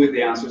provide me with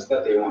the answers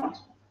that they want.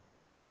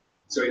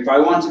 So if I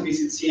want to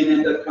visit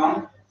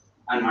CNN.com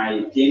and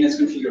my DNS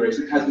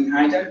configuration has been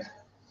hijacked,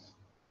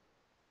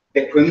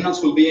 the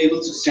criminals will be able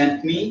to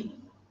send me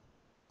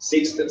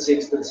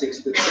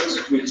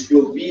 6.6.6.6, which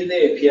will be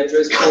the IP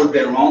address for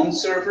their own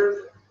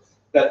server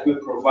that will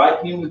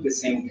provide me with the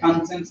same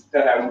content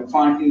that I will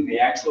find in the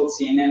actual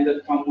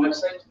CNN.com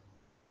website,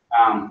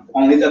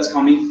 only that's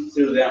coming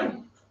through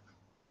them.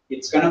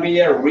 It's going to be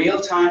a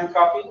real-time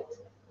copy.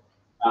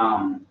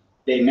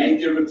 They may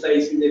be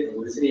replacing the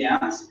publicity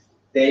ads.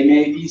 They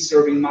may be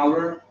serving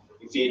malware.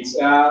 If it's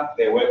the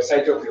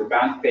website of your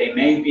bank, they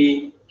may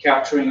be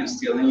capturing and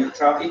stealing your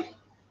traffic.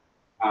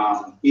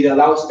 It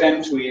allows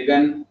them to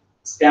even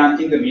stand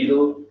in the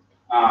middle,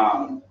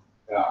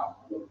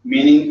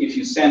 meaning if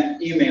you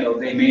send email,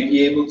 they may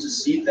be able to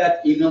see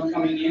that email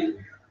coming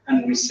in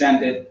and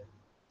resend it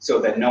so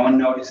that no one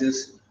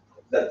notices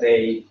that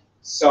they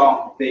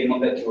saw the email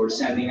that you were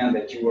sending and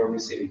that you were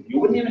receiving. You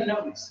wouldn't even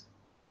notice.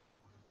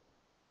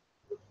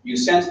 You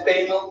sent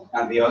the email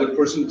and the other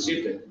person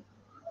received it.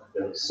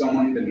 There was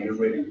someone in the middle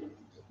reading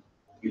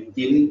it.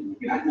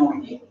 You had no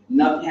idea,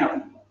 nothing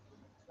happened,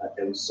 but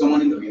there was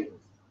someone in the middle.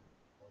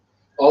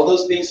 All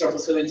those things are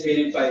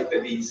facilitated by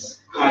these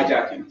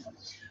hijacking.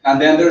 And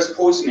then there's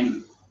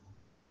poisoning.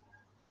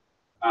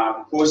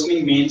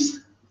 Poisoning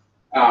means,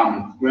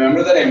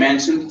 remember that I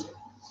mentioned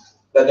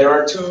that there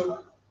are two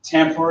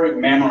temporary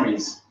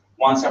memories.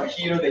 One's up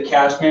here, the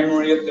cache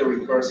memory of the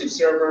recursive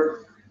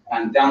server,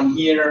 and down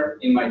here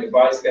in my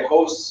device, the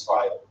hosts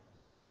file.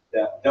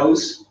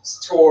 Those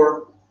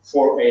store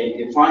for a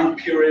defined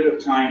period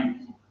of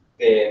time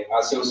the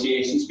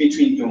associations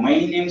between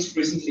domain names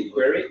recently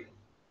queried.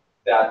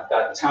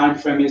 That time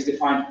frame is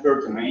defined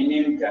per domain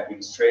name. The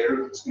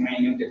administrator's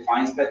domain name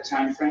defines that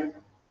time frame,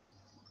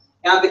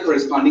 and the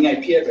corresponding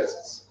IP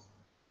addresses.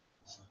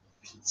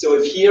 So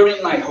if here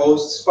in my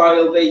hosts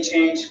file they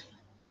change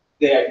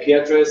the IP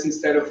address,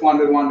 instead of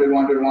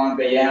 100.100.1,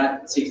 they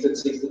add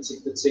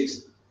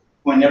 6.6.6.6.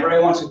 Whenever I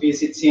want to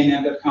visit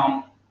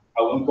CNN.com,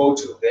 I will go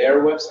to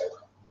their website,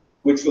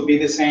 which will be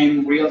the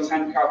same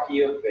real-time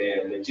copy of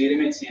the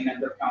legitimate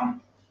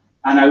CNN.com.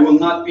 And I will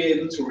not be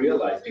able to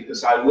realize,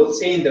 because I will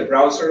see in the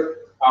browser,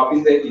 up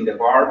in the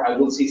bar, I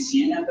will see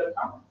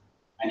CNN.com,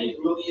 and it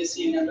will be a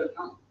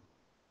CNN.com.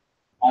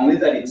 Only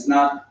that it's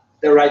not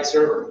the right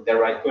server, the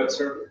right web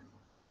server.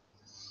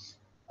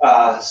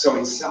 So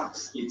it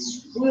sucks.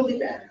 It's really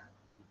bad.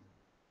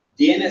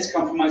 DNS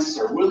compromises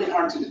are really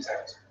hard to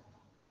detect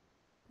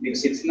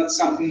because it's not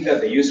something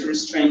that the user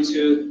is trained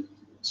to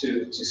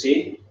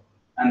see,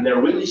 and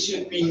there really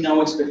should be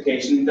no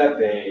expectation that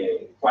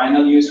the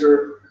final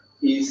user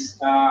is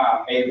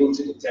able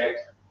to detect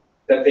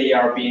that they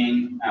are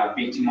being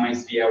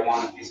victimized via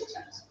one of these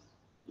attacks.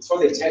 It's for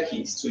the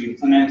techies to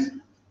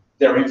implement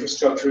their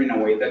infrastructure in a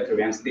way that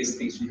prevents these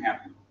things from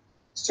happening,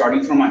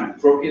 starting from an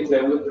appropriate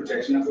level of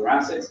protection of their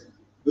assets,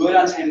 good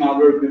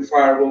anti-malware, good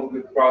firewall,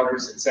 good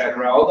routers,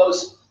 etc. All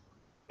those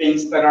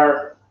things that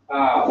are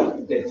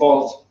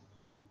default,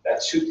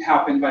 that should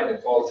happen by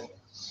default,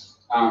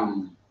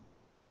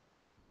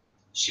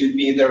 should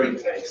be there in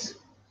place.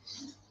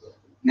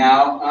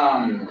 Now,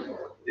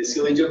 the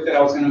silly joke that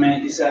I was going to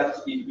make is that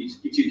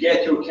if you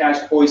get your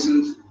cache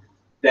poisoned,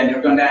 then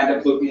you're going to end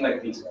up looking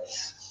like these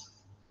guys.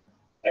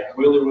 Like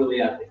really,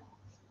 really ugly.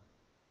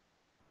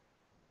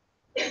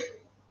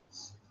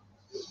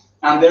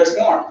 And there's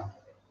more.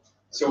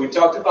 So we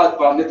talked about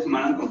bounded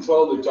command and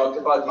control, we talked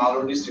about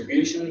malware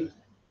distribution,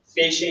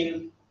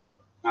 phishing,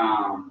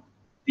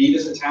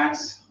 DDoS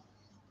attacks,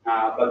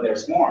 but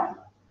there's more.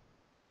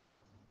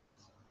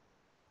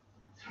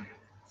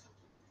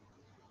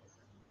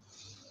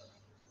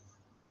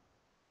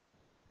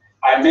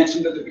 I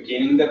mentioned at the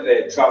beginning that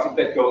the traffic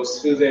that goes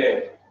through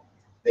the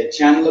the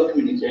channel of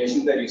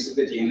communication that uses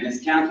the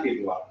DNS can't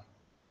be blocked.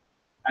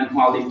 And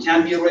while it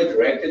can be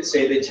redirected,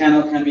 say the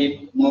channel can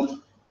be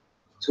moved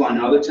to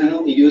another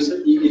channel, it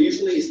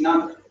usually is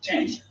not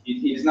changed.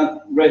 It is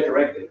not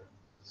redirected.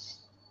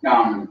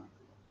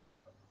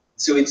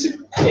 So it's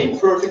a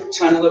perfect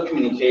channel of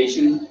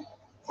communication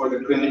for the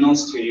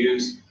criminals to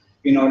use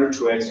in order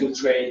to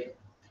exfiltrate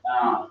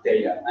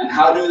data. And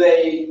how do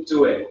they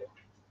do it?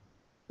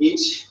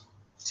 Each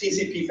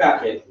TCP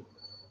packet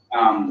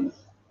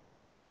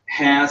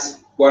has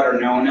what are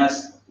known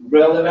as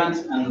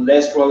relevant and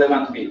less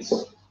relevant bits.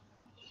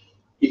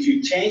 If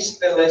you change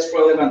the less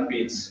relevant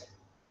bits,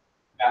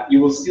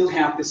 you will still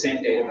have the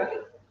same data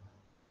packet.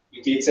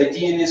 If it's a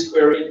DNS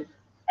query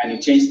and you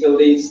change the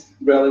least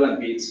relevant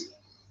bits,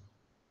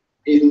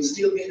 it will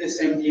still be the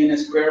same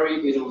DNS query,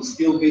 it will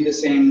still be the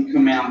same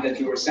command that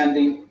you were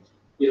sending,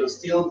 it will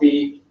still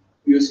be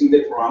using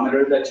the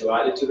parameter that you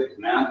added to the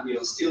command, it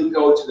will still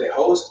go to the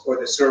host or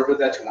the server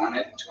that you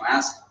wanted to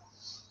ask.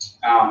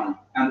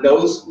 And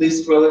those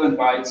least relevant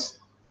bytes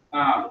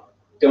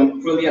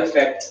don't really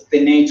affect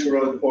the nature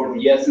or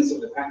the essence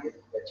of the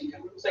packet, that you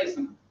can replace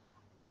them.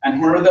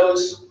 And where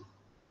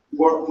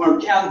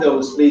can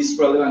those least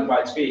relevant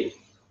bytes be?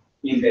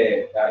 In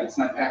the, it's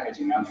not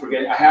packaging,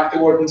 I have the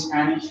word in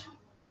Spanish,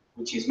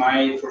 which is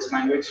my first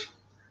language,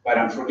 but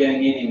I'm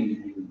forgetting it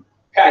in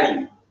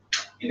padding,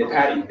 in the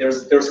padding.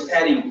 There's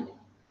padding,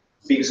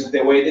 because of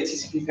the way the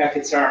TCP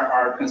packets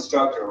are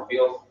constructed or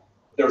built,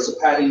 there's a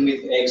padding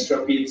with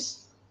extra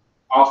bits,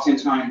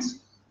 oftentimes,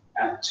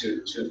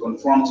 to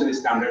conform to the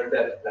standard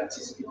that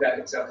TCP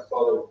packets have to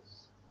follow.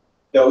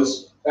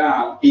 Those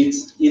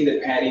bits in the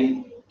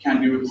padding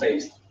can be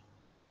replaced.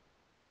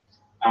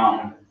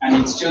 And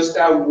it's just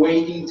a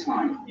waiting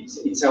time.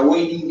 It's a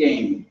waiting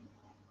game.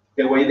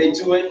 The way they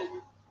do it,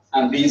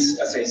 and this,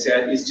 as I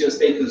said, is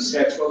just a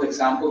conceptual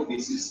example.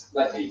 This is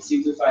like a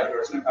simplified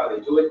version of how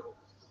they do it.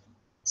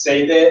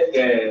 Say that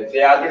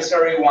the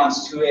adversary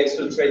wants to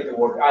exfiltrate the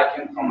word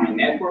icon from my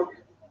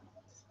network.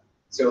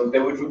 So they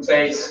would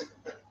replace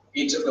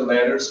each of the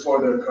letters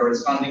for their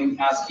corresponding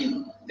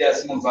ASCII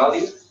decimal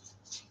value,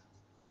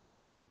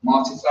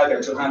 multiply by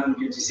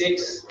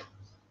 256.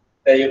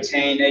 They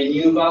obtain a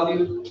new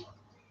value.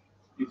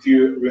 If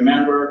you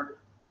remember,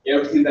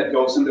 everything that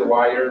goes on the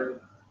wire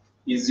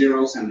is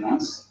zeros and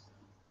ones.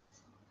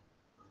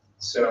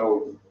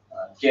 So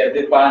get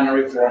the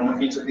binary form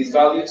of each of these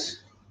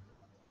values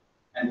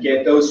and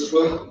get those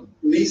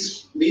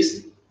least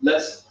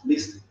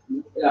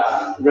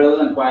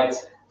relevant bytes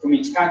from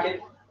each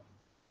packet,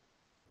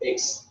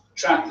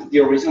 extract the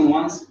original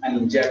ones and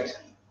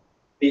inject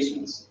these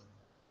ones,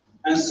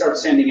 and start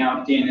sending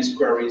out DNS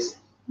queries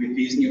with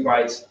these new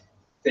bytes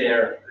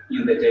there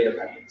in the data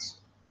packets.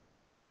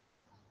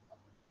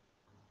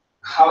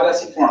 How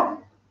does it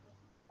form?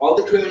 All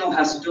the criminal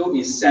has to do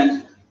is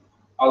send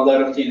a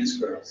lot of DNS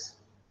queries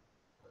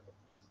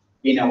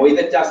in a way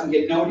that doesn't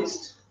get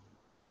noticed.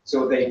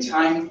 So they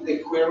time the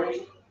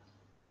query,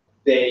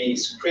 they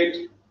script,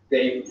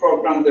 they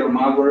program their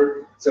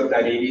malware so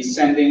that it is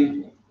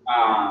sending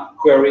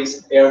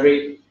queries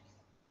every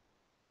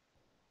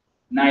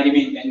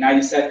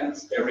 90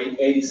 seconds, every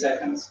 80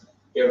 seconds,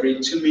 every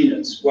 2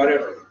 minutes,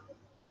 whatever.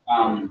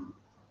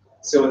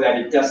 So that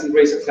it doesn't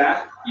raise a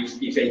flag.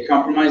 If a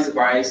compromised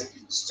device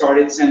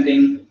started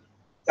sending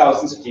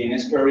thousands of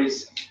DNS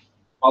queries,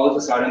 all of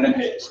a sudden, then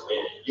hey,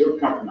 you're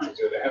compromised,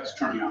 so they have to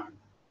turn you on.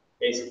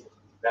 Basically,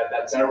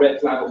 that's a red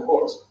flag, of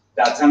course.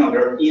 That's an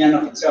alert in and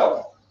of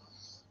itself.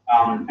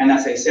 And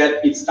as I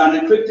said, it's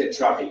unencrypted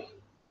traffic,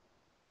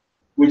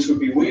 which would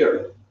be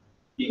weird,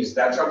 because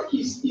that traffic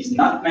is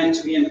not meant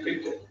to be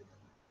encrypted.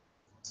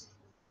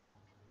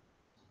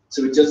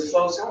 So it just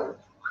flows out.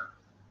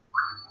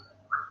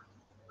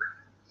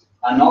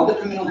 And all the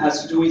criminal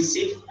has to do is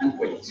sit and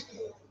wait.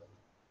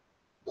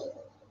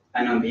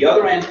 And on the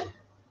other end,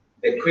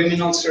 the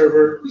criminal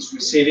server is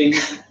receiving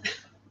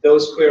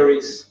those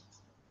queries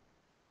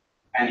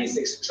and is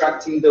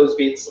extracting those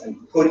bits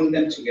and putting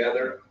them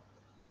together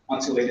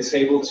until it is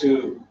able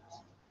to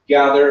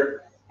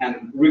gather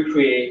and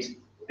recreate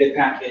the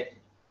packet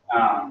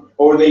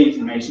or the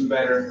information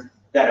better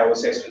that I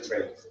was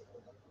exfiltrating.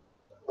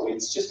 So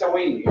it's just a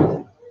waiting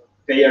game.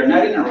 They are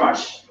not in a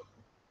rush.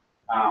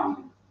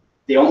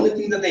 The only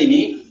thing that they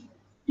need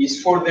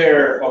is for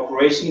their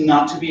operation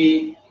not to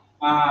be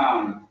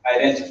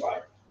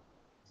identified.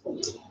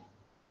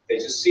 They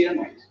just sit and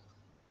wait.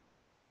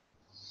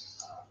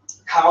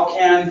 How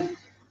can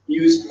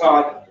you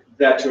spot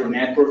that your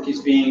network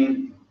is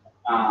being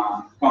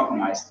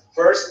compromised?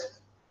 First,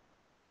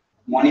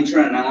 monitor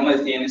and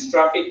analyze DNS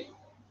traffic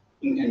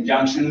in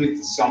conjunction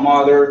with some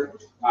other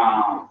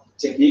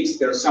techniques.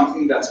 There's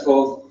something that's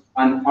called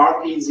an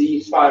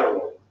RPZ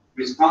firewall,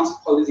 Response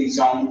Policy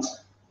Zone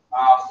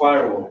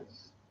firewall.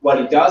 What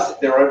it does,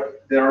 there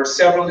are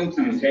several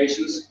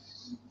implementations.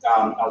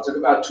 I'll talk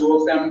about two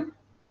of them,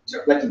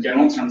 just like in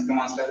general terms, the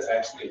ones that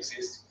actually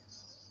exist.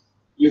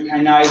 You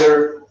can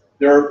either,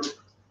 there are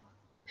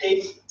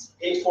paid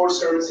for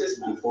services,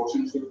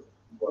 unfortunately,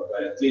 but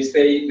at least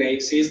they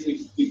exist.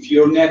 If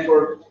your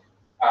network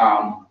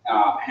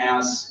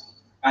has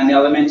an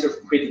element of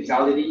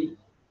criticality,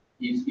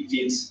 if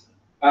it's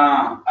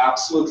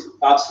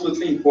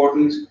absolutely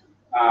important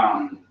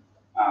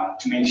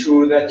to make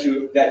sure that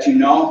you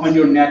know when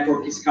your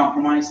network is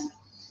compromised.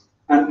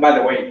 And by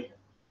the way,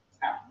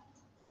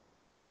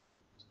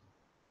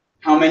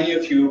 how many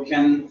of you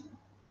can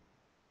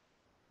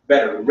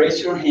better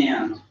raise your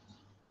hand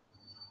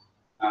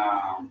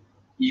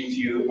if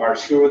you are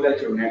sure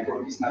that your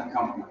network is not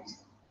compromised?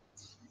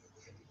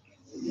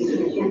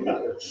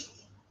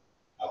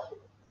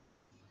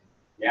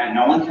 Yeah,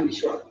 no one can be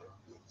sure.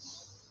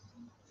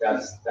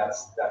 That's that.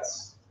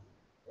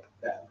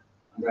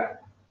 I'm glad.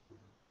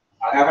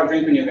 I'll have a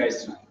drink with you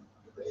guys tonight.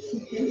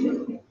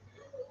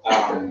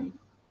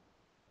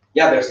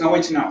 Yeah, there's no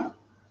way to know.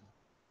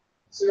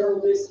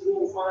 So this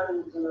will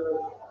find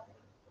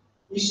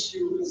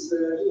issue with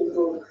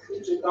the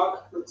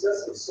attack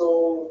processor.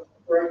 So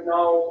right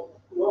now,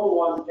 no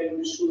one can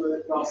be sure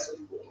that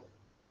nothing.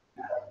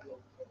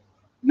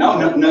 No,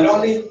 not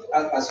only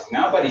as of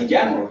now, but in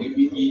general,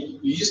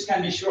 you just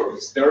can't be sure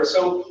because there are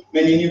so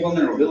many new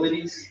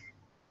vulnerabilities.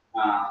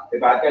 The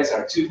bad guys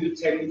are too good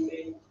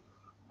technically.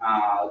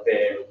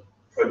 The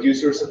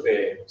producers of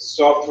the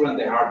software and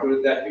the hardware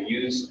that we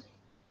use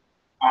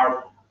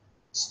are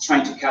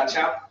trying to catch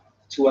up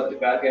to what the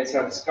bad guys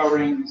are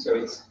discovering. So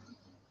it's,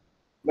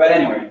 but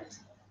anyway,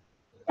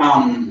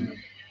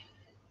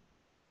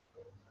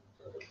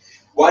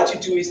 what you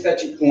do is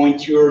that you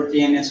point your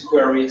DNS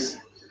queries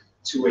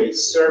to a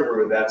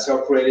server that's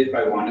operated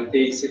by one of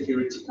the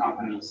security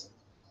companies.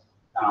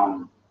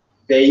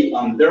 They,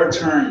 on their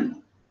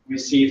turn,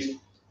 receive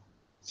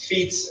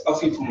feeds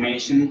of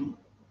information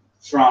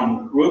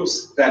from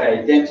groups that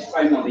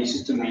identify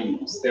malicious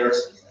domains.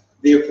 There's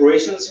the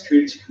operational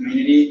security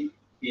community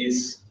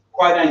is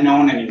quite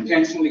unknown and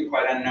intentionally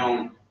quite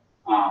unknown.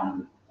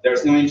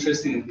 There's no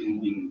interest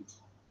in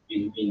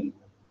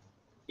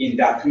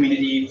that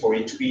community for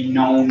it to be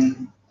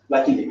known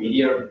like in the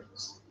media.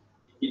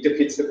 It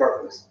defeats the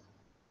purpose.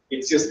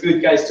 It's just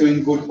good guys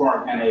doing good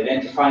work and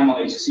identifying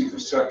malicious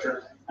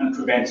infrastructure and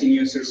preventing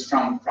users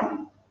from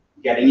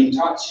getting in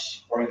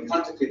touch or in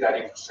contact with that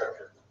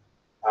infrastructure.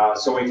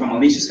 So if a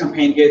malicious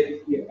campaign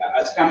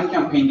a spamming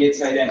campaign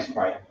gets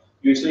identified,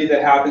 usually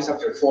that happens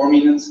after 4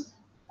 minutes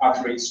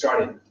after it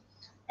started.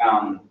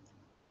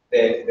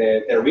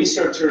 The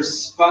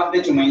researchers spot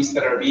the domains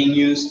that are being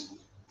used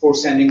for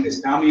sending the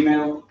spam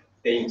email.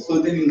 They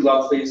include them in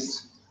block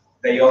lists.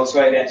 They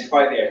also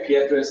identify the IP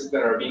addresses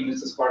that are being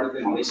used as part of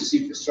the malicious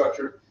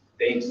infrastructure.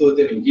 They include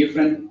them in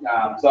different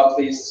block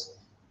lists.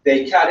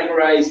 They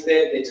categorize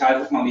the type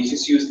of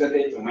malicious use that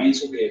the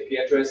domains or the IP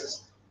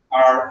addresses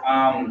are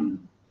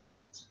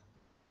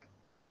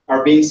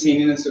being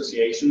seen in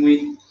association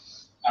with.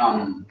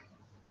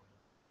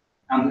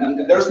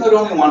 And there's not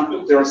only one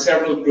group, there are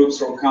several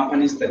groups or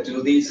companies that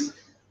do these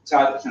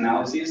type of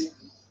analyses.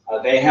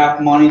 They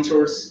have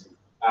monitors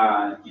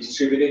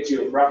distributed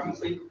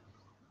geographically,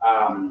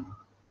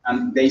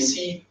 and they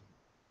see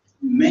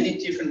many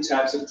different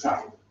types of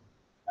traffic,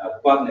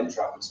 botnet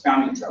traffic,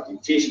 spamming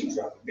traffic, phishing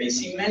traffic. They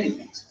see many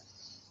things.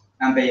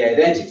 And they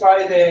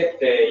identify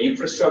the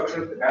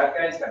infrastructure, the bad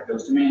guys, like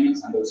those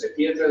domains and those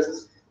IP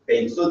addresses. They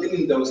include them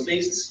in those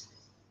lists.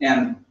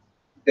 And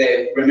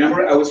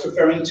remember, I was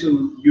referring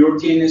to your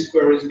DNS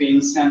queries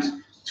being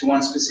sent to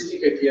one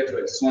specific IP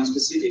address, one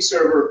specific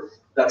server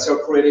that's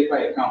operated by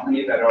a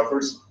company that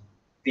offers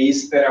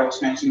this that I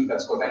was mentioning,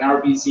 that's called an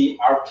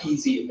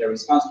RPZ, the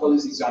Response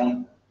Policy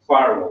Zone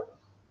Firewall.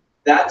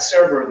 That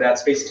server,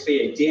 that's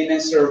basically a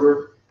DNS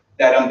server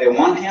that on the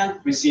one hand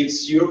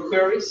receives your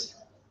queries,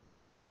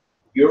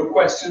 your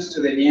questions to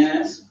the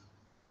DNS.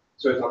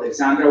 So if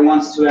Alexandra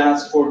wants to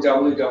ask for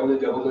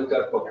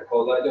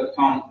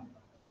www.coca-cola.com,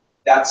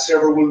 that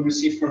server will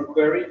receive her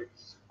query.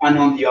 And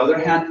on the other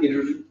hand, it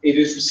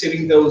is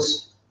receiving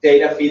those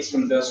data feeds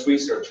from those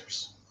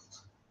researchers.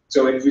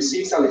 So it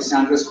receives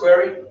Alexandra's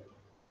query,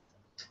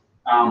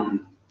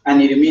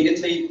 and it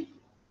immediately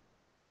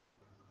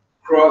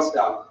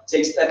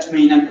takes that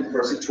domain and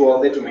compares it to all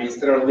the domains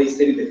that are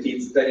listed in the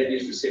feeds that it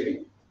is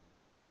receiving.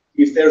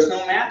 If there's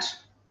no match,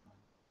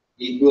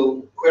 it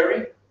will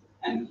query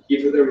and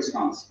give you the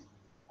response.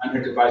 And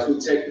her device will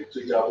take it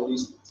to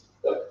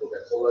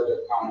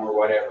www.coca-cola.com or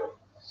whatever.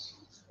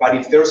 But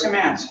if there's a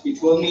match,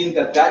 it will mean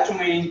that that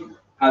domain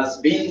has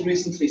been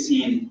recently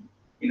seen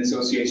in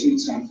association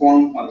with some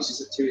form of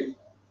malicious activity.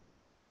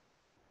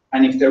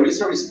 And if there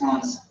is a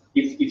response,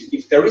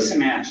 if there is a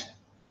match,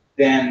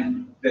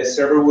 then the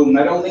server will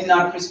not only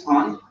not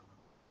respond,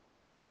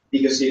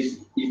 because if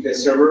the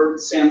server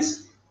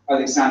sends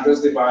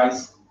Alexandra's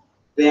device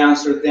the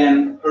answer,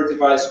 then her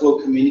device will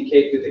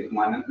communicate with the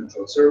command and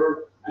control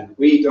server, and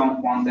we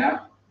don't want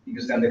that,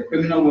 because then the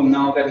criminal will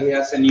know that he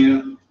has a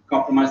new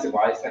compromised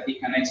device that he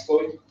can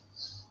exploit.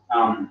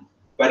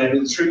 But it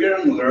will trigger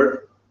an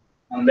alert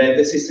and let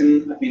the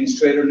system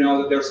administrator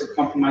know that there's a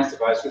compromised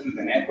device within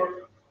the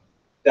network,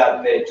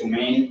 that the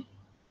domain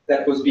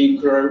that was being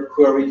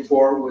queried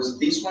for was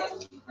this one,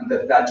 and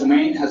that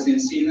domain has been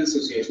seen in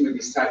association with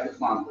this type of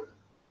malware.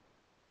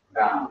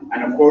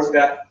 And of course,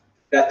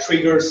 that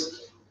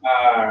triggers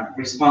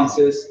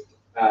responses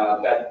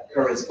that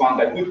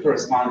would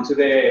correspond to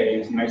the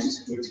information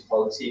security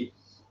policy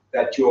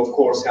that you, of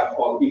course, have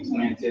all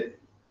implemented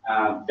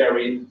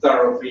very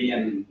thoroughly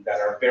and that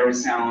are very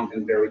sound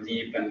and very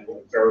deep and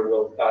very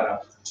well thought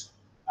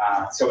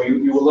of. So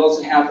you will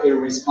also have a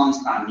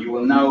response time. You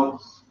will know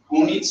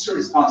who needs to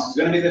respond. It's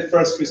going to be the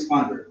first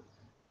responder.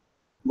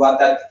 What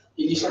that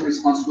initial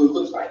response will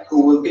look like.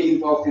 Who will be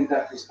involved in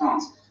that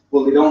response?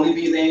 Will it only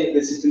be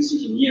the systems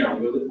engineer?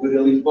 Will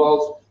it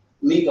involve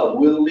legal?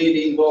 Will it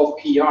involve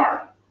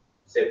PR?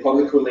 Say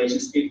public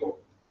relations people?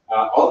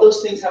 All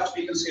those things have to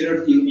be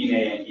considered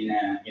in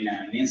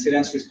an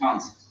incident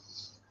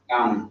response.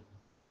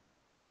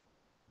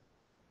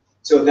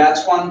 So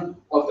that's one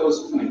of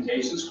those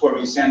implementations where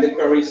you send the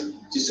queries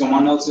to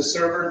someone else's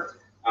server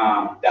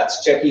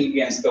that's checking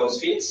against those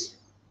feeds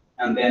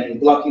and then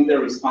blocking the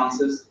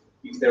responses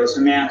if there's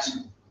a match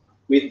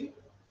with,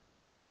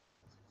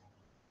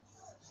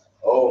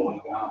 oh my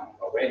God,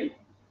 already.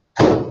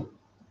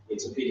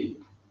 It's a pity.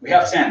 We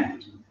have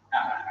 10.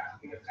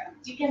 We have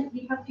 10.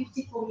 We have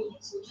 54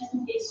 minutes, so just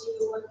in case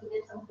you want to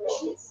get some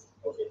questions.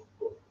 Okay,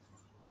 cool.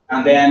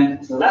 And then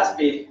the last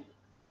bit,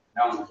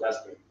 no, not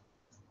last bit.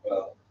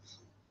 Well,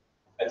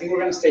 I think we're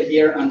going to stay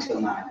here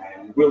until 9. I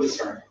am really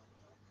sorry.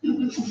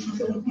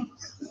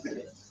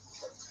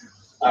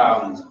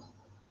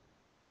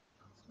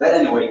 But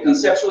anyway,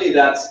 conceptually,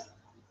 that's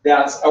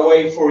a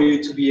way for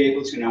you to be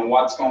able to know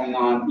what's going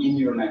on in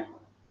your network.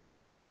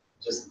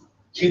 Just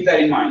keep that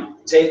in mind.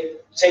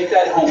 Take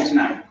that home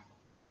tonight.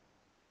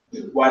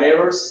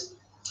 Whatever's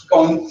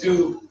going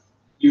through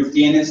your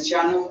DNS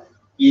channel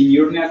in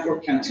your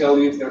network can tell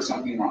you if there's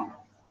something wrong.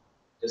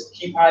 Just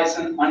keep eyes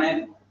on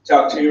it.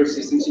 Talk to your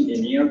systems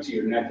engineer, to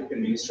your network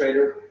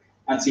administrator,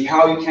 and see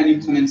how you can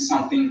implement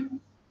something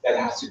that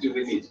has to do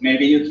with it.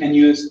 Maybe you can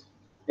use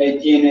a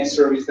DNS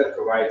service that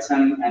provides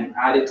an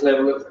added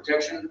level of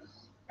protection.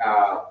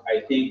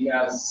 I think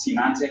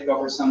Symantec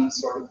offers some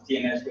sort of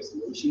DNS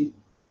resolution.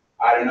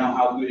 I don't know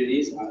how good it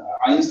is. I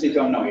honestly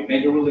don't know. It may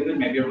be really good,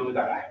 maybe really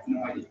bad. I have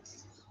no idea.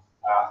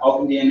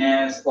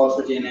 OpenDNS,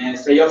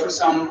 UltraDNS, they offer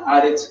some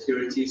added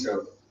security,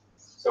 so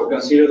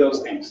consider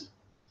those things.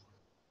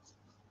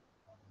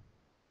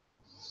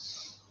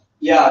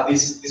 Yeah,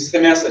 this is the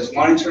message.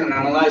 Monitor and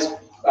analyze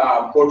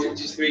port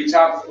 53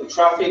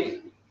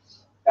 traffic.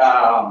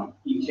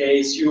 In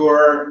case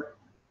the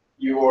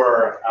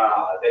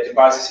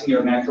devices in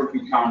your network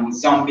become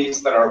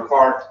zombies that are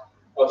part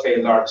of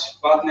a large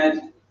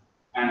botnet.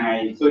 And I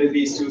included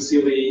these two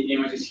silly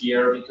images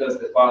here because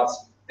the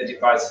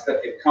devices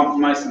that get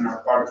compromised and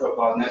are part of a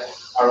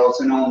botnet are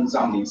also known as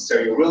zombies. So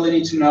you really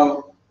need to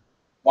know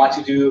what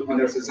to do when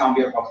there's a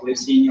zombie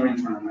apocalypse in your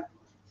internal network.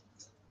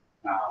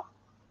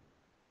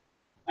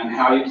 And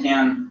how you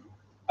can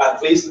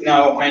at least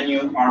know when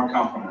you are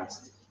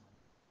compromised.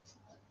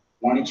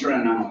 Monitor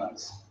and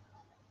analyze.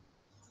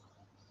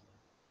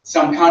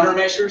 Some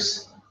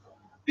countermeasures.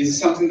 This is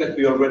something that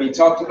we already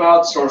talked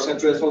about, source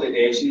address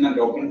validation and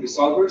open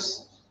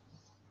resolvers.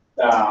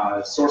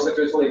 Source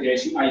address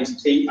validation,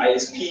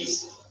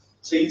 ISPs,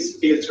 please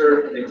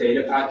filter the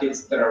data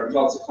packets that are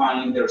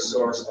falsifying their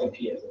source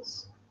IP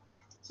address.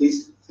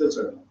 Please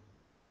filter them.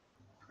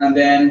 And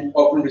then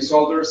open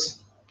resolvers,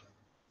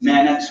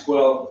 manage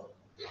well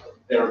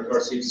their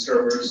recursive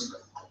servers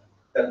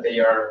that they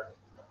are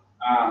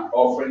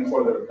offering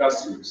for their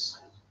customers.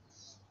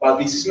 But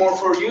this is more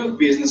for you,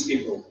 business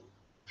people,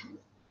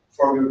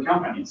 for your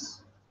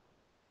companies.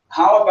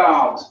 How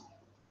about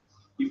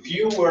if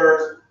you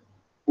were,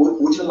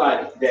 would you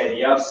like the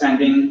idea of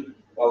sending,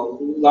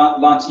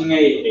 launching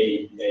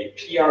a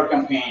PR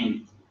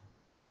campaign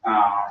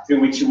through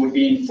which you would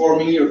be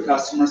informing your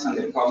customers and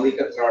the public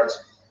at large,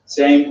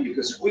 saying,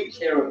 because we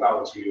care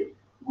about you,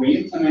 we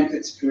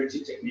implemented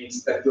security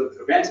techniques that will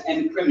prevent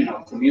any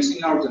criminal from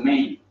using our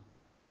domain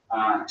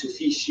to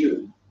phish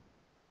you,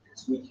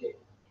 because we care.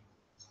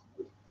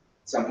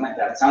 Something like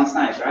that. Sounds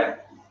nice, right?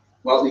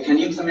 Well, we can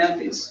implement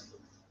this,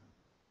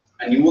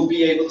 and you will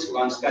be able to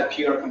launch that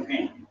PR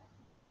campaign.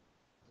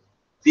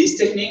 These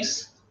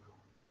techniques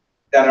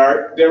that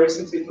are very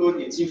simply put,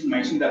 it's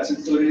information that's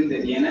included in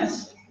the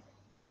DNS,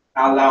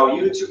 allow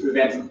you to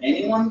prevent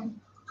anyone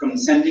from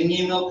sending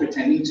email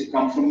pretending to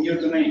come from your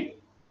domain.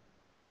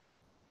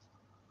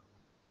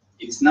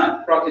 It's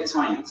not rocket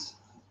science.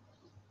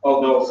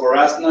 Although for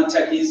us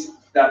non-techies,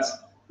 that's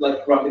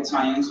like rocket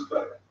science,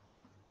 but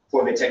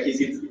for the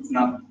techies, it's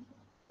not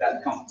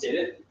that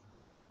complicated.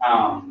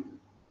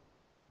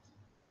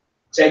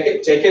 Take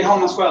it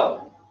home as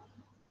well.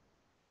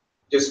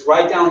 Just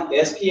write down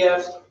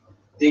SPF,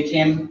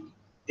 DKIM,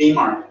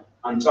 DMARC,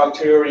 and talk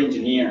to your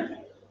engineer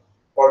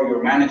or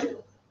your manager,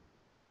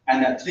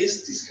 and at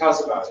least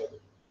discuss about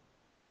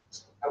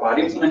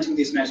implementing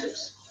these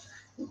measures.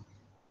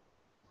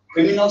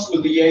 Criminals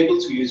will be able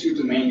to use your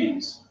domain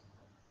names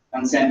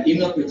and send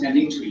email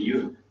pretending to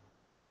you.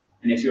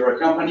 And if you're a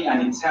company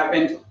and it's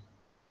happened,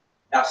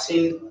 I've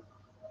seen,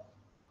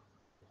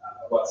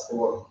 what's the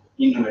word?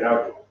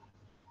 Innumerable.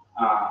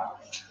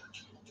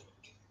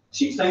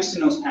 She claims to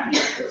know Spanish,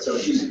 so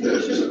she should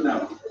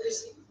know.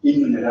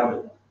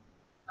 Innumerable.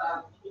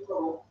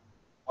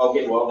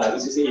 Okay, well, that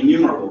is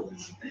innumerable.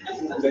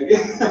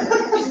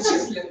 It's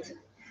just limited.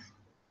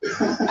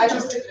 I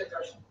just did the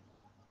version.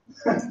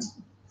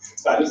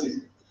 Status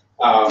is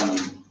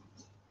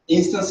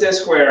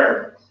instances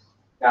where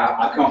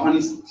a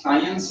company's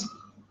clients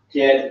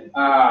get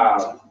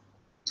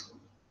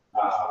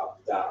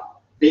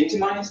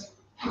victimized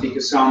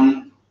because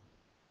some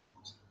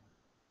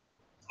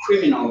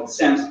criminal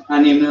sent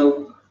an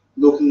email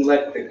looking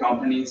like the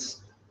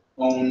company's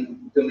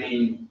own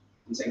domain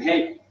and saying,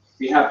 hey,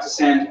 we have to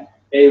send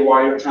a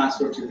wire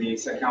transfer to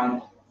this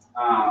account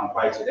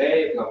by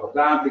today, blah, blah,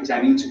 blah,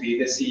 pretending to be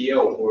the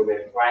CEO or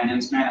the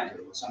finance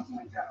manager or something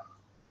like that.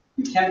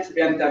 You can't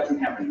prevent that from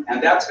happening.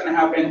 And that's going to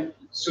happen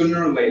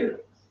sooner or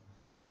later.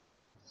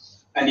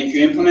 And if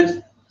you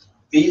implement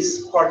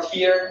this part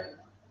here,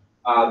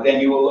 then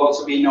you will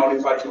also be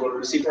notified, you will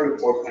receive a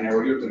report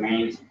whenever your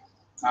domain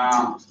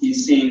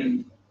is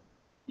seen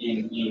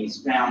in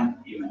spam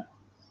email.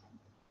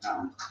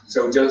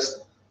 So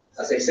just,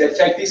 as I said,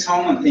 take this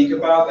home and think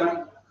about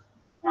them.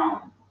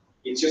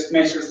 It's just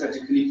measures that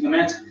you can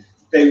implement.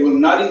 They will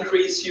not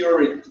increase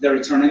the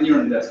return on your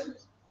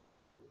investment.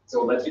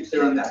 So let's be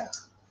clear on that.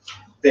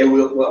 They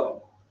will,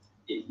 well,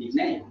 it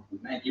may.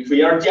 If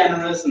we are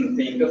generous and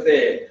think of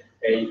the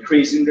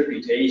increase in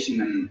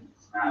reputation and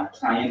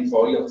client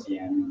loyalty,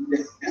 and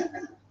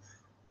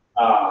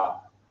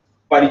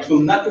but it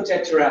will not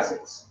protect your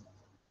assets.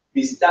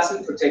 This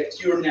doesn't protect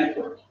your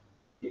network.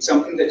 It's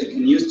something that you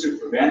can use to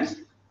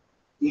prevent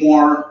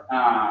more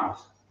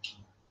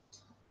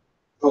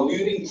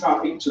polluting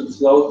traffic to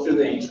flow through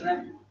the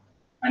internet,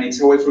 and it's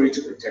a way for you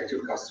to protect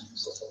your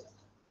customers as well.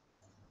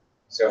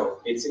 So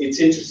it's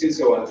interesting,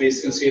 so at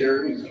least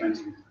consider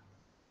implementing it.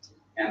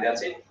 And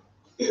that's it.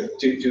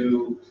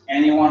 Do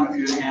any one of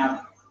you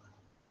have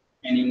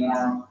any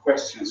more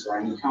questions or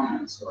any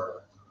comments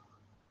or?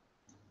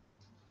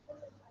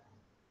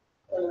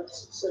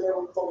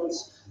 Several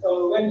comments.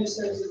 When you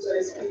say that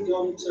ISP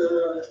don't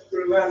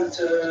prevent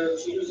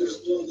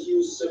users don't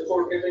use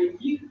forget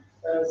IP,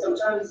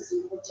 sometimes it's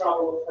more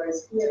trouble of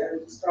ISP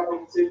and it's trouble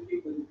with the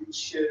people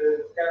which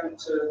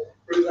can't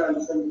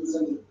prevent them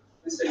using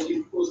this IP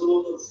because a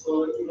lot of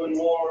even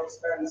more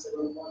expensive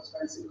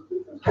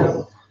equipment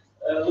have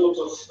a lot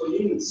of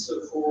links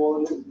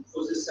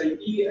for this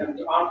IP and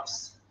the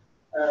ARPs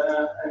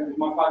and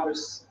MAC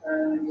address,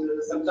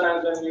 and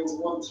sometimes when you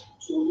want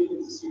to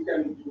limit this, you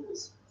can do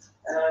this.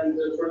 And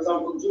for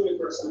example,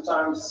 Juniper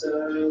sometimes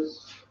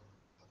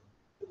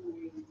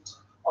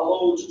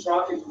allow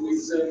traffic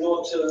with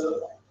not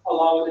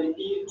allowed IP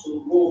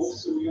to go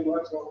through your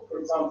network, for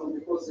example,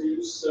 because they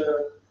use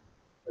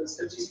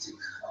statistic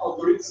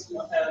algorithms,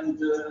 and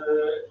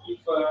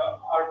if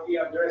RP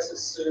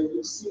addresses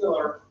look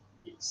similar,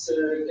 it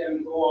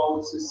can go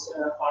out this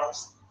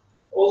ARPs.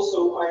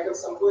 Also, I have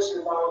some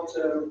question about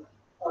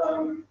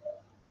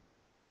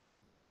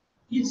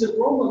it's a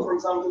problem, for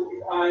example,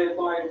 if I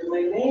buy a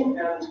domain name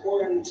and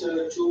point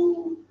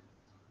to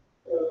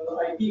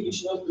IP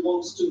which not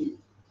belongs to me.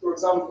 For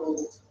example,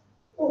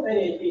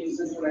 any IP is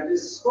internet.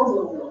 This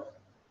problem or not?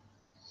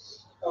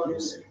 How do you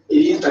say? It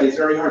is, but it's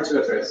very hard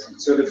to address.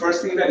 So the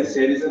first thing that is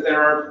said is that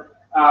there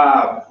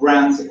are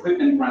brands,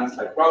 equipment brands,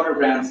 like router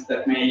brands,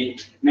 that may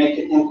make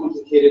it more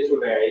complicated for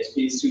the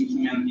ISPs to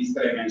implement these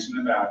that I mentioned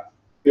about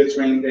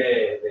filtering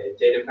the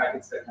data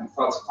packets that can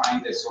falsify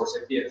the source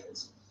IP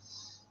address.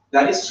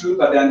 That is true,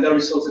 but then there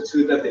is also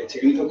true that the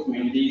technical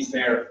community is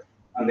there,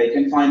 and they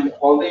can find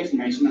all the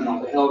information and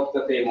all the help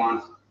that they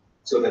want,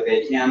 so that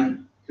they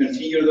can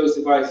configure those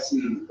devices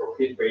in an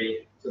appropriate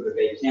way, so that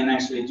they can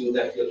actually do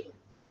that filtering.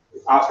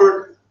 I've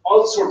heard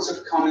all sorts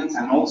of comments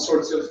and all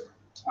sorts of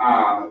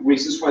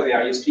reasons why the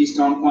ISPs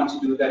don't want to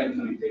do that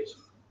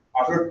implementation.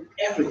 I've heard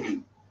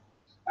everything.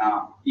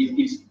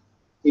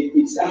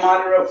 It's a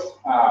matter of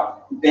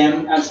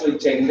them actually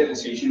taking the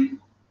decision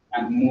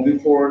and moving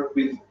forward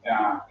with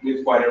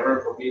whatever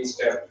appropriate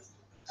step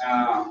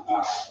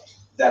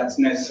that's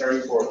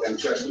necessary for them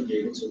to actually be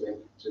able to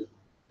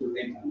do the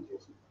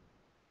implementation.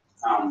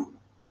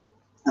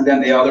 And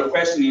then the other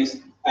question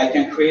is, I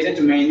can create a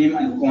domain name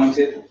and point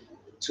it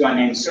to a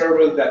name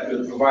server that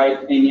will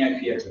provide any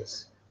IP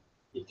address.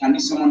 It can be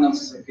someone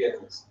else's IP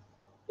address.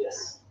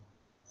 Yes,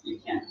 you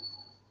can.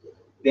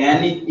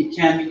 Then it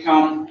can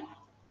become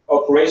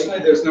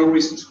operationally, there's no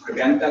reason to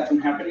prevent that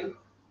from happening.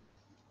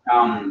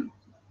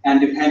 And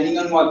depending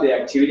on what the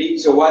activity,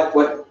 so what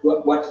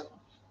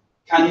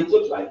can it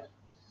look like?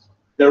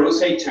 There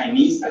was a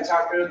Chinese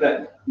attacker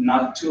that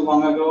not too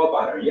long ago,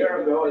 about a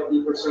year ago, I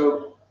think or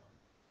so,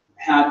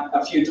 had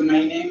a few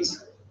domain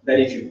names that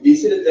if you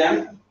visited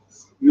them,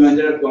 you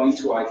ended up going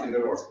to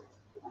item.org.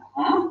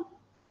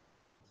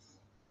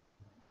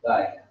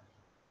 Like,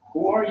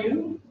 who are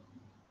you?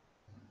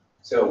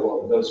 So,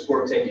 well, those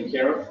were taken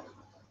care of.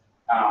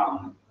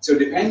 So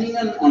depending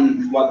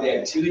on what the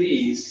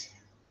activity is,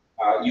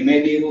 you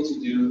may be able to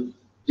do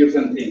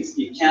different things.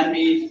 It can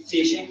be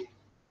phishing,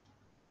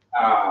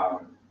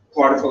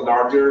 part of a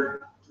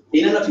larger,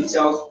 in and of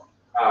itself,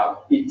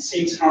 it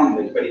seems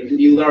harmless, but it can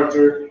be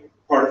larger,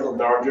 part of a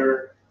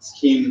larger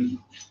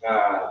scheme,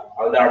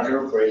 a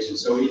larger operation.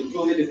 So it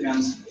really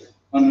depends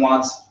on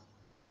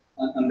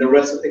on the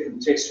rest of the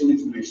contextual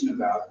information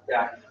about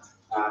that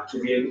to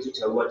be able to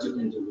tell what you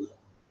can do with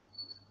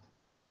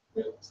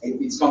it.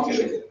 It's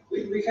complicated.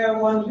 We have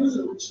one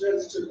user which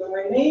registered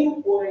domain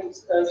name point.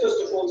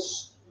 First of all,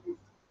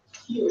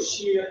 he or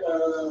she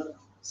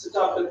set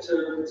up at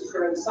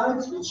different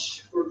sites,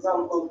 which, for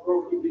example,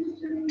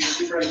 prohibited in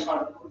different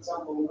countries, for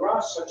example,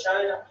 Russia,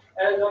 China,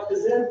 and after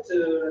that,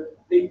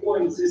 they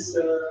point this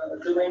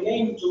domain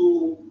name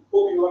to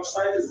popular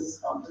sites in this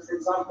country. For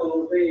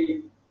example,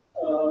 they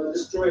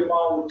destroy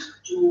about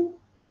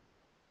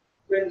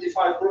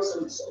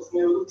 25% of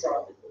mail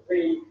traffic.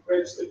 They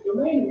register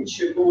domain which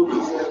go to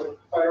the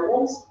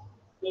firewalls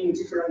in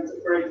different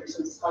operators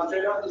in this country.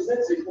 And after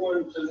that, they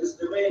point this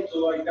domain to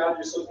like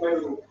address of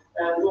Mail.ru.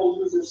 And all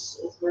users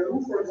of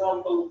Mail.ru, for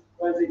example,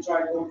 when they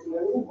try going to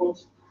Mail.ru, got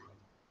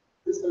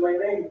this domain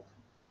name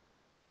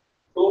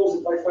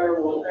closed by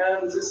firewall.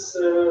 And this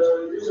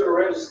user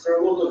register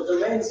a lot of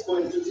domains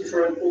going to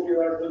different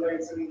popular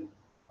domains in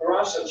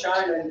Russia,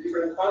 China, and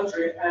different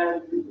countries.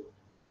 And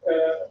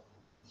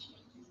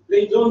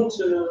they don't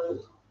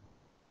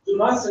do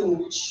nothing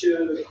which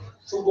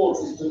promotes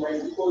this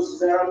domain because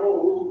there are no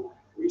rules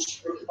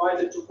which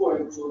provided to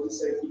point to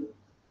this IP.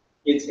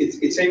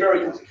 It's a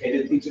very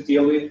complicated thing to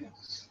deal with,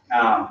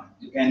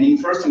 depending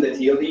first on the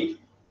TLD.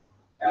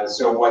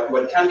 So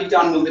what can be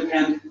done will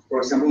depend. For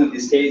example, in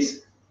this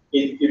case,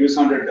 it was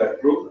under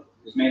that group.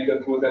 It was made the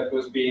group that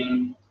was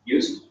being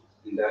used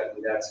in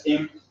that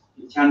scheme.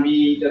 It can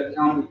be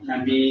 .com, it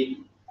can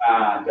be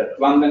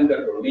 .London,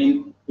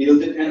 .Berlin. It'll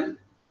depend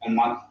on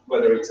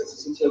whether it's a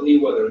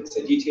CCTLD, whether it's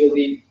a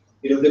GTLD.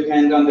 It'll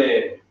depend on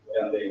the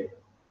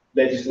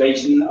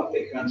legislation of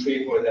the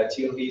country where that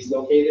TLD is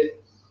located.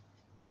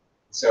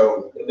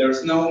 So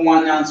there's no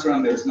one answer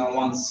and there's no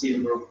one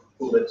silver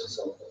bullet to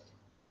solve it.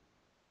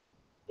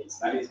 It's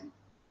not easy.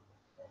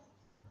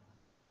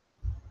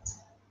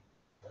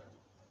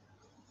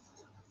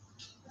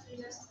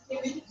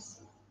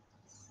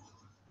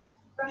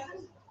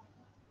 Questions?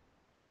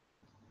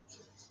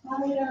 I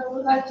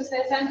would like to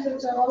say thank you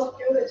to all of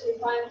you that you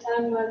find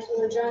time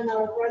to join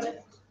our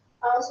project.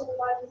 I also would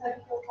like to thank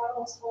you,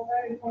 Carlos, for a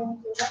very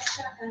informative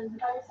lecture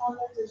and how you found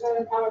it to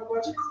join our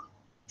project.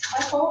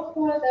 I hope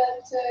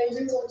that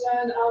you will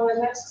join our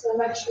next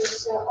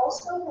lectures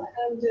also,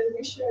 and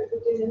wish you a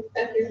good evening.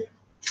 Thank you.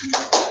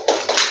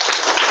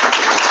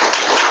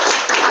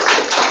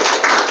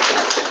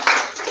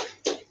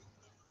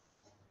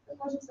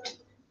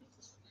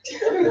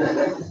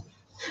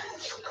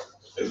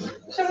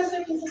 Shall we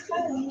take this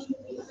slide?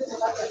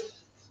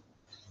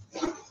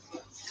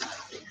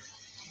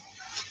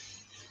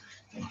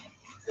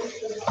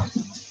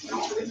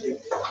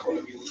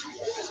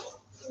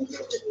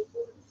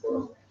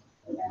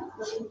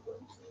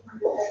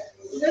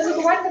 Не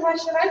забувайте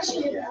ваші речі.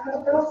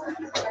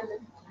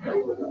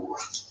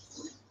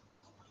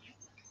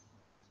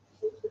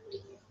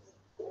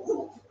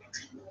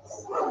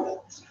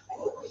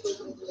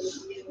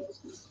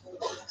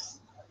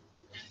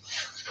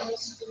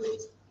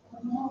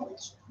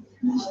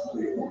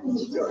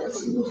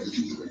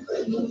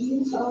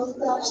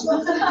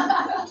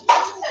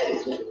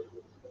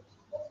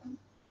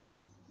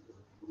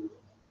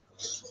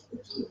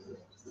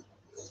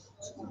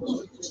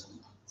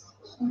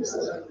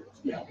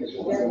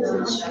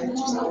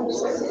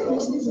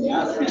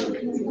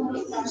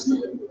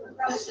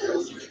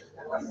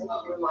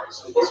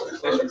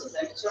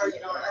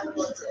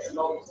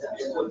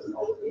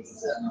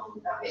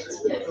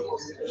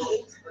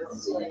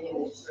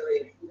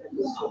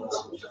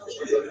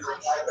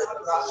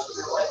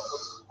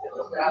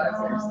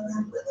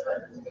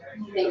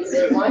 Things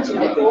that want to.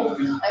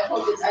 I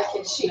hope that I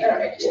can share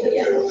actually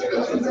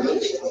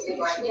information in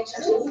my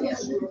lecture.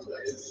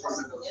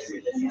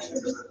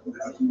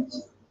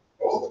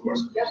 Oh, of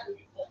course. Yeah.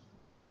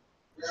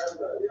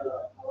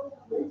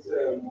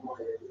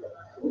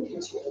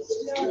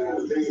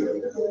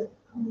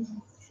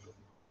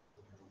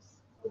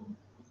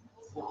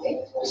 Okay.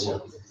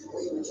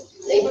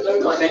 Thank you very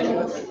much. Thank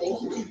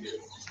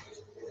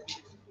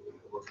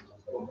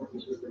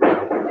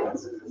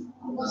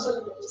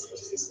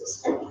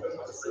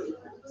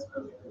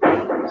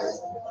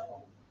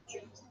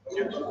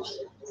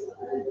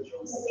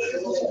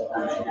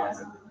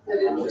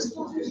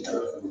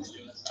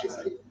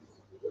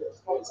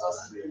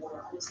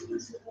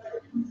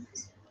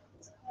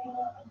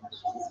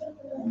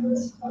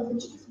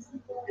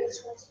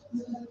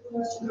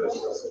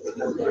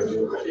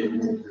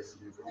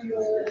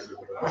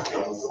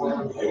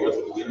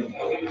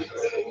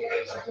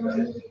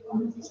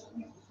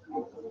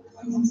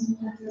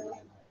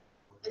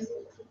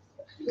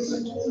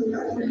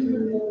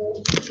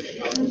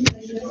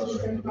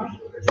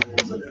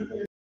you.